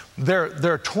anointing,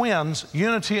 they're twins.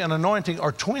 Unity and anointing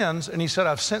are twins, and He said,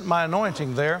 I've sent my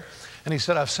anointing there, and He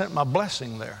said, I've sent my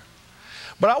blessing there.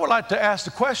 But I would like to ask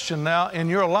the question now in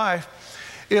your life,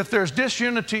 if there's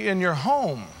disunity in your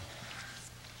home,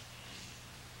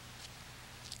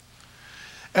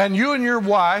 and you and your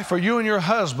wife or you and your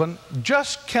husband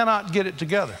just cannot get it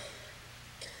together.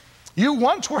 You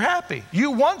once were happy.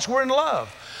 You once were in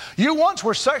love. You once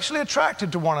were sexually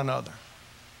attracted to one another.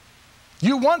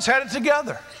 You once had it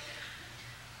together.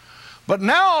 But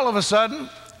now all of a sudden,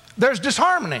 there's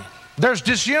disharmony. There's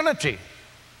disunity.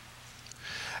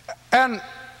 And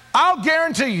I'll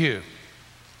guarantee you,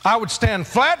 I would stand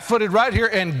flat-footed right here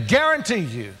and guarantee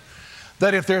you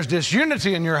that if there's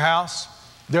disunity in your house,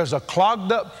 there's a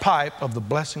clogged up pipe of the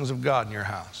blessings of God in your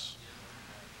house.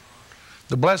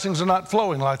 The blessings are not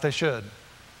flowing like they should.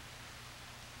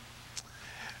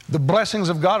 The blessings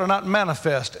of God are not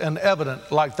manifest and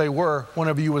evident like they were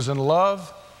whenever you was in love,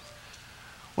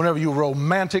 whenever you were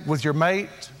romantic with your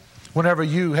mate, whenever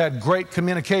you had great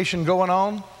communication going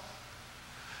on.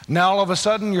 Now all of a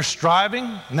sudden you're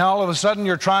striving. Now all of a sudden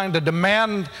you're trying to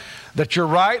demand that you're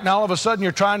right. Now all of a sudden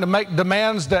you're trying to make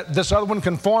demands that this other one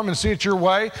conform and see it your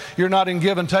way. You're not in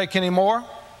give and take anymore.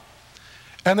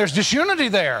 And there's disunity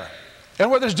there. And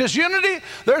where there's disunity,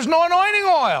 there's no anointing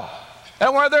oil.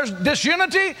 And where there's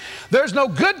disunity, there's no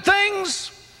good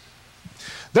things.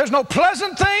 There's no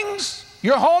pleasant things.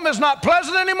 Your home is not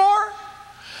pleasant anymore.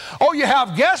 Oh, you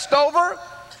have guests over.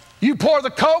 You pour the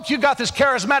Coke. You got this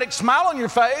charismatic smile on your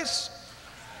face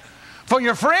for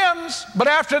your friends. But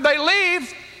after they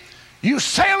leave, you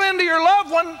sail into your loved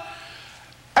one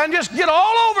and just get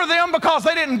all over them because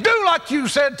they didn't do like you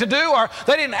said to do, or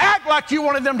they didn't act like you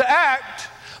wanted them to act.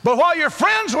 But while your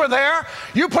friends were there,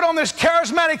 you put on this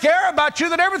charismatic air about you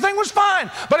that everything was fine.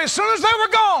 But as soon as they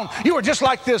were gone, you were just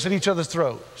like this at each other's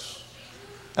throats.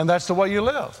 And that's the way you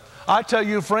live. I tell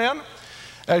you, friend,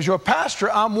 as your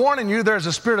pastor, I'm warning you, there's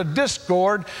a spirit of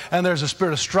discord and there's a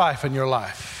spirit of strife in your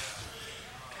life.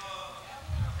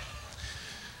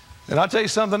 And I'll tell you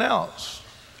something else.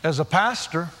 As a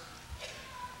pastor,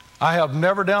 I have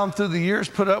never down through the years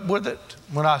put up with it.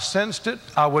 When I sensed it,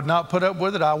 I would not put up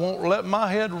with it. I won't let my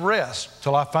head rest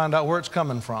till I find out where it's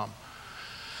coming from.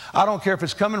 I don't care if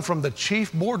it's coming from the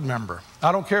chief board member.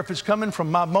 I don't care if it's coming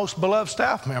from my most beloved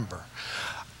staff member.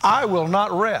 I will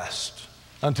not rest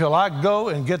until I go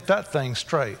and get that thing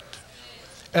straight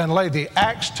and lay the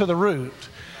axe to the root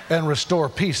and restore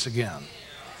peace again.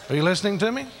 Are you listening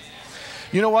to me?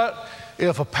 You know what?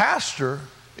 If a pastor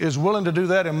is willing to do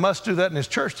that and must do that in his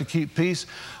church to keep peace,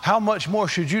 how much more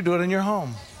should you do it in your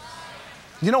home?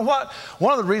 You know what?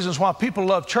 One of the reasons why people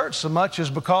love church so much is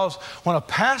because when a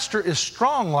pastor is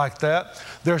strong like that,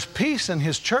 there's peace in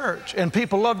his church and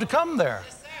people love to come there.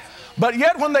 But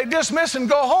yet when they dismiss and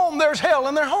go home, there's hell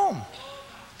in their home.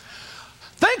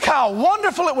 Think how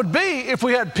wonderful it would be if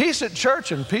we had peace at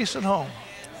church and peace at home.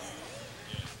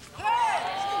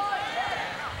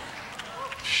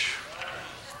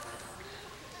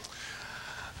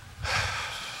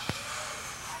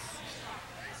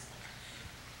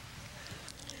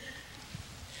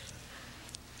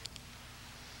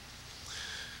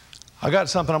 I got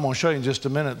something I'm going to show you in just a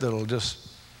minute that'll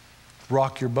just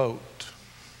rock your boat.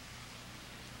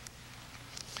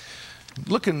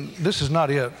 This is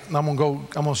not it. I'm going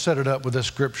to set it up with this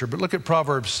scripture, but look at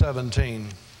Proverbs 17.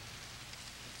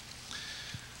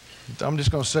 I'm just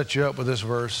going to set you up with this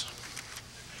verse.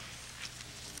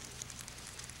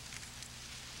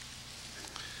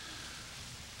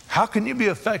 How can you be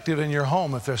effective in your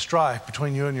home if there's strife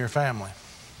between you and your family?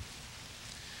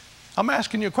 I'm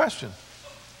asking you a question.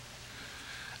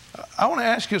 I want to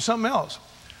ask you something else.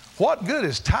 What good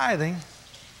is tithing?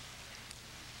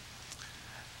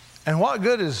 And what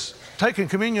good is taking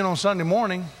communion on Sunday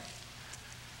morning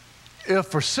if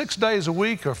for 6 days a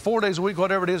week or 4 days a week,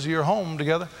 whatever it is, you're home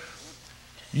together,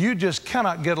 you just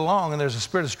cannot get along and there's a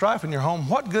spirit of strife in your home?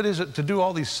 What good is it to do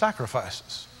all these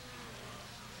sacrifices?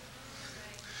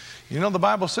 You know, the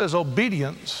Bible says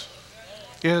obedience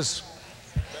is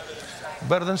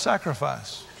better than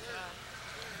sacrifice.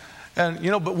 And,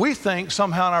 you know, but we think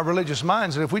somehow in our religious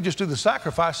minds that if we just do the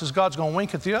sacrifices, God's going to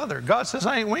wink at the other. God says,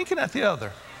 I ain't winking at the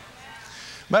other.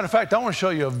 Matter of fact, I want to show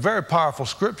you a very powerful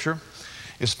scripture.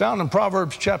 It's found in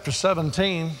Proverbs chapter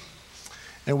 17,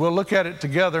 and we'll look at it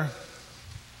together.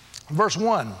 Verse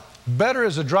 1, better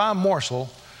is a dry morsel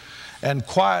and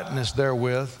quietness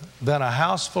therewith than a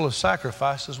house full of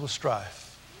sacrifices with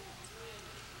strife.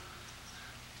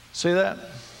 See that?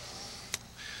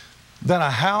 Than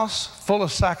a house full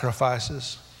of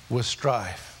sacrifices with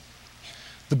strife.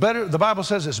 The Bible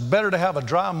says it's better to have a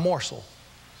dry morsel,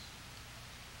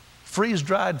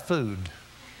 freeze-dried food,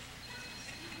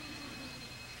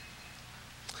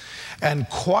 and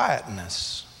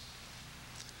quietness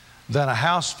than a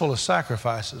house full of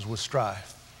sacrifices with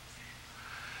strife.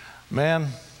 Man,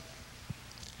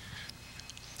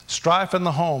 strife in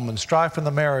the home and strife in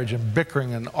the marriage and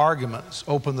bickering and arguments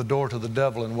open the door to the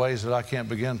devil in ways that I can't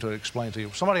begin to explain to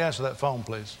you. Somebody answer that phone,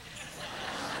 please.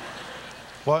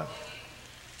 What?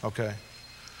 Okay.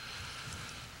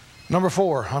 Number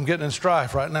 4, I'm getting in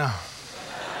strife right now.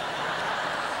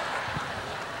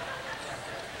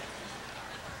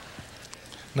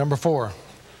 Number 4,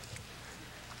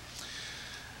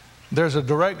 there's a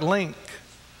direct link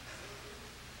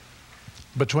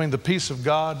between the peace of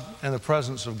God and the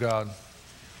presence of God.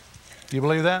 Do you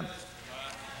believe that?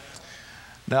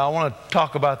 Now, I want to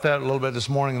talk about that a little bit this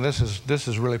morning, and this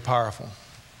is really powerful.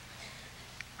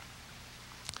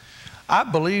 I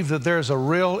believe that there's a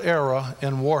real era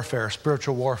in warfare,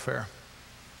 spiritual warfare.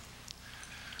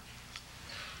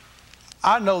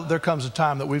 I know there comes a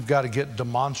time that we've got to get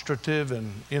demonstrative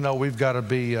and, we've got to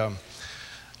be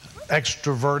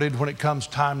extroverted when it comes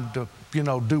time to,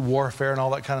 do warfare and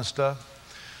all that kind of stuff.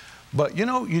 But,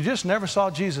 you just never saw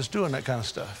Jesus doing that kind of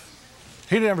stuff.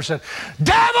 He never said,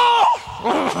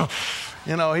 devil!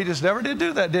 He just never did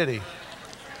do that, did he?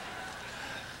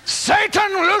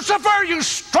 Satan, Lucifer, you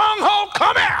stronghold,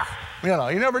 come here!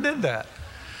 He never did that.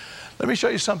 Let me show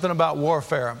you something about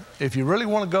warfare. If you really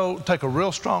want to go take a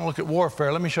real strong look at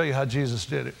warfare, let me show you how Jesus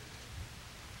did it.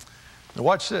 Now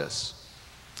watch this.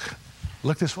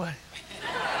 Look this way.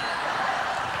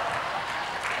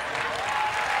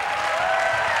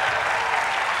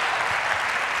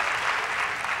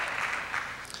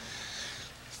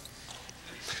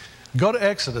 Go to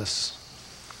Exodus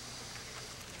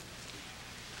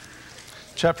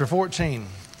chapter 14.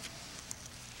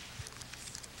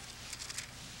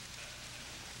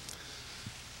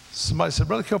 Somebody said,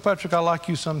 Brother Kilpatrick, I like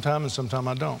you sometime and sometime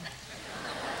I don't.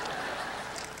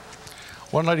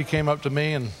 One lady came up to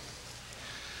me, and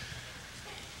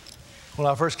when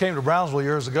I first came to Brownsville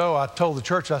years ago, I told the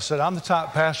church, I said, I'm the type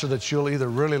pastor that you'll either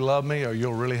really love me or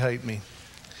you'll really hate me.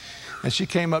 And she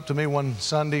came up to me one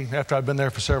Sunday after I'd been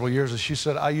there for several years, and she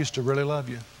said, I used to really love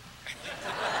you.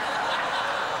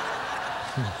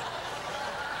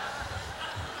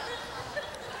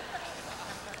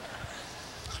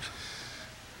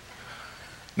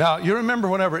 Now, you remember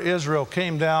whenever Israel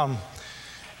came down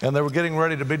and they were getting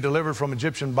ready to be delivered from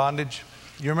Egyptian bondage?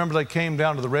 You remember they came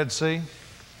down to the Red Sea?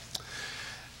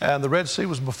 And the Red Sea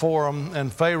was before them,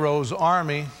 and Pharaoh's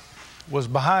army was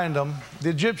behind them. The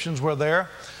Egyptians were there,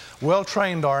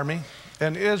 well-trained army,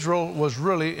 and Israel was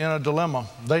really in a dilemma.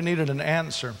 They needed an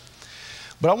answer.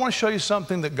 But I want to show you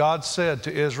something that God said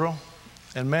to Israel,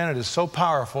 and man, it is so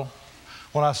powerful.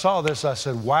 When I saw this, I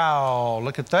said, wow,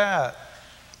 look at that.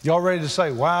 Y'all ready to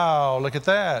say, wow, look at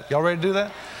that? Y'all ready to do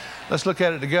that? Let's look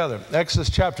at it together.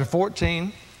 Exodus chapter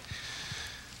 14.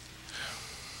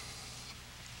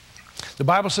 The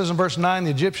Bible says in verse 9,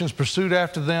 the Egyptians pursued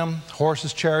after them,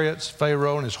 horses, chariots,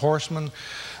 Pharaoh and his horsemen.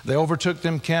 They overtook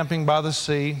them camping by the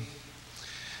sea.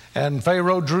 And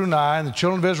Pharaoh drew nigh, and the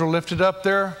children of Israel lifted up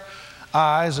their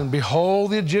eyes, and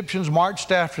behold, the Egyptians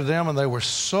marched after them, and they were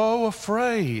so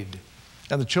afraid.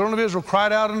 And the children of Israel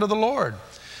cried out unto the Lord.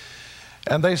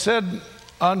 And they said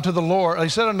unto the Lord, they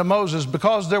said unto Moses,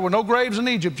 because there were no graves in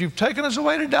Egypt, you've taken us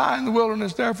away to die in the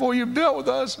wilderness. Therefore you've dealt with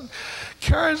us and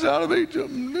carried us out of Egypt.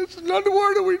 This is not the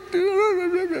word that we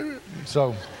do.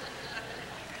 So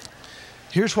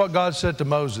here's what God said to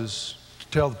Moses to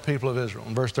tell the people of Israel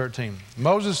in verse 13.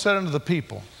 Moses said unto the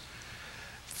people,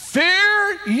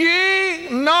 fear ye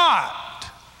not,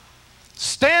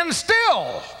 stand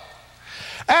still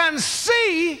and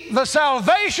see the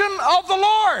salvation of the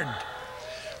Lord,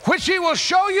 which he will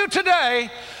show you today.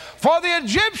 For the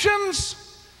Egyptians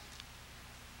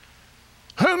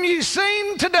whom ye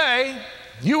seen today,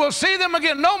 you will see them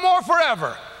again no more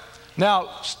forever.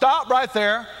 Now stop right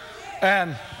there.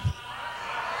 And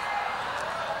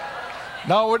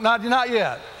no, not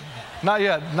yet. Not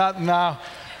yet. Not now.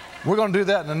 We're going to do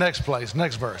that in the next place,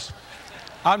 next verse.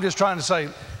 I'm just trying to say,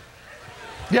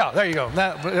 yeah, there you go.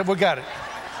 Now, we got it.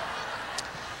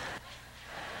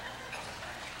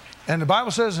 And the Bible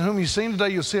says, whom you've seen today,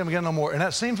 you'll see him again no more. And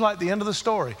that seems like the end of the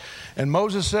story. And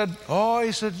Moses said,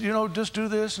 he said, just do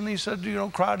this. And he said,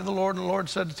 cry to the Lord. And the Lord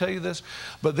said to tell you this.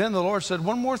 But then the Lord said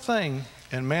one more thing.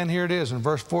 And man, here it is in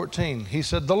verse 14. He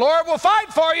said, the Lord will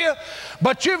fight for you,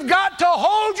 but you've got to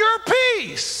hold your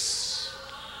peace.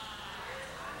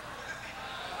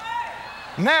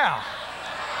 Now,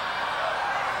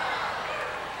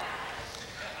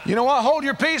 you know what hold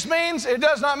your peace means? It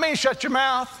does not mean shut your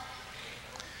mouth.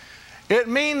 It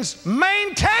means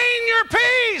maintain your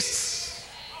peace.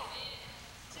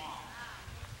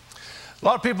 A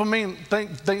lot of people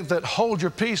think that hold your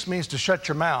peace means to shut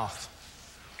your mouth.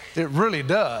 It really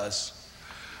does.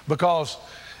 Because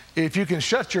if you can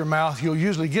shut your mouth, you'll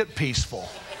usually get peaceful.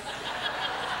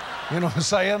 You know what I'm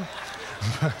saying?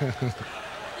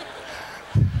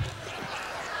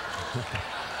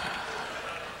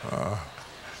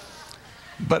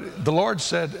 But the Lord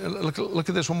said, look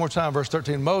at this one more time, verse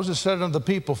 13. Moses said unto the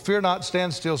people, fear not,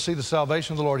 stand still, see the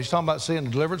salvation of the Lord. He's talking about seeing the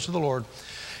deliverance of the Lord.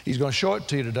 He's going to show it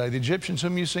to you today. The Egyptians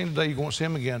whom you've seen today, you won't see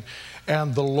them again.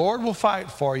 And the Lord will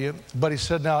fight for you. But he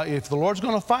said, now, if the Lord's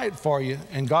going to fight for you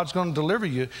and God's going to deliver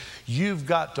you, you've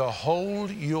got to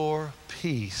hold your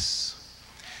peace.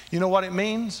 You know what it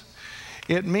means?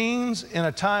 It means in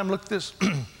a time, look at this.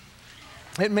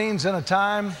 It means in a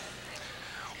time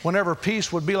whenever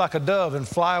peace would be like a dove and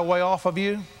fly away off of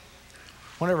you,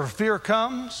 whenever fear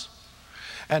comes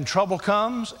and trouble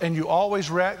comes and you always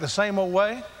react the same old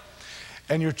way,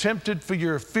 and you're tempted for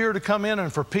your fear to come in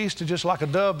and for peace to just like a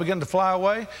dove begin to fly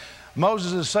away,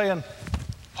 Moses is saying,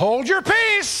 hold your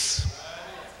peace.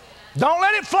 Don't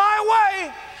let it fly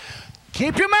away.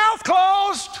 Keep your mouth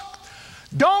closed.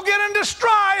 Don't get into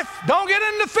strife. Don't get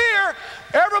into fear.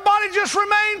 Everybody just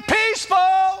remain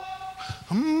peaceful.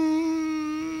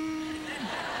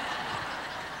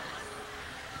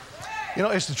 You know,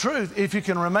 it's the truth. If you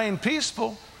can remain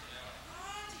peaceful,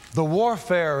 the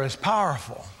warfare is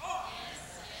powerful.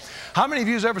 How many of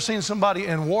you have ever seen somebody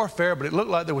in warfare, but it looked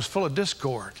like they was full of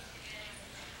discord?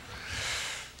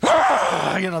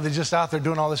 You know, they're just out there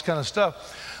doing all this kind of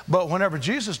stuff. But whenever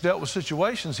Jesus dealt with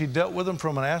situations, he dealt with them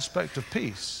from an aspect of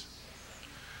peace.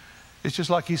 It's just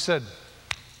like he said,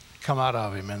 come out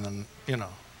of him, and then, you know,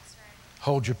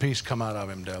 hold your peace, come out of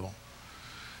him, devil.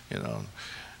 You know,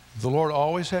 the Lord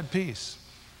always had peace.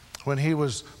 When he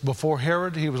was before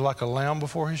Herod, he was like a lamb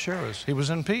before his shearers. He was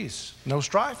in peace, no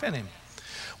strife in him.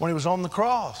 When he was on the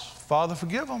cross, Father,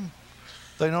 forgive them.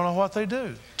 They don't know what they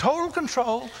do. Total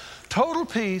control, total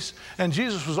peace, and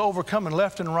Jesus was overcoming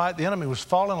left and right. The enemy was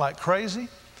falling like crazy.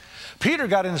 Peter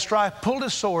got into strife, pulled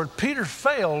his sword. Peter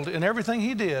failed in everything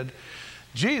he did.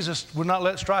 Jesus would not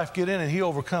let strife get in, and he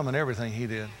overcome in everything he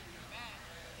did.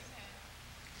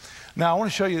 Now, I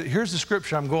want to show you, here's the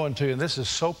scripture I'm going to, and this is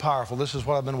so powerful. This is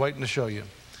what I've been waiting to show you.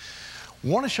 I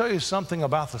want to show you something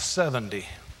about the 70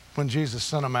 when Jesus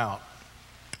sent them out.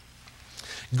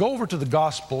 Go over to the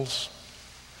Gospels,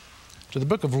 to the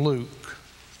book of Luke,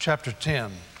 chapter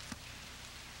 10.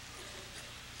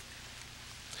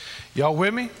 Y'all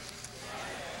with me?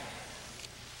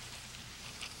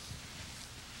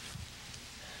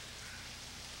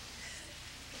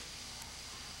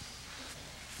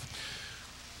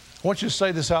 I want you to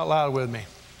say this out loud with me.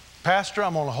 Pastor,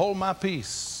 I'm going to hold my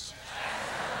peace.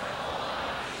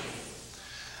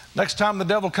 Next time the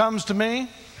devil comes to me,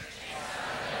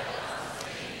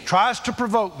 tries to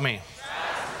provoke me,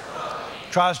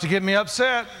 tries to get me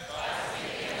upset,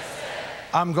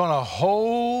 I'm going to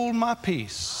hold my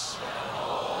peace.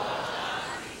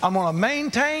 I'm going to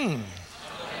maintain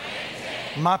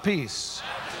my peace.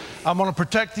 I'm going to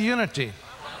protect the unity.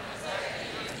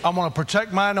 I'm going to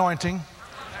protect my anointing.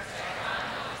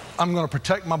 I'm going to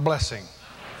protect my blessing.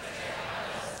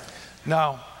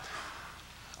 Now,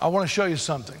 I want to show you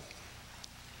something.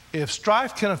 If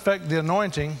strife can affect the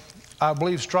anointing, I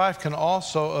believe strife can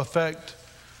also affect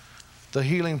the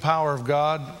healing power of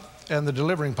God and the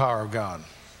delivering power of God.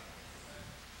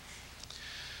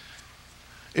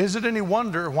 Is it any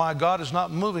wonder why God is not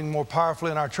moving more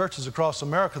powerfully in our churches across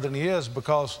America than he is?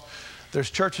 Because there's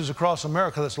churches across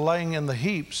America that's laying in the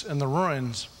heaps and the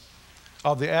ruins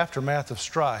of the aftermath of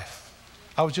strife.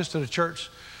 I was just at a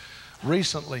church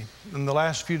recently in the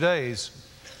last few days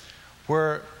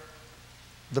where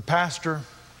the pastor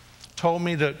told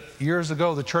me that years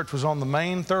ago the church was on the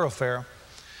main thoroughfare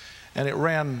and it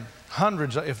ran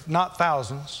hundreds, if not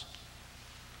thousands.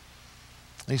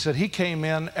 He said he came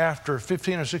in after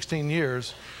 15 or 16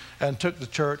 years and took the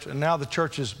church, and now the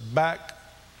church is back,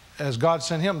 as God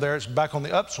sent him there, it's back on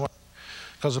the upswing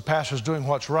because the pastor's doing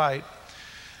what's right.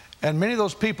 And many of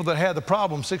those people that had the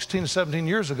problem 16 to 17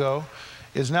 years ago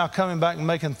is now coming back and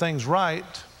making things right,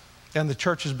 and the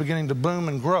church is beginning to boom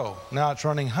and grow. Now it's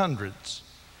running hundreds.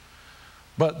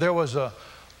 But there was a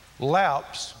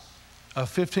lapse of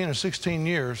 15 or 16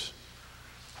 years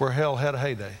where hell had a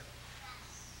heyday.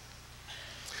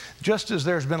 Just as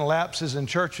there's been lapses in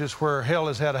churches where hell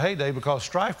has had a heyday because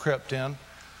strife crept in,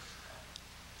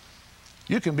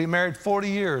 You can be married 40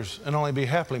 years and only be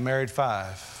happily married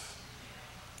 5.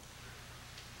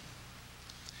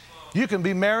 You can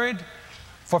be married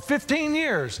for 15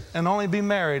 years and only be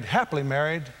married, happily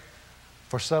married,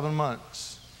 for 7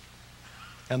 months.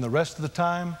 And the rest of the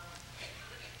time,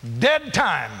 dead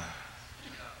time.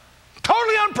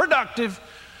 Totally unproductive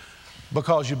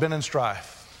because you've been in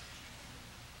strife.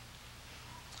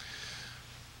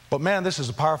 But man, this is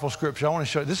a powerful scripture. I want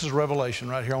to show you. This is Revelation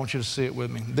right here. I want you to see it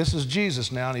with me. This is Jesus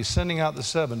now, and he's sending out the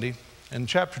 70. In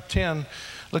chapter 10,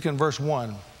 look in verse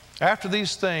 1. After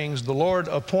these things, the Lord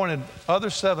appointed other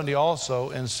 70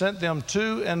 also, and sent them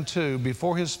 2 and 2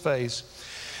 before his face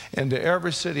into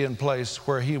every city and place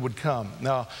where he would come.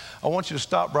 Now, I want you to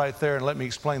stop right there and let me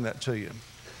explain that to you.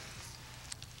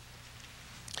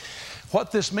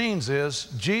 What this means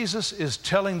is Jesus is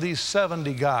telling these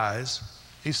 70 guys,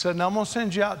 he said, now I'm going to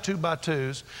send you out 2 by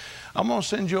 2s. I'm going to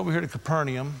send you over here to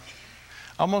Capernaum.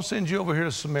 I'm going to send you over here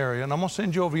to Samaria, and I'm going to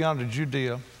send you over yonder to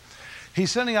Judea.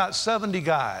 He's sending out 70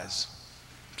 guys,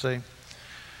 see?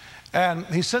 And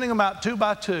he's sending them out 2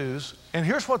 by 2s, and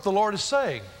here's what the Lord is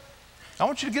saying. I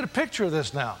want you to get a picture of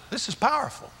this now. This is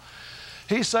powerful.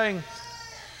 He's saying,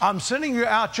 I'm sending you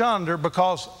out yonder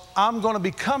because I'm going to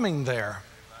be coming there.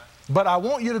 But I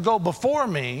want you to go before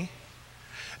me,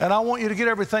 and I want you to get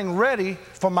everything ready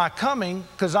for my coming,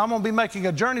 because I'm going to be making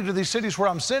a journey to these cities where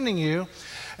I'm sending you.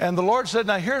 And the Lord said,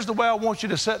 now here's the way I want you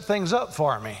to set things up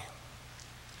for me.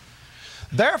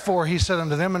 Therefore, he said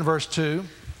unto them in verse 2,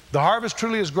 the harvest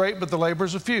truly is great, but the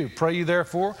laborers are few. Pray ye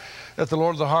therefore that the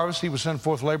Lord of the harvest, he will send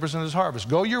forth laborers in his harvest.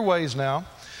 Go your ways now.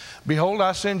 Behold,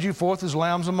 I send you forth as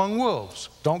lambs among wolves.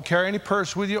 Don't carry any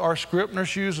purse with you, or scrip, nor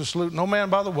shoes, or salute no man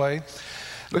by the way.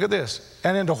 Look at this.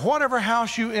 And into whatever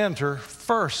house you enter,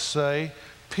 first say,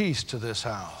 peace to this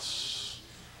house.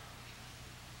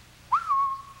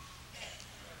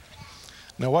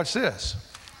 Now watch this.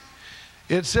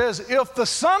 It says, if the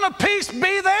Son of Peace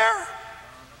be there,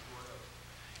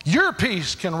 your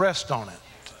peace can rest on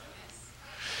it.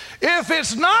 If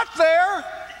it's not there,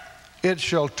 it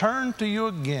shall turn to you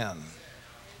again.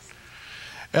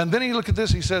 And then you look at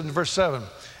this, he said in verse 7,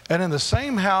 and in the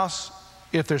same house,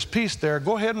 if there's peace there,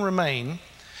 go ahead and remain.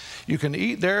 You can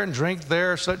eat there and drink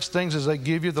there, such things as they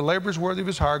give you. The labor is worthy of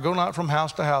his hire. Go not from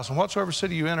house to house. And whatsoever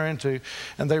city you enter into,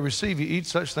 and they receive you, eat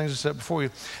such things as set before you.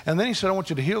 And then he said, I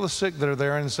want you to heal the sick that are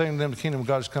there, and saying to them, the kingdom of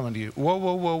God is coming to you. Whoa,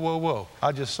 whoa, whoa, whoa, whoa.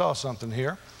 I just saw something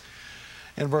here.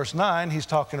 In verse 9, he's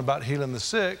talking about healing the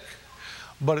sick,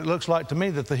 but it looks like to me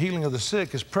that the healing of the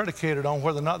sick is predicated on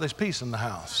whether or not there's peace in the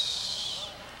house.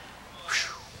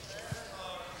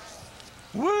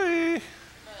 Whee!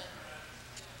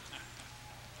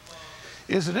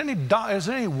 Is it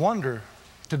any wonder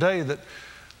today that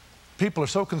people are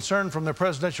so concerned from their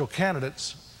presidential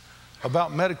candidates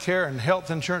about Medicare and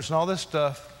health insurance and all this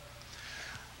stuff?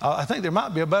 I think there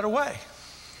might be a better way.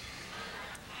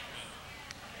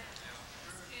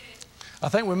 I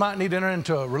think we might need to enter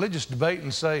into a religious debate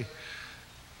and say,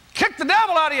 kick the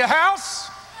devil out of your house,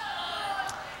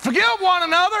 forgive one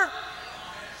another,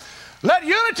 let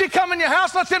unity come in your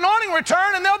house, let the anointing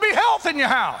return, and there'll be health in your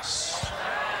house.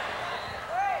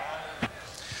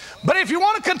 But if you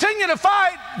want to continue to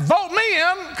fight, vote me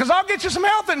in, because I'll get you some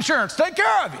health insurance. Take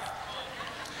care of you.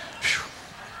 Whew.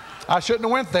 I shouldn't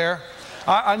have went there.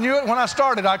 I knew it when I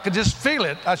started. I could just feel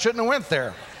it. I shouldn't have went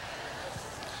there.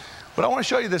 But I want to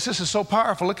show you this. This is so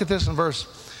powerful. Look at this in verse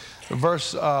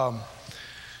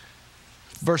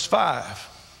 5.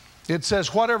 It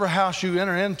says, whatever house you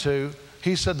enter into,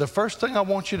 he said, the first thing I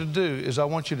want you to do is I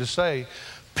want you to say,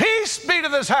 peace be to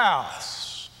this house.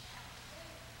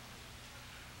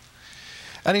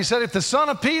 And he said, if the Son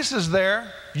of Peace is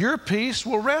there, your peace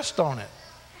will rest on it.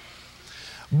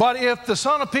 But if the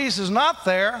Son of Peace is not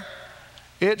there,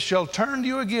 it shall turn to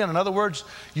you again. In other words,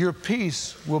 your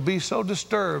peace will be so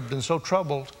disturbed and so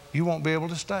troubled, you won't be able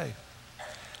to stay.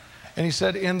 And he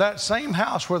said, in that same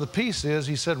house where the peace is,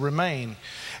 he said, remain.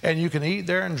 And you can eat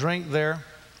there and drink there.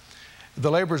 The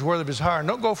labor is worthy of his hire. And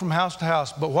don't go from house to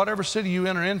house, but whatever city you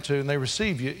enter into and they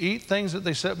receive you, eat things that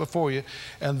they set before you.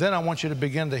 And then I want you to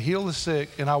begin to heal the sick,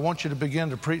 and I want you to begin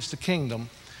to preach the kingdom.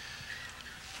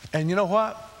 And you know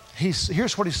what?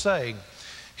 Here's what he's saying.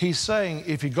 He's saying,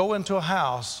 if you go into a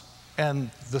house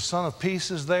and the Son of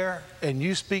Peace is there and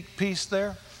you speak peace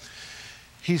there,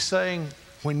 he's saying,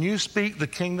 when you speak the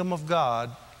kingdom of God,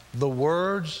 the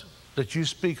words that you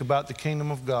speak about the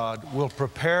kingdom of God will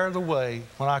prepare the way.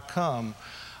 When I come,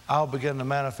 I'll begin to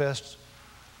manifest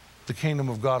the kingdom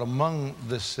of God among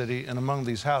this city and among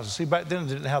these houses. See, back then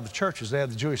they didn't have the churches. They had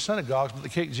the Jewish synagogues, but they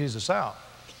kicked Jesus out.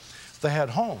 They had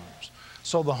homes.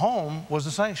 So the home was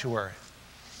the sanctuary.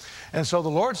 And so the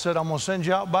Lord said, I'm going to send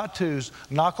you out by twos,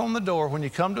 knock on the door when you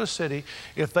come to a city.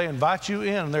 If they invite you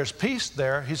in and there's peace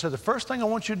there, he said, the first thing I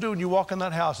want you to do when you walk in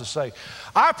that house is say,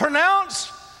 I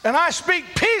pronounce and I speak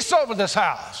peace over this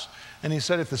house. And he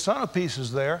said, if the Son of Peace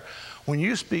is there, when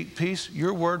you speak peace,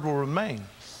 your word will remain.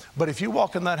 But if you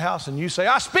walk in that house and you say,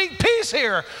 I speak peace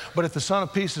here, but if the Son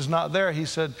of Peace is not there, he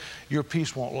said, your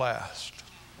peace won't last.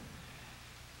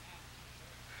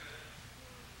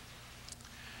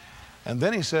 And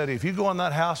then he said, if you go in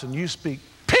that house and you speak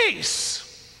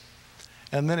peace,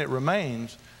 and then it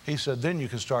remains, he said, then you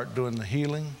can start doing the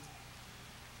healing.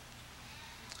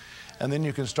 And then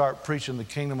you can start preaching the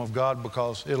kingdom of God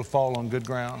because it'll fall on good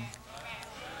ground.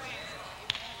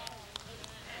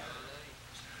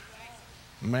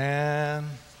 Man,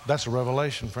 that's a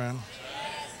revelation, friend.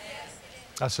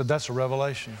 I said, that's a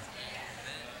revelation.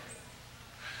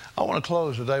 I want to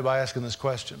close today by asking this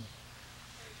question.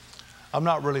 I'm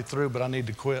not really through, but I need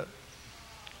to quit.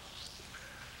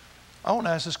 I want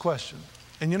to ask this question.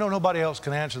 And you know nobody else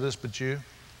can answer this but you.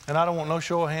 And I don't want no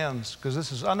show of hands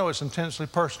because I know it's intensely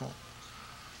personal.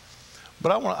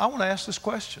 But I want to ask this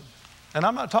question. And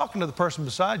I'm not talking to the person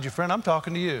beside you, friend. I'm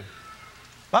talking to you.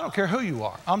 I don't care who you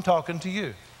are. I'm talking to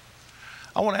you.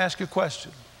 I want to ask you a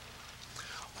question.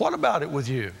 What about it with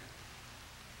you?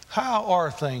 How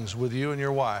are things with you and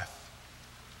your wife?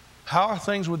 How are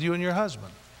things with you and your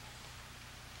husband?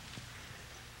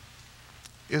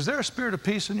 Is there a spirit of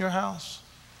peace in your house?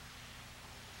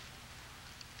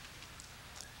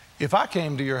 If I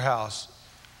came to your house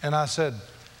and I said,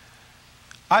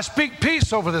 I speak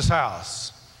peace over this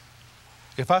house.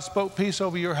 If I spoke peace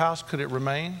over your house, could it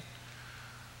remain?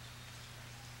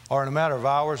 Or in a matter of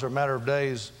hours or a matter of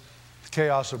days, the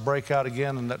chaos would break out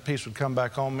again and that peace would come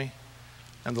back on me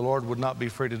and the Lord would not be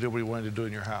free to do what he wanted to do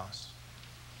in your house.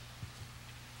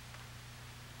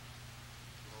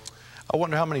 I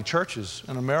wonder how many churches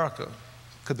in America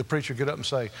could the preacher get up and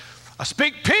say, I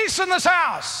speak peace in this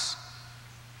house.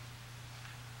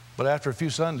 But after a few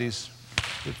Sundays,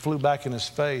 it flew back in his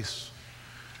face.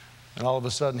 And all of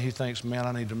a sudden he thinks, man,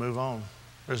 I need to move on.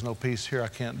 There's no peace here. I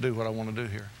can't do what I want to do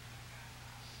here.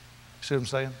 See what I'm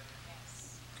saying?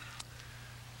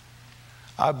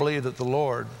 I believe that the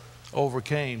Lord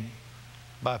overcame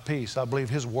by peace. I believe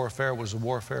his warfare was a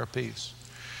warfare of peace.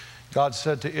 God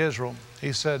said to Israel,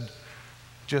 he said,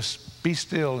 just be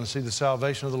still and see the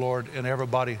salvation of the Lord, and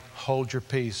everybody hold your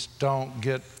peace. Don't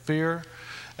get fear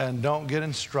and don't get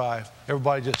in strife.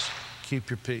 Everybody just keep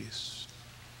your peace.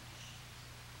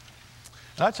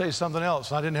 And I'll tell you something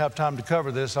else. I didn't have time to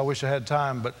cover this. I wish I had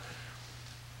time, but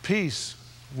peace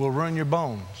will ruin your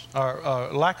bones. Or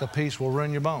lack of peace will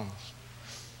ruin your bones.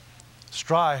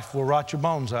 Strife will rot your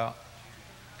bones out.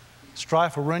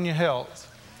 Strife will ruin your health.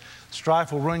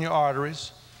 Strife will ruin your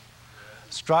arteries.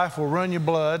 Strife will ruin your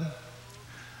blood.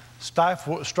 Strife.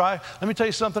 Let me tell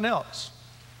you something else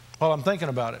while I'm thinking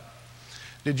about it.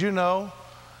 Did you know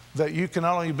that you can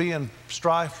not only be in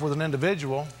strife with an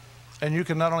individual, and you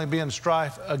can not only be in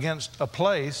strife against a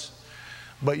place,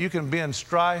 but you can be in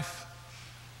strife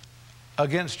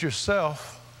against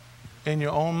yourself in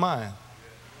your own mind?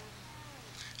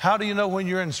 How do you know when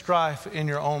you're in strife in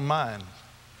your own mind?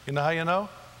 You know how you know?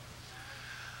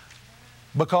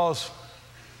 Because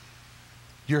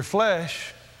your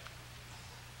flesh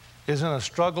is in a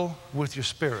struggle with your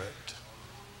spirit.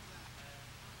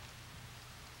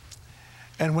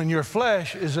 And when your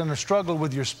flesh is in a struggle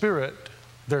with your spirit,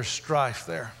 there's strife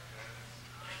there.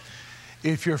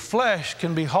 If your flesh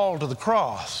can be hauled to the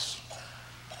cross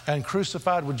and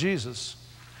crucified with Jesus,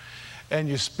 and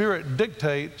your spirit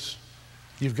dictates,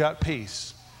 you've got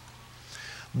peace.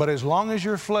 But as long as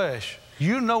your flesh,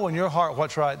 you know in your heart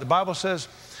what's right. The Bible says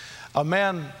a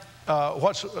man,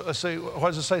 what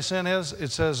does it say sin is?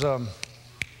 It says to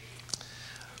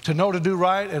know to do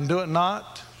right and do it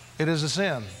not, it is a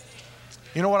sin.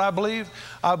 You know what I believe?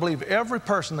 I believe every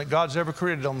person that God's ever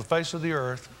created on the face of the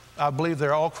earth, I believe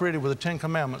they're all created with the 10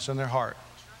 Commandments in their heart.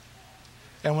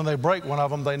 And when they break one of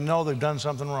them, they know they've done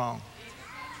something wrong.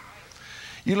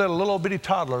 You let a little bitty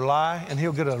toddler lie, and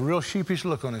he'll get a real sheepish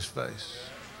look on his face.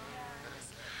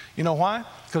 You know why?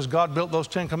 Because God built those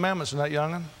 10 Commandments in that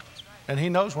young'un, and he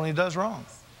knows when he does wrong.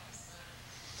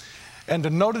 And to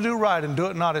know to do right and do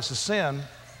it not, it's a sin.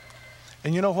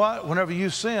 And you know what? Whenever you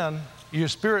sin, your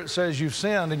spirit says you've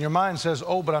sinned, and your mind says,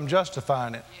 oh, but I'm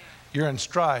justifying it. You're in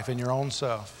strife in your own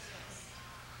self.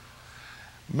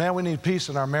 Man, we need peace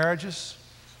in our marriages.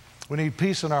 We need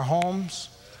peace in our homes.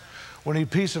 We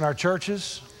need peace in our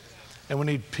churches. And we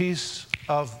need peace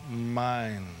of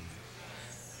mind.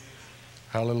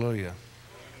 Hallelujah.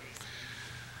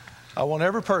 I want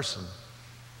every person,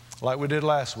 like we did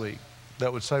last week,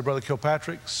 that would say, Brother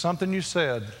Kilpatrick, something you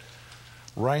said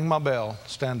rang my bell,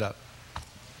 stand up.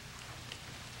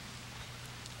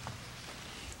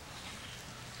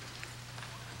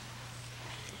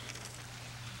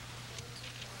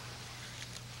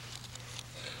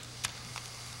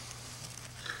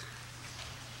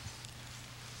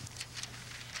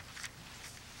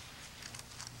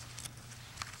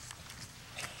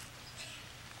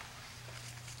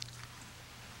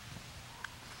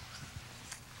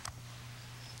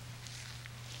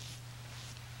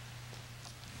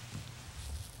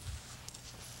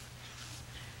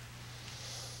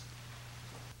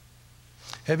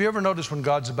 Have you ever noticed when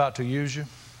God's about to use you?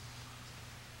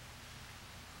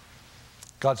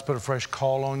 God's put a fresh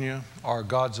call on you, or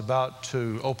God's about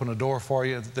to open a door for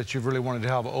you that you've really wanted to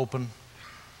have open.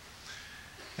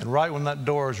 And right when that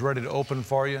door is ready to open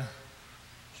for you,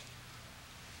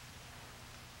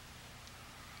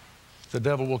 the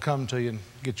devil will come to you and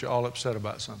get you all upset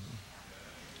about something.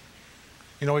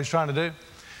 You know what he's trying to do?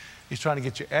 He's trying to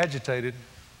get you agitated,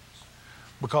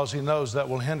 because he knows that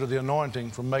will hinder the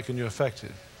anointing from making you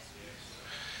effective.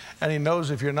 And he knows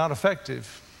if you're not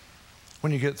effective,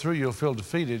 when you get through, you'll feel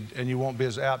defeated and you won't be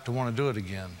as apt to want to do it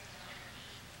again.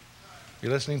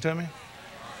 You listening to me?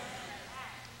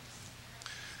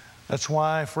 That's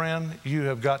why, friend, you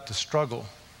have got to struggle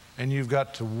and you've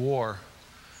got to war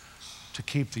to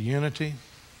keep the unity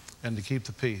and to keep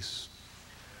the peace.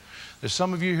 There's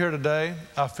some of you here today,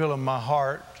 I feel in my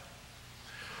heart,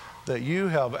 that you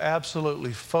have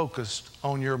absolutely focused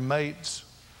on your mate's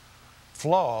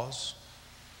flaws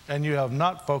and you have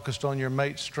not focused on your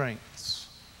mate's strengths.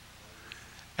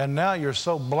 And now you're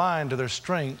so blind to their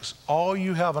strengths, all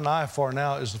you have an eye for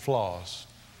now is the flaws.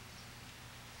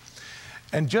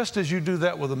 And just as you do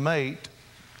that with a mate,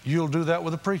 you'll do that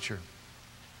with a preacher.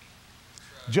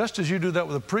 Just as you do that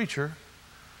with a preacher,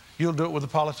 you'll do it with a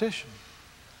politician.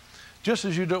 Just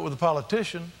as you do it with a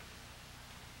politician,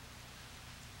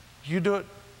 you do it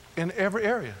in every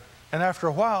area. And after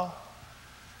a while,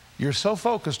 you're so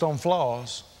focused on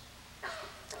flaws,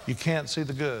 you can't see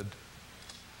the good.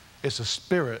 It's a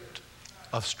spirit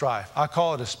of strife. I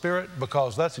call it a spirit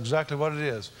because that's exactly what it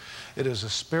is. It is a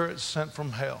spirit sent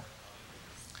from hell.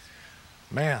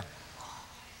 Man,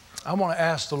 I want to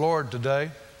ask the Lord today,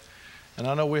 and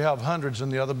I know we have hundreds in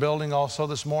the other building also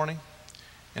this morning,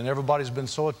 and everybody's been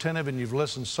so attentive and you've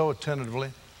listened so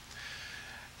attentively.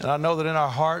 And I know that in our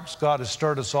hearts, God has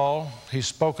stirred us all. He's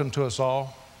spoken to us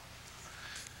all.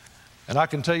 And I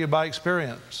can tell you by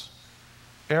experience,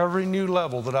 every new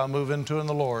level that I move into in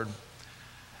the Lord,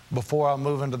 before I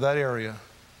move into that area,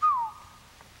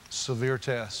 severe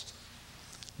test.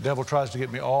 The devil tries to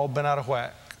get me all bent out of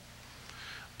whack,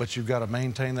 but you've got to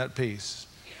maintain that peace.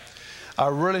 I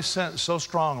really sense so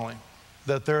strongly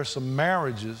that there are some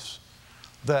marriages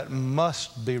that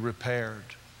must be repaired.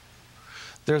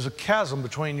 There's a chasm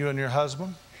between you and your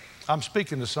husband. I'm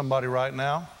speaking to somebody right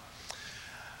now.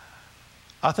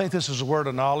 I think this is a word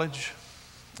of knowledge,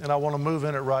 and I want to move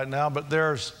in it right now, but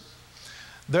there's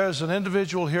an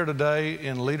individual here today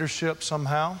in leadership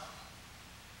somehow.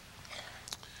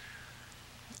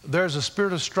 There's a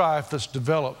spirit of strife that's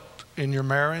developed in your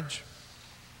marriage,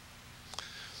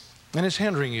 and it's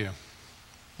hindering you.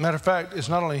 Matter of fact, it's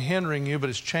not only hindering you,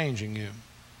 but it's changing you.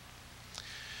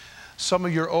 Some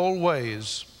of your old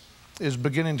ways is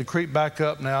beginning to creep back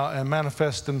up now and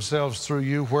manifest themselves through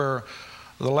you, where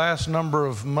the last number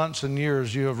of months and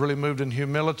years you have really moved in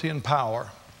humility and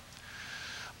power.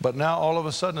 But now all of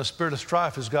a sudden a spirit of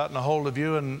strife has gotten a hold of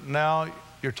you, and now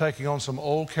you're taking on some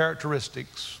old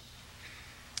characteristics,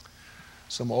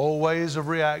 some old ways of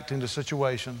reacting to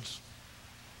situations,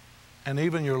 and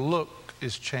even your look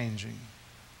is changing.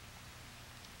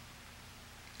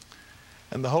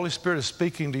 And the Holy Spirit is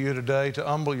speaking to you today to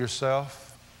humble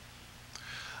yourself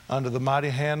under the mighty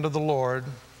hand of the Lord,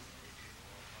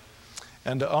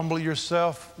 and to humble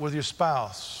yourself with your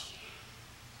spouse.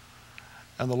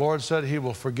 And the Lord said He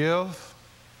will forgive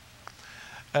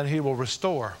and He will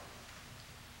restore.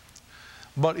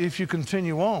 But if you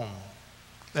continue on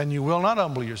and you will not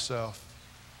humble yourself,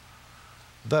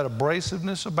 that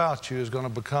abrasiveness about you is going to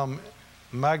become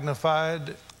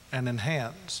magnified and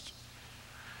enhanced.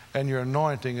 And your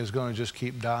anointing is going to just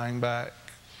keep dying back.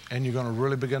 And you're going to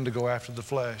really begin to go after the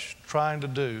flesh, trying to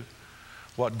do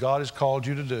what God has called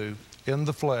you to do in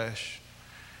the flesh.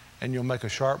 And you'll make a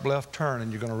sharp left turn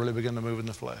and you're going to really begin to move in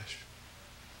the flesh.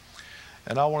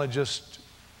 And I want to just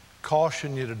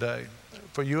caution you today,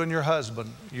 for you and your husband,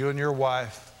 you and your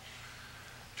wife,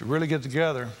 to really get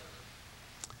together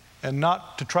and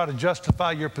not to try to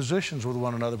justify your positions with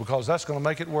one another, because that's going to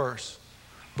make it worse.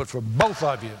 But for both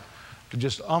of you, to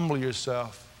just humble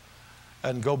yourself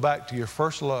and go back to your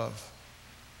first love,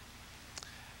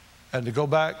 and to go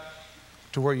back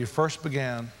to where you first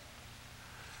began,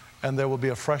 and there will be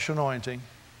a fresh anointing,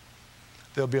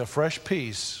 there'll be a fresh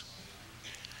peace,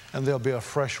 and there'll be a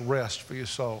fresh rest for your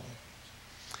soul.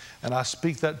 And I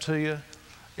speak that to you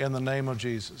in the name of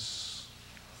Jesus.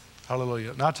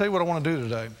 Hallelujah. Now I'll tell you what I want to do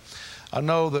today. I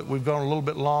know that we've gone a little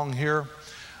bit long here,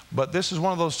 but this is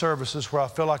one of those services where I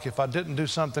feel like if I didn't do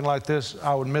something like this,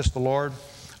 I would miss the Lord.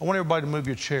 I want everybody to move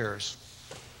your chairs.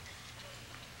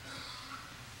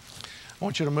 I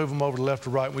want you to move them over to left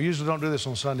or right. We usually don't do this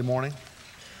on Sunday morning.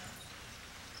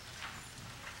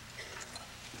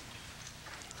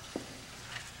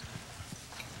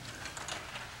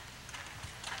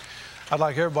 I'd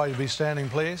like everybody to be standing,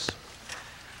 please,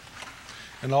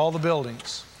 in all the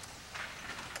buildings.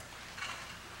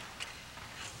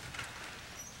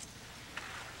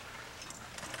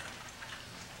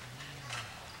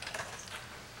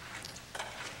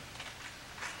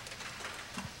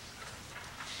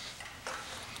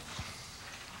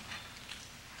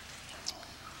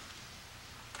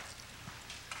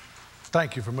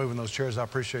 Thank you for moving those chairs. I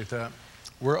appreciate that.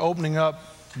 We're opening up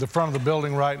the front of the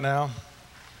building right now.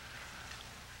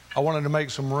 I wanted to make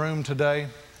some room today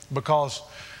because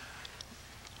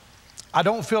I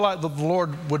don't feel like the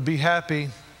Lord would be happy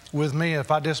with me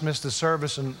if I dismissed the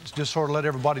service and just sort of let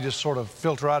everybody just sort of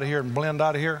filter out of here and blend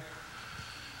out of here.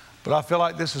 But I feel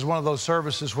like this is one of those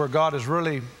services where God is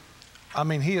really,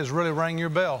 He has really rang your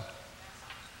bell.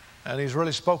 And He's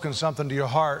really spoken something to your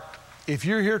heart. If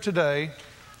you're here today,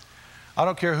 I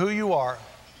don't care who you are.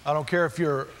 I don't care if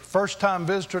you're a first-time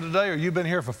visitor today or you've been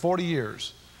here for 40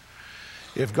 years.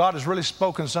 If God has really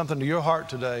spoken something to your heart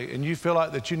today and you feel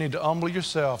like that you need to humble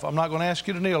yourself, I'm not going to ask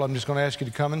you to kneel. I'm just going to ask you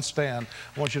to come and stand.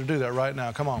 I want you to do that right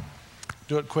now. Come on.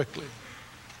 Do it quickly.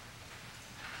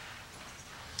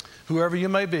 Whoever you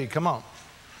may be, come on.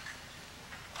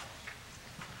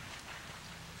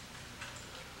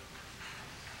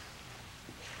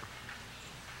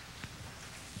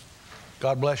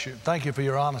 God bless you. Thank you for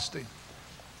your honesty.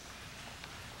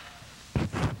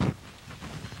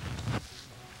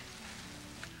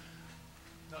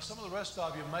 Some of the rest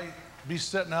of you may be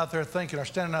sitting out there thinking or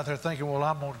standing out there thinking, well,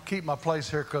 I'm going to keep my place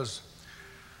here because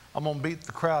I'm going to beat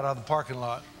the crowd out of the parking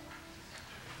lot.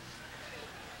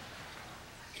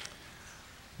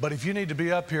 But if you need to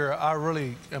be up here, I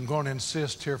really am going to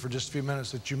insist here for just a few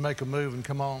minutes that you make a move and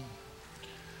come on.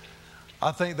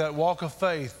 I think that walk of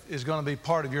faith is going to be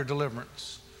part of your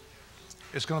deliverance.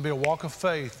 It's going to be a walk of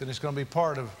faith, and it's going to be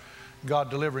part of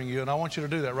God delivering you. And I want you to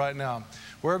do that right now.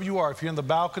 Wherever you are, if you're in the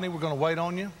balcony, we're going to wait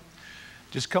on you.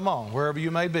 Just come on. Wherever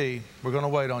you may be, we're going to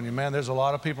wait on you. Man, there's a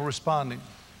lot of people responding.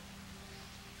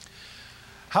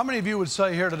 How many of you would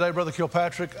say here today, Brother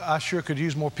Kilpatrick, I sure could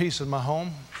use more peace in my home?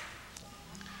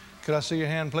 Could I see your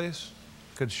hand, please?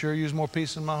 Could sure use more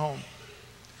peace in my home.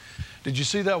 Did you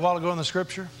see that a while ago in the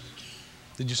scripture?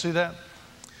 Did you see that?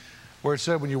 Where it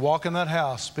said, when you walk in that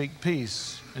house, speak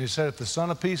peace. And he said, if the Son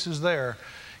of Peace is there,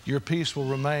 your peace will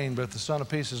remain, but if the Son of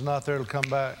Peace is not there, it'll come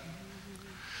back.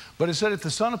 But it said, if the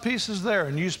Son of Peace is there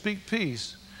and you speak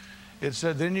peace, it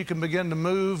said, then you can begin to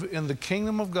move in the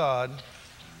kingdom of God,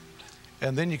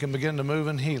 and then you can begin to move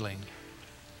in healing.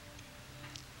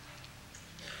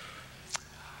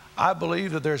 I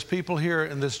believe that there's people here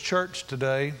in this church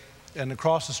today and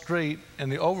across the street in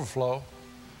the overflow.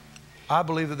 I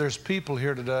believe that there's people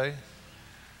here today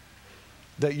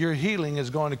that your healing is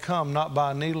going to come not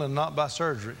by a needle and not by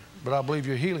surgery, but I believe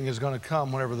your healing is going to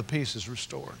come whenever the peace is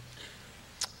restored.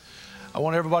 I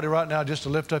want everybody right now just to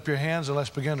lift up your hands and let's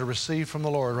begin to receive from the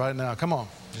Lord right now. Come on,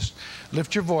 just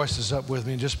lift your voices up with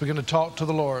me and just begin to talk to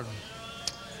the Lord.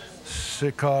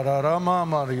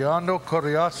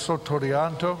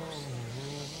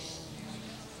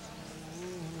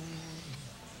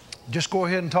 Just go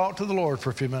ahead and talk to the Lord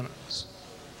for a few minutes.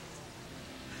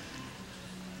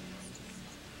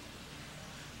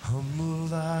 Humble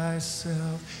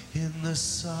thyself in the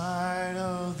sight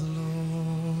of the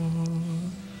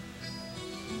Lord.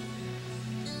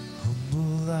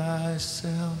 Humble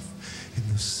thyself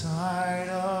in the sight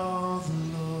of the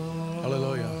Lord.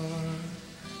 Hallelujah.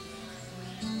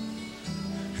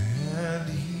 And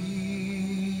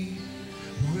he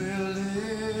will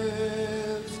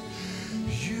lift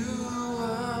you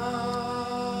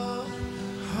up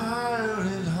higher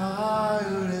and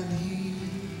higher, and he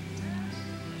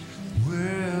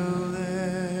will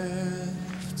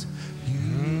lift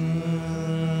you.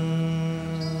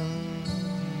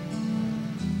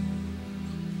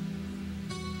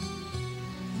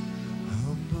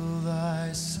 Humble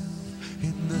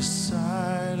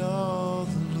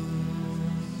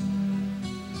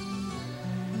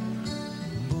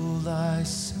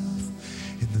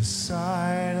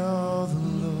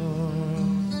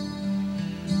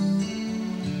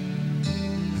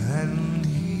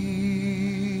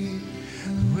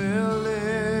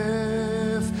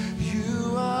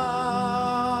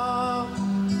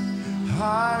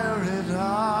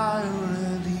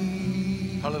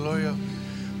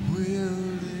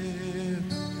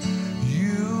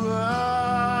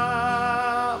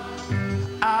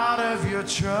your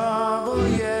trouble,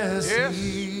 yes, Yes.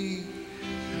 He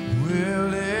will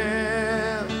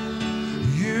lift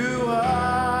you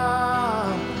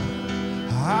up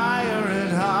higher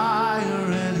and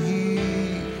higher, and He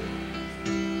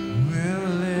will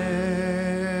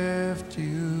lift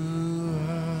you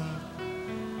up.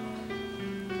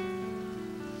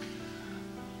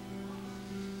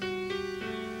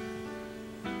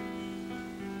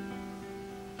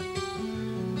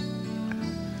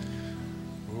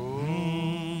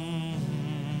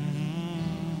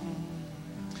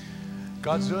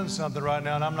 God's doing something right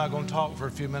now, and I'm not going to talk for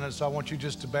a few minutes. I want you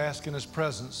just to bask in His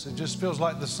presence. It just feels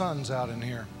like the sun's out in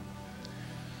here.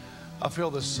 I feel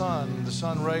the sun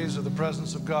rays of the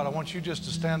presence of God. I want you just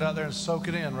to stand out there and soak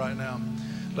it in right now.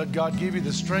 Let God give you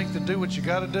the strength to do what you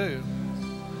got to do.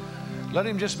 Let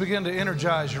Him just begin to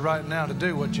energize you right now to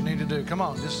do what you need to do. Come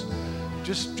on,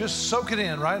 just soak it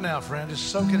in right now, friend.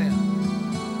 Just soak it in.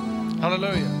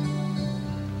 Hallelujah.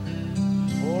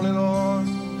 Holy Lord.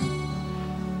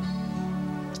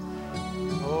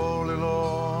 Holy Lord.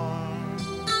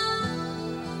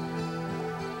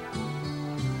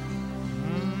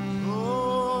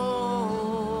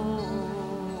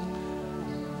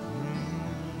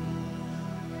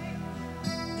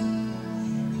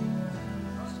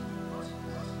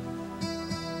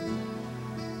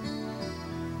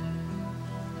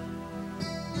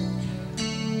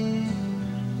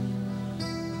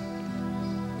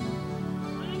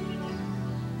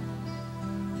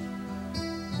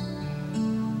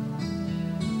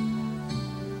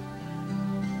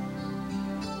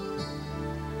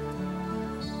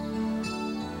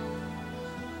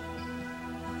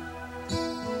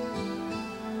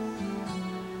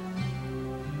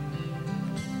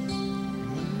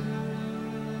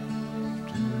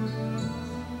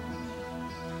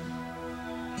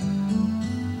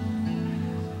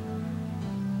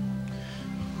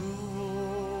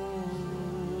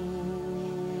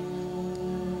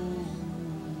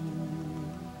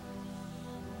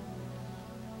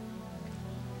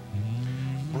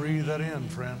 Breathe that in,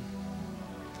 friend.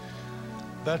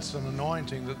 That's an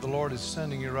anointing that the Lord is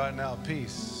sending you right now,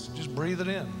 peace. Just breathe it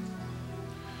in.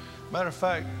 Matter of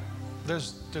fact,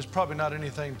 there's probably not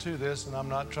anything to this, and I'm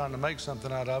not trying to make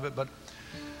something out of it, but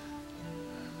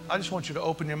I just want you to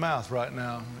open your mouth right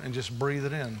now and just breathe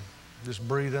it in. Just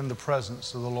breathe in the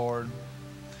presence of the Lord.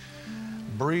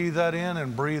 Breathe that in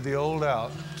and breathe the old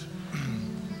out.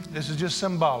 This is just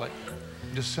symbolic.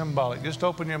 Just symbolic. Just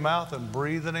open your mouth and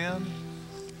breathe it in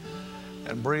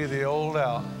and breathe the old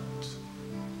out.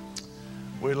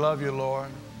 We love you, Lord.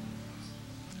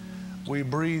 We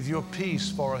breathe your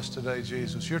peace for us today,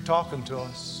 Jesus. You're talking to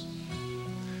us.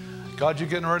 God, you're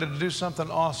getting ready to do something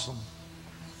awesome.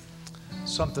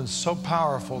 Something so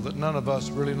powerful that none of us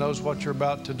really knows what you're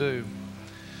about to do.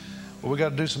 But we got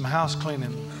to do some house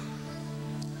cleaning.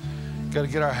 Got to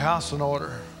get our house in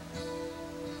order.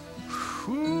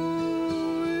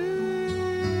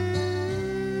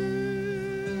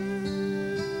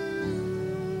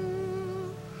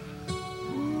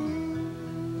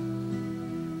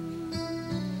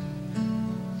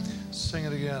 Sing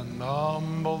it again.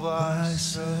 Humble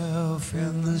Thyself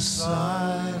in the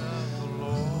sight of the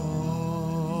Lord.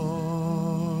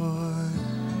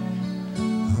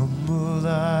 Humble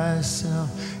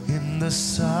thyself in the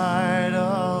sight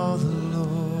of the Lord.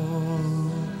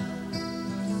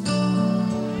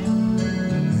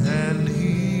 And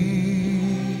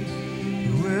He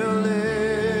will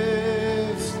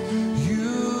lift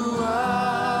you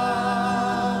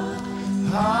up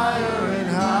higher and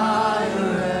higher,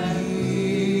 and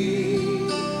He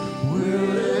will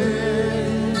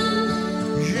lift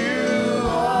you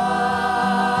up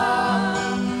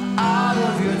out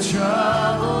of your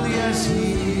trouble. Yes, He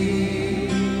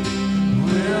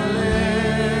will lift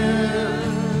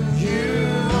you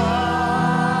up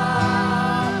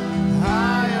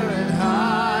higher and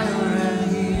higher, and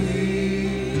He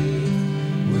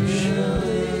will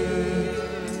lift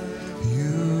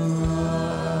you up.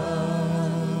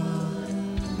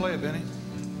 Play it, Benny.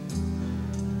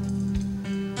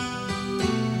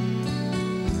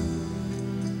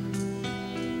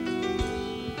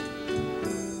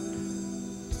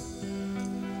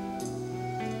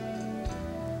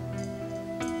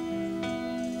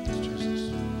 Jesus.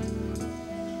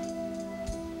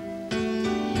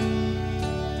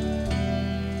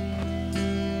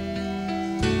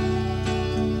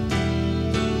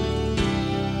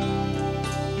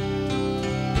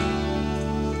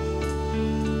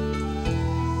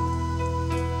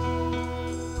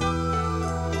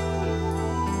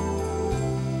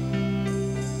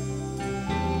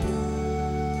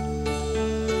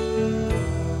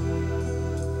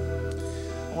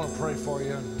 want to pray for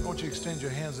you. I want you to extend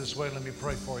your hands this way and let me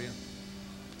pray for you.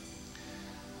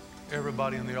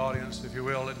 Everybody in the audience, if you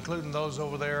will, including those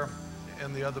over there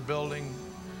in the other building,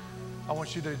 I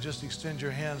want you to just extend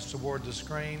your hands toward the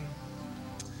screen.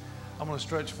 I'm going to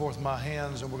stretch forth my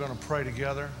hands and we're going to pray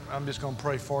together. I'm just going to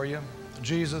pray for you.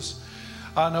 Jesus,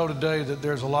 I know today that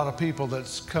there's a lot of people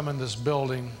that's come in this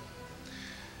building,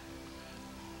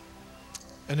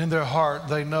 and in their heart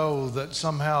they know that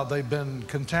somehow they've been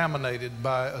contaminated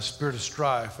by a spirit of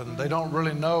strife, and they don't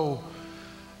really know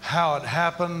how it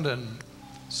happened, and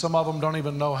some of them don't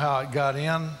even know how it got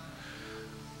in.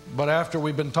 But after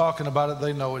we've been talking about it,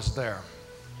 they know it's there.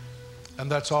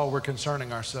 And that's all we're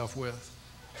concerning ourselves with.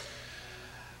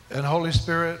 And Holy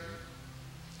Spirit,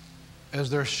 as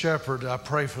their shepherd, I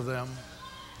pray for them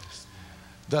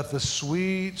that the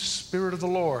sweet Spirit of the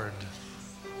Lord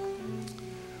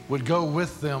would go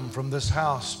with them from this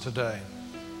house today.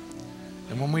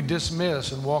 And when we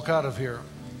dismiss and walk out of here,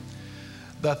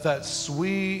 that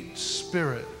sweet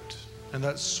Spirit and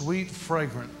that sweet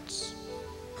fragrance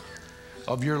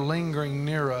of your lingering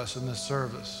near us in this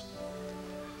service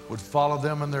would follow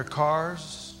them in their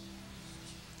cars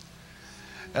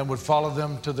and would follow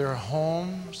them to their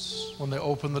homes when they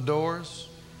open the doors.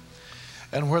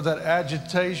 And where that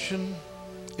agitation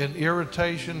and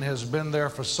irritation has been there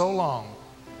for so long,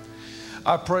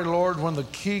 I pray, Lord, when the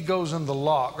key goes in the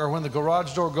lock or when the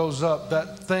garage door goes up,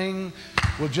 that thing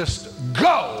will just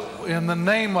go in the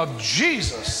name of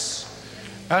Jesus,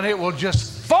 and it will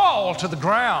just fall to the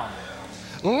ground,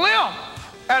 limp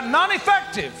and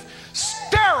non-effective,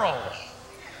 sterile.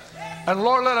 And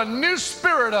Lord, let a new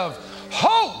spirit of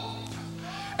hope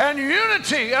and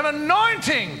unity and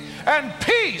anointing and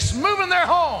peace move in their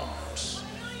homes.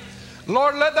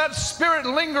 Lord, let that spirit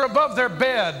linger above their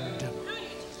bed.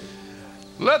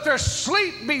 Let their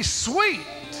sleep be sweet.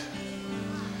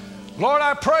 Lord,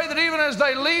 I pray that even as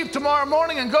they leave tomorrow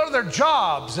morning and go to their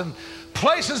jobs and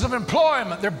places of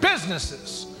employment, their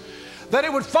businesses, that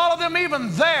it would follow them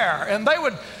even there, and they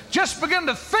would just begin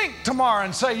to think tomorrow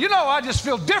and say, you know, I just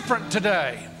feel different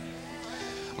today.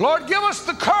 Lord, give us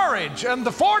the courage and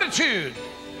the fortitude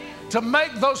to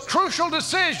make those crucial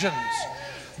decisions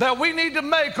that we need to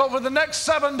make over the next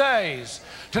 7 days,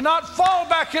 to not fall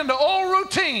back into old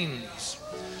routines,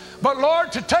 but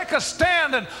Lord, to take a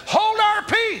stand and hold our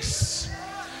peace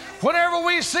whenever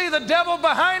we see the devil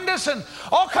behind us and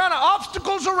all kind of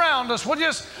obstacles around us. We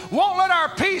just won't let our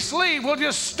peace leave. We'll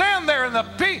just stand there in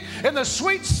the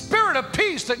sweet spirit of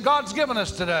peace that God's given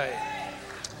us today.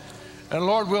 And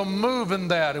Lord, we'll move in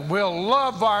that, and we'll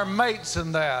love our mates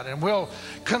in that, and we'll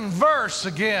converse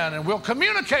again, and we'll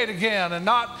communicate again, and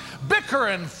not bicker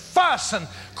and fuss and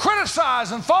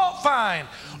criticize and fault find.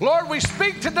 Lord, we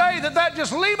speak today that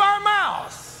just leave our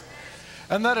mouth,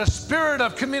 and that a spirit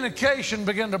of communication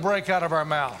begin to break out of our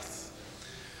mouth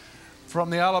from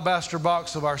the alabaster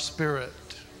box of our spirit.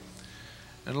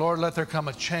 And Lord, let there come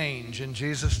a change in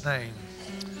Jesus' name.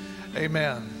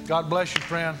 Amen. God bless you,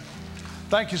 friend.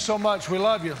 Thank you so much. We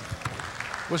love you.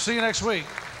 We'll see you next week.